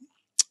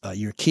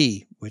your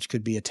key, which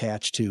could be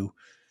attached to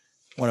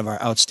one of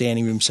our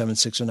outstanding room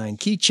 7609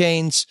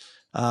 keychains.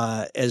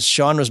 As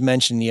Sean was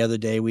mentioning the other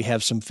day, we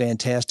have some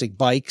fantastic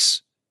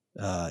bikes.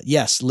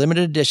 Yes,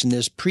 limited edition.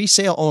 There's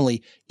pre-sale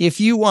only.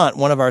 If you want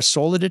one of our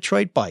Solar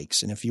Detroit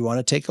bikes, and if you want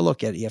to take a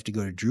look at it, you have to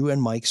go to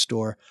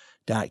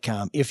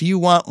drewandmikestore.com. If you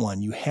want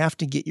one, you have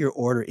to get your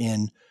order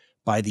in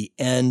by the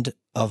end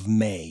of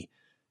May.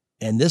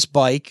 And this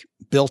bike,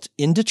 built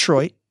in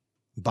Detroit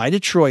by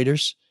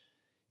Detroiters,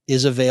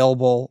 is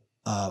available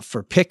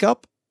for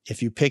pickup.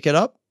 If you pick it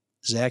up,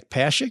 Zach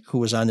Pashik, who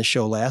was on the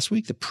show last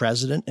week, the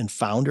president and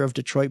founder of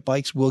Detroit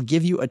Bikes, will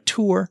give you a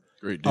tour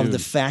of the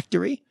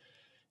factory.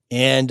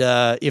 And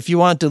if you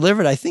want it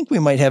delivered, I think we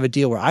might have a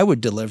deal where I would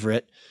deliver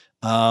it.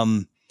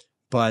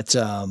 But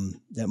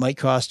that might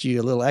cost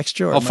you a little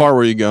extra. How far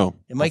will you go?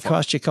 It might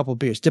cost you a couple of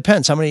beers.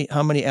 Depends how many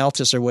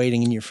Altus are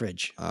waiting in your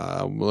fridge.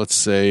 Well, let's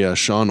say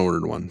Sean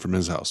ordered one from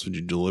his house. Would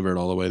you deliver it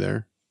all the way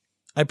there?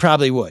 I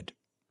probably would.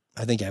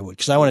 I think I would,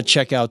 because I want to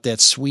check out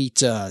that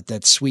sweet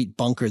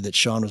bunker that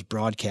Sean was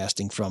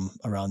broadcasting from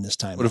around this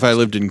time. What if I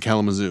lived in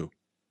Kalamazoo?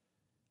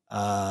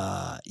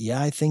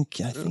 Yeah, I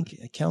think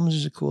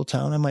Kalamazoo's a cool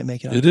town. I might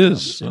make it out. It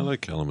is. I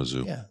like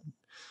Kalamazoo. Yeah.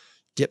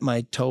 Dip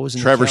my toes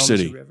in Traverse the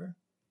Kalamazoo City River.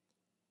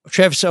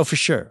 Traverse, for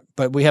sure.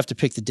 But we have to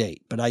pick the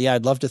date. But yeah,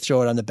 I'd love to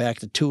throw it on the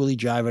back of Thule,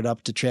 drive it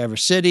up to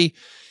Traverse City.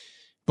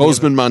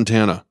 Bozeman,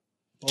 Montana.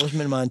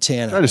 Bozeman,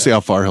 Montana. Try to see how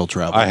far he'll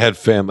travel. I had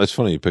family. It's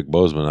funny you picked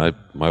Bozeman.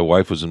 My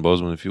wife was in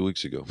Bozeman a few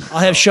weeks ago. I'll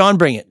have Sean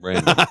bring it.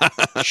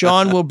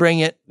 Sean will bring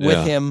it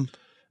with him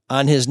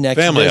on his next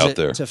family visit out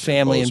there to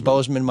family in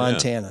Bozeman,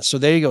 Montana. Yeah. So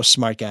there you go,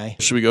 smart guy.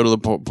 Should we go to the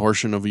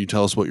portion of you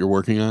tell us what you're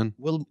working on?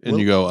 You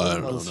go, I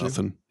don't know,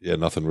 nothing. Yeah,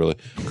 nothing really.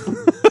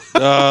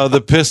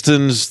 The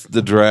Pistons,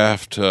 the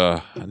draft.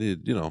 I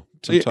need,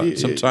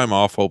 some time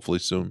off, hopefully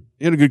soon.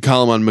 You had a good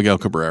column on Miguel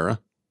Cabrera.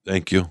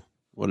 Thank you.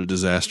 What a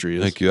disaster he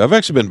is. Thank you. I've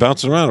actually been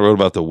bouncing around. I wrote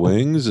about the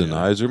Wings and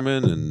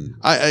Iserman, and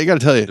I got to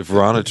tell you, the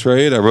Verona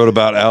trade. I wrote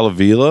about Al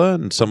Avila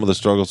and some of the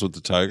struggles with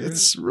the Tigers.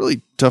 It's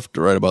really tough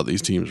to write about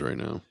these teams right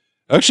now.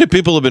 Actually,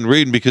 people have been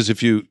reading because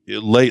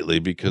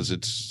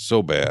it's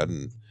so bad,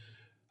 and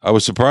I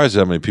was surprised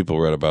how many people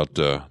read about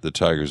the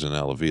Tigers and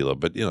Al Avila.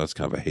 But it's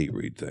kind of a hate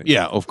read thing.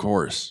 Yeah, of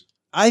course.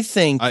 I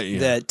think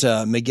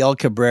that Miguel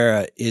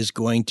Cabrera is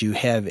going to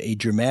have a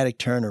dramatic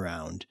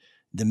turnaround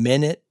the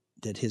minute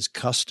that his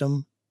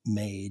custom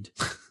made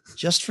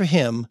just for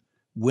him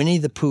Winnie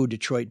the Pooh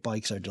Detroit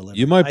bikes are delivered.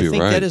 You might be right. I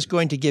think that is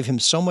going to give him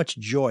so much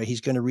joy.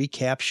 He's going to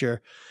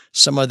recapture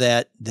some of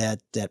that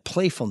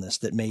playfulness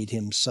that made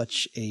him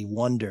such a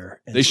wonder.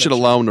 They should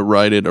allow him to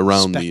ride it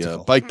around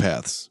the bike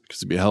paths because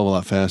it'd be a hell of a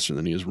lot faster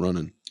than he is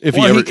running. If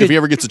he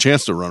ever gets a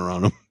chance to run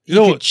around them. He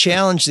could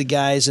challenge the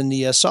guys in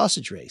the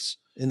sausage race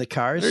in the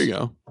cars. There you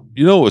go.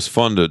 You know, it was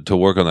fun to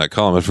work on that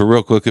column. And for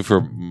real quick,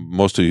 for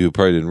most of you who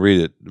probably didn't read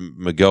it,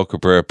 Miguel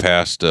Cabrera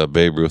passed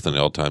Babe Ruth on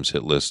the all-time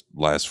hit list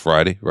last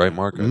Friday, right,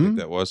 Mark? I think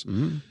that was.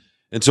 Mm-hmm.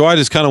 And so I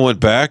just kind of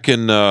went back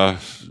and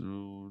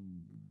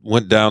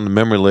went down the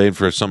memory lane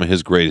for some of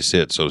his greatest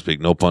hits, so to speak,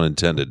 no pun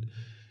intended.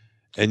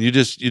 And you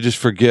just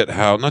forget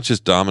how, not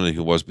just dominant he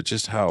was, but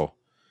just how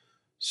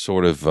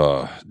sort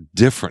of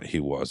different he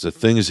was, the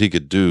things he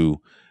could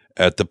do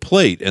at the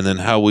plate, and then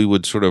how we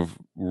would sort of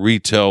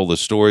retell the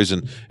stories,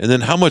 and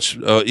then how much,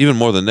 even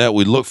more than that,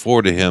 we look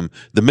forward to him.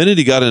 The minute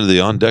he got into the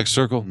on-deck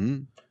circle,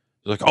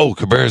 like, oh,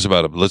 Cabrera's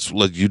about it. Let's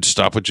let you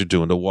stop what you're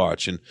doing to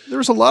watch. And there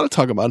was a lot of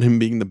talk about him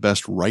being the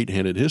best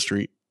right-handed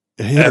hitter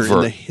ever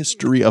in the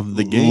history of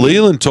the game.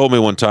 Leland told me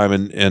one time,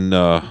 and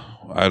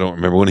I don't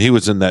remember, when he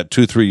was in that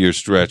 2-3 year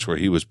stretch where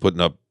he was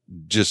putting up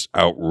just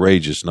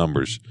outrageous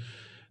numbers,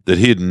 that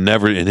he had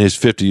never, in his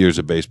 50 years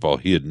of baseball,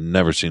 he had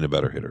never seen a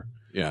better hitter.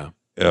 Yeah.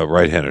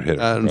 right-handed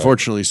hitter.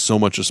 Unfortunately, so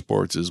much of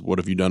sports is what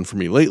have you done for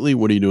me lately?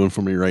 What are you doing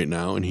for me right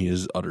now? And he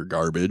is utter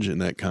garbage,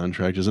 and that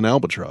contract is an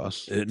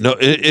albatross. It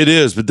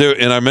is. But there,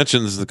 and I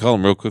mentioned this in the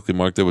column real quickly,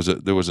 Mark. There was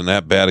an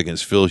at bat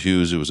against Phil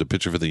Hughes, who was a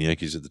pitcher for the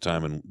Yankees at the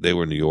time, and they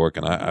were in New York,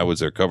 and I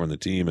was there covering the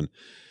team,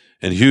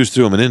 and Hughes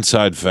threw him an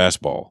inside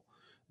fastball,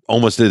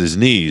 almost at his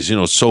knees,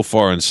 so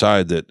far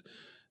inside that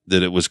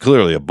it was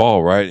clearly a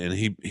ball, right? And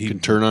he can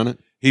turn on it.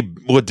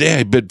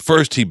 But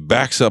first he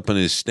backs up in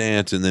his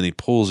stance, and then he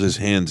pulls his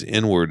hands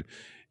inward,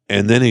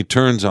 and then he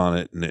turns on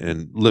it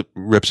and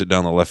rips it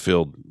down the left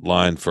field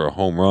line for a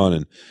home run.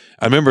 And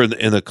I remember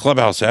in the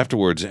clubhouse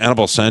afterwards,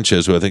 Anibal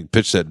Sanchez, who I think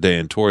pitched that day,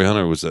 and Torrey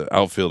Hunter was the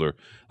outfielder.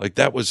 Like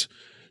that was,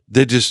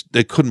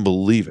 they couldn't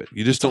believe it.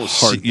 You just don't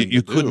see.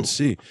 You couldn't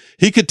see.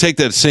 He could take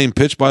that same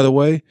pitch, by the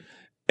way,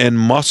 and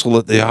muscle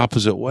it the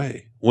opposite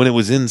way when it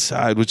was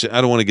inside. Which I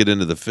don't want to get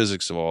into the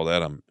physics of all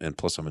that. And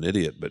plus I'm an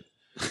idiot, but.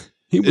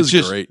 He was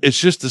great. It's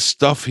just the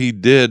stuff he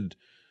did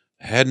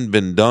hadn't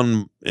been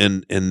done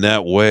in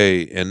that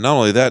way. And not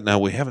only that, now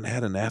we haven't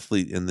had an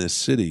athlete in this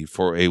city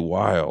for a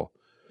while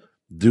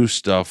do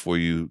stuff where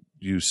you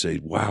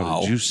say, wow,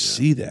 did you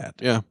see that?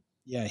 Yeah.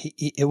 Yeah.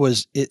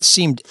 It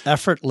seemed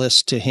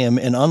effortless to him.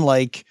 And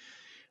unlike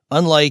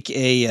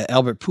a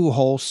Albert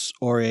Pujols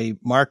or a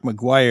Mark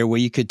McGwire,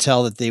 where you could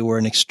tell that they were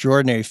an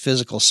extraordinary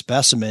physical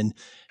specimen,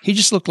 he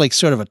just looked like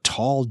sort of a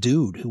tall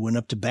dude who went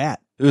up to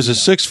bat. He was a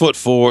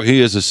 6'4". He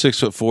is a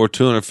 6'4",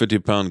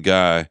 250-pound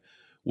guy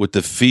with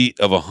the feet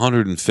of a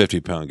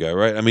 150-pound guy,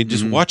 right? I mean,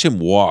 just watch him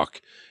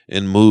walk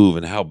and move,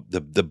 and how the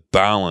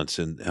balance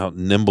and how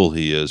nimble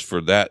he is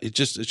for that. It's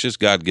just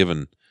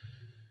God-given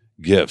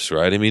gifts,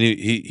 right? I mean,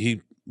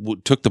 he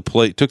took the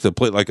plate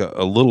like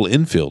a little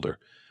infielder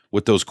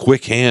with those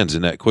quick hands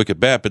and that quick at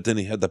bat, but then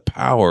he had the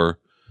power.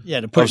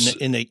 Yeah, to put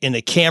in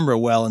the camera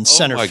well in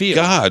center field.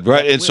 Oh, my God,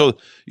 right? And so,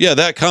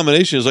 that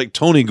combination is like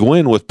Tony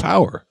Gwynn with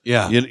power.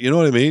 Yeah. You know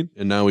what I mean?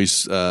 And now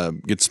he's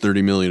gets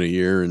 $30 million a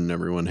year and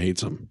everyone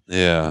hates him.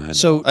 Yeah.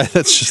 So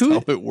that's just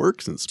how it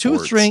works in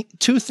sports.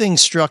 Two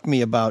things struck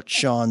me about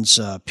Sean's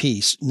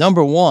piece.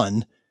 Number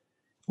one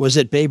was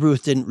that Babe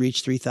Ruth didn't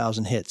reach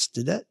 3,000 hits.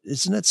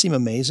 Doesn't that seem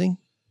amazing?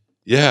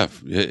 Yeah,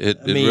 it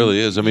really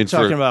is. I mean,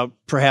 talking about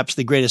perhaps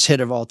the greatest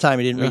hit of all time.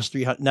 He didn't reach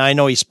 300. Now, I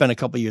know he spent a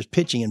couple of years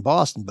pitching in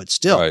Boston, but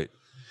still. Right.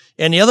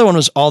 And the other one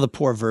was all the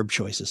poor verb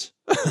choices.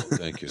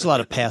 Thank you. It's a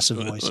lot of passive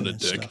voicing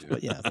and stuff.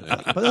 But yeah,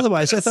 but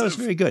otherwise, I thought it was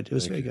very good. It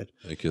was very good.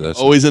 Thank you. That's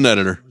always an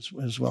editor. It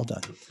was well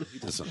done.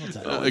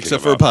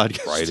 Except for a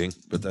podcast. Writing,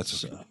 but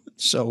that's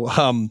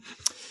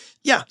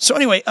yeah. So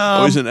anyway,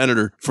 always an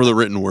editor for the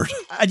written word.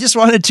 I just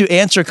wanted to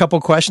answer a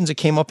couple questions that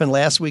came up in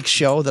last week's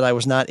show that I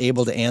was not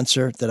able to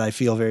answer that I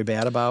feel very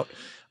bad about.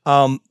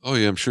 Oh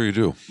yeah, I'm sure you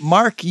do.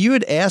 Mark, you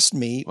had asked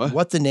me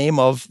what the name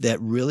of that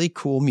really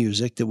cool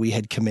music that we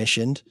had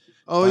commissioned.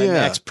 By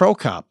Max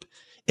Prokop,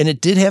 and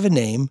it did have a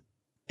name,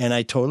 and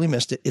I totally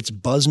missed it. It's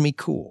Buzz Me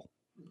Cool.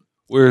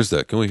 Where is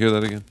that? Can we hear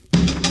that again?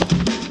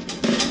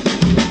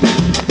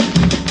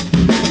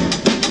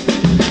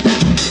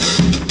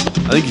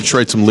 I think you should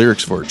write some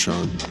lyrics for it,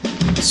 Sean.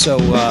 So,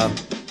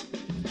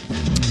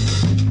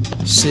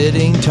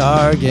 sitting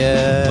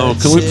target. Oh,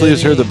 can we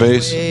please hear the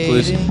bass,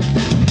 please?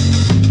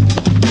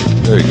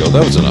 There you go.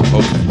 That was enough.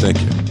 Okay,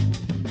 thank you.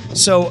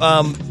 So,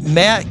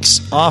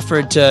 Max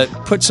offered to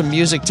put some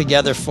music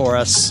together for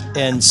us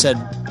and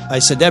I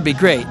said, that'd be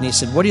great. And he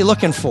said, what are you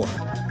looking for?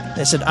 And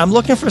I said, I'm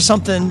looking for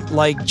something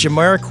like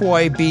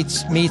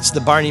Jamiroquai meets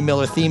the Barney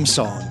Miller theme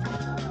song.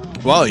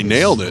 Well, he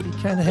nailed it.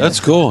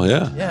 That's cool.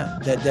 Yeah. Yeah.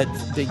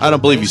 That big I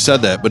don't believe you said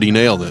that, but he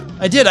nailed it.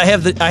 I did. I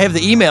have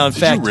the email. In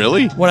fact, you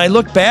really? When I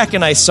looked back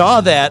and I saw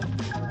that,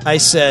 I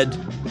said,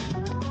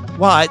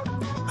 "Well,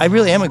 I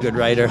really am a good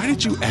writer." Why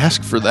did you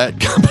ask for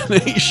that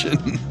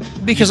combination?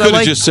 Because you could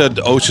have just said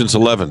Ocean's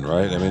 11,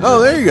 right? I mean,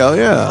 there you go.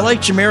 Yeah. I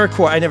like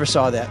Jamiroquai. I never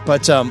saw that,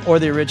 but or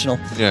the original.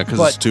 Yeah, because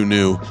it's too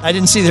new. I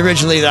didn't see the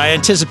original either. I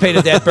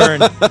anticipated that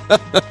burn.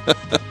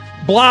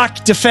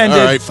 Block defended.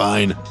 All right,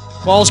 fine.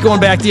 Ball's going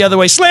back the other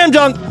way. Slam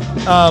dunk.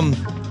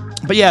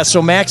 But yeah,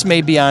 so Max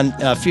may be on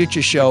a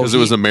future show. Because it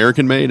was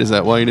American made? Is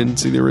that why you didn't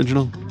see the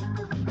original?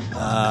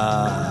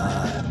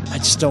 I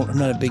just don't. I'm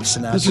not a big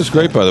Sinatra. This is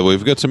great, by the way.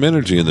 We've got some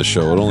energy in the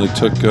show. It only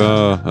took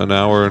an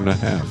hour and a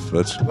half.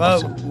 That's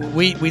awesome.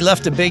 We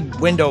left a big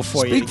window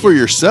for you. Speak for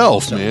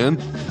yourself, man.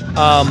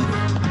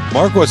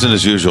 Mark wasn't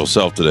his usual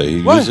self today.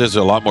 He has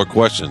a lot more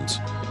questions.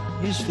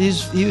 He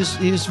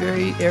was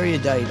very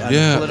erudite.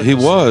 Yeah, he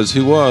was.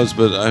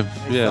 But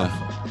yeah,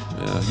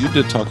 you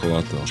did talk a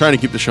lot though. Trying to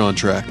keep the show on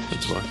track.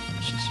 That's why.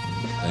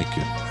 Thank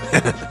you.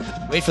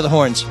 Wait for the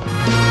horns.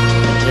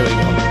 There we go.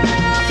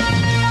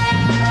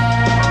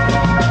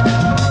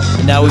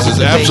 And now this is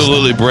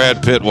absolutely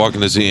Brad Pitt walking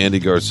to see Andy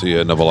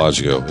Garcia in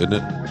Bellagio, isn't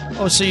it?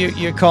 Oh, so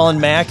you're calling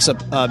Max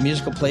a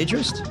musical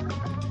plagiarist?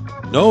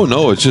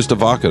 No, it's just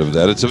evocative of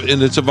that.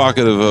 It's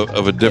evocative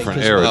of a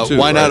different era too.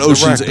 Why not right?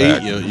 Ocean's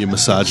 8? You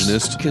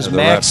misogynist. Because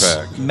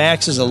Yeah,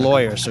 Max is a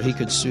lawyer, so he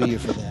could sue you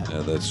for that.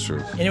 Yeah, that's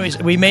true. Anyways,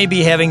 we may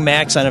be having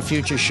Max on a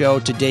future show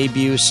to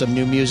debut some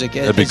new music.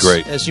 That'd be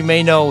great. As you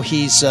may know,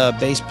 he's a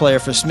bass player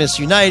for Smiths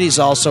Unite. He's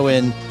also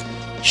in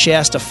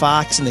Shasta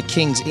Fox and the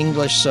King's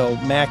English, so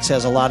Max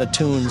has a lot of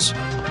tunes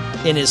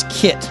in his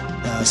kit.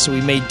 So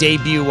we may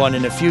debut one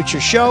in a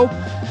future show.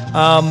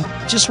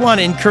 Just want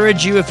to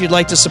encourage you, if you'd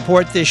like to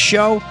support this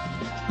show,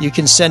 you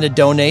can send a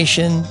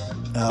donation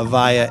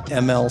via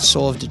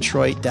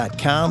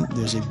mlsoulofdetroit.com.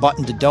 There's a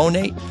button to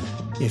donate.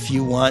 If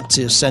you want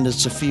to send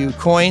us a few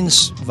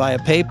coins via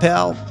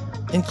PayPal,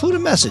 include a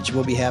message.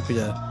 We'll be happy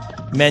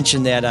to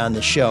mention that on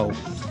the show.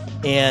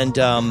 And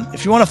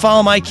if you want to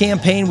follow my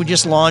campaign, we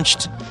just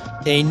launched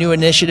a new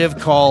initiative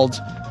called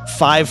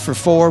 5 for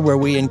 4, where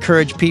we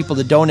encourage people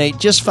to donate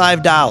just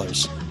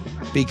 $5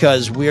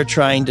 because we're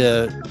trying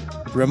to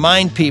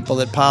remind people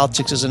that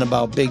politics isn't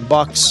about big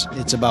bucks,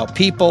 it's about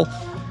people.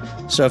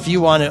 So if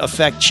you want to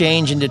affect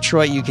change in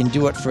Detroit, you can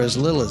do it for as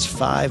little as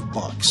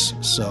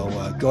 $5.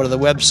 So go to the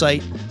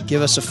website,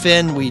 give us a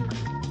fin. We'd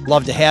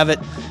love to have it.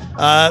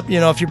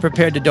 If you're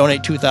prepared to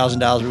donate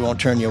 $2,000, we won't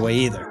turn you away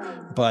either.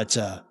 But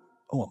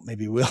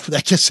maybe we will.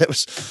 I guess that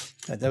was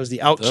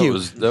the out cue.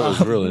 That was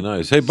really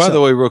nice. Hey, by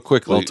the way, real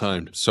quickly, well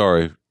timed.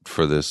 Sorry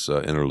for this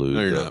interlude.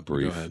 No, you're not.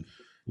 Brief. Go ahead.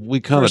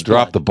 We kind of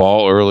dropped the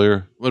ball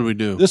earlier. What did we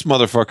do? This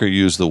motherfucker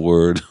used the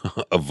word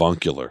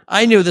avuncular.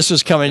 I knew this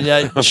was coming.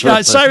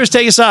 Cyrus,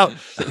 take us out.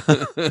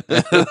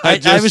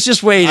 I was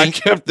just waiting. I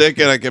kept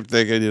thinking,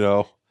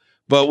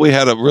 But we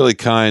had a really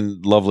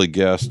kind, lovely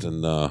guest,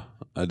 and I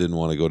didn't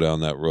want to go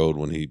down that road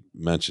when he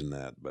mentioned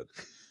that. But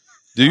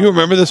do you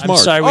remember this, Mark?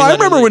 Sorry, I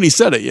remember when he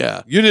said it,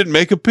 yeah. You didn't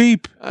make a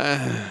peep.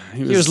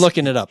 He was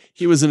looking it up.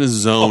 He was in his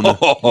zone.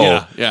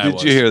 Yeah.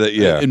 Did you hear that?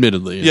 Yeah.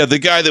 Admittedly. Yeah, the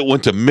guy that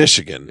went to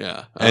Michigan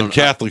and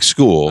Catholic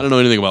school. I don't know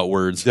anything about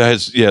words.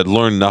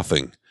 Learned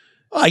nothing.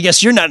 Well, I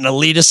guess you're not an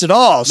elitist at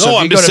all. So no, if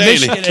I'm you just go to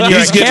saying Michigan and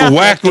he's getting Catholic,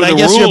 whacked with a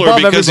ruler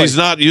because everybody. he's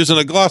not using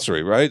a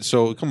glossary, right?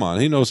 So come on,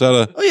 he knows how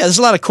to. Oh yeah, there's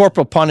a lot of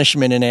corporal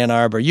punishment in Ann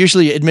Arbor,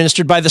 usually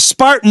administered by the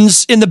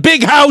Spartans in the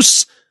big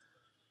house.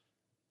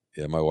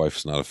 Yeah, my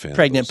wife's not a fan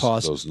Pregnant of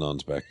pause. those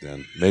nuns back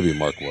then. Maybe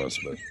Mark was,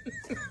 but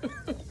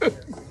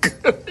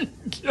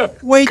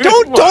Wait,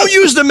 don't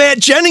use the Matt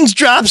Jennings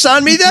drops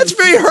on me. That's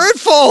very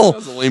hurtful.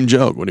 That's a lame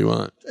joke. What do you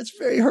want? That's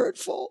very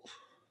hurtful.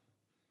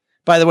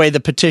 By the way, the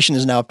petition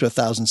is now up to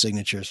 1,000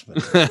 signatures.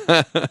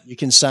 You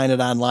can sign it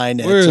online.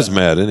 Where is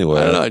Matt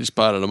anyway? I don't know. I just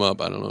potted him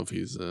up. I don't know if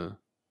he's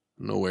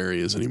know where he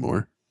is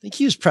anymore. I think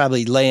he was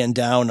probably laying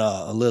down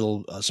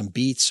some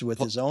beats with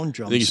his own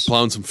drums. I think he's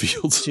plowing some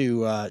fields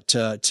to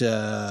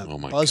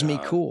buzz me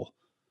cool.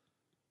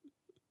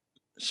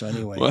 So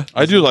anyway, what?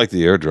 I do like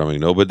the air drumming,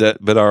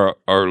 but our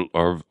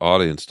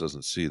audience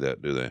doesn't see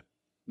that, do they?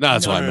 No,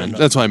 that's why I mentioned.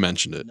 That's why I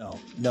mentioned it.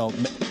 No.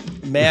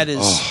 Matt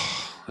is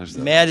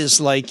Matt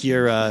is like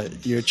your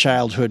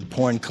childhood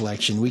porn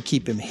collection. We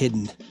keep him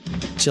hidden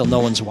till no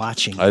one's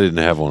watching. I didn't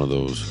have one of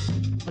those.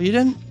 Oh, you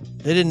didn't?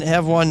 They didn't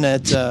have one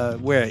at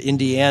where?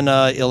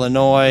 Indiana,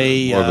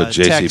 Illinois, or a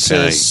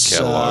Texas,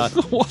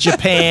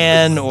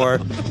 Japan, or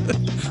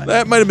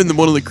that might have been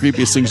one of the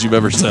creepiest things you've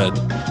ever said.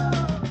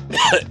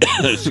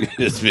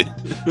 Excuse me.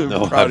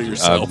 No, proud of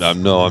yourself.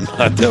 I'm not.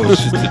 That was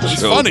just a joke.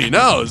 It's funny.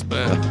 No, it's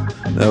bad.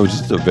 That was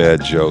just a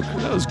bad joke.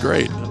 That was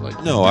great.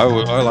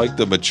 I like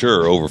the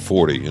mature over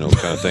 40, kind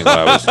of thing when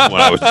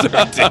I was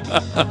 13.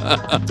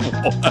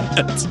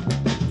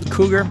 What?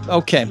 Cougar?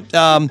 Okay.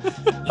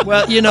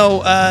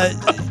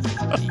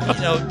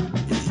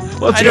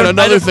 Once again,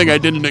 another thing I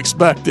didn't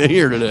expect to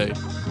hear today.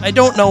 I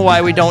don't know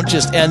why we don't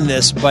just end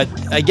this, but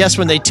I guess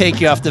when they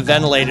take you off the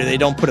ventilator, they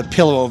don't put a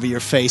pillow over your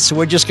face. So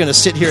we're just going to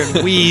sit here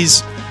and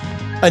wheeze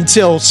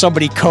until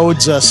somebody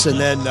codes us, and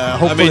then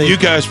hopefully... I mean, you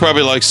guys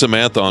probably like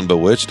Samantha on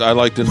Bewitched. I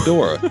liked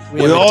Endora.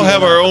 we all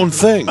have our own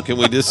thing. Can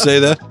we just say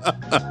that?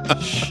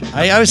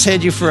 I always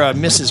had you for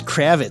Mrs.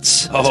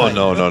 Kravitz. Oh,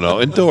 no.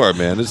 Endora,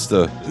 man. It's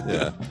the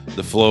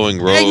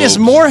flowing robes. Agnes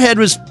Moorehead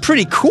was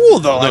pretty cool,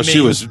 though. No,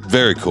 she was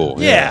very cool.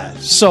 Yeah.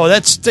 So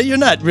you're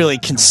not really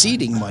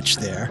conceding much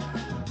there.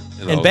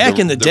 And back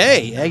in the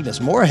day,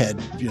 Agnes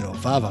Moorehead,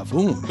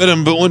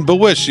 va-va-voom. But when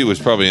Bewitched, she was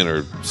probably in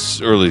her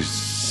early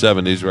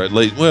 70s, right?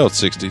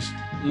 60s.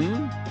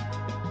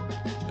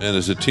 Mm-hmm. And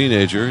as a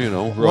teenager,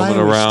 roaming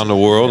around the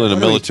world in a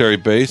military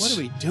base. What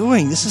are we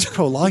doing? This is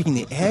prolonging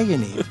the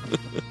agony.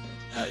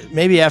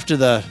 Maybe after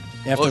the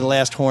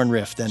last horn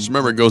riff, then. Just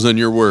remember, it goes in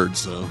your words,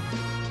 so.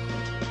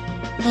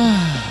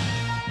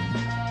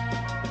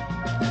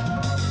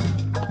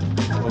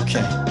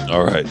 Okay.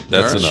 All right.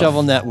 That's enough.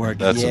 Shovel Network.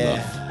 That's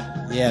enough.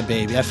 Yeah,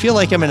 baby. I feel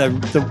like I'm in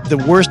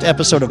the worst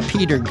episode of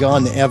Peter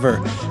Gunn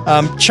ever.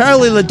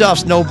 Charlie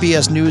LaDuff's No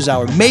BS News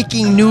Hour,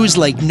 making news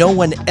like no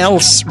one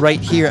else right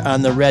here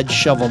on the Red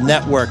Shovel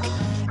Network.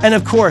 And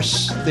of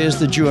course, there's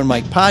the Drew and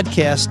Mike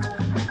podcast,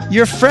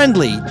 your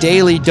friendly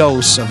daily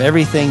dose of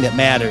everything that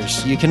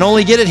matters. You can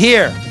only get it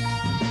here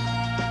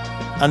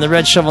on the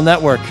Red Shovel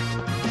Network.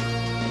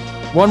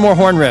 One more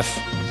horn riff.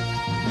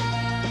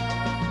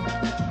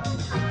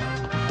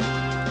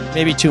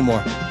 Maybe 2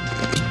 more.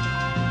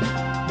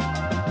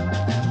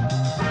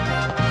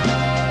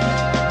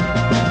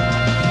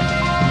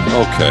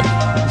 Okay.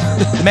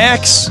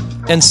 Max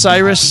and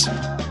Cyrus,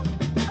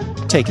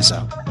 take us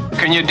out.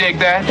 Can you dig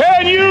that?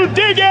 Can you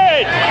dig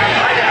it?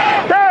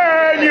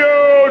 Can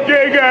you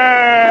dig it?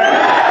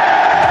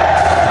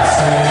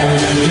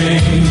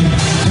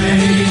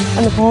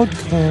 And the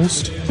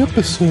podcast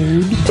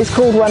episode. It's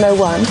called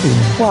 101.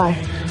 Why?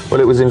 Well,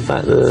 it was in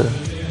fact the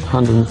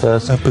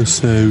 101st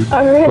episode.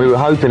 Oh, really? We were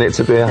hoping it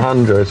to be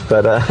 100,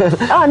 but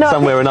no,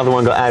 somewhere another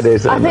one got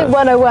added. I think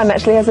 101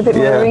 actually has a bit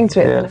more ring to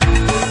it.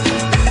 Yeah.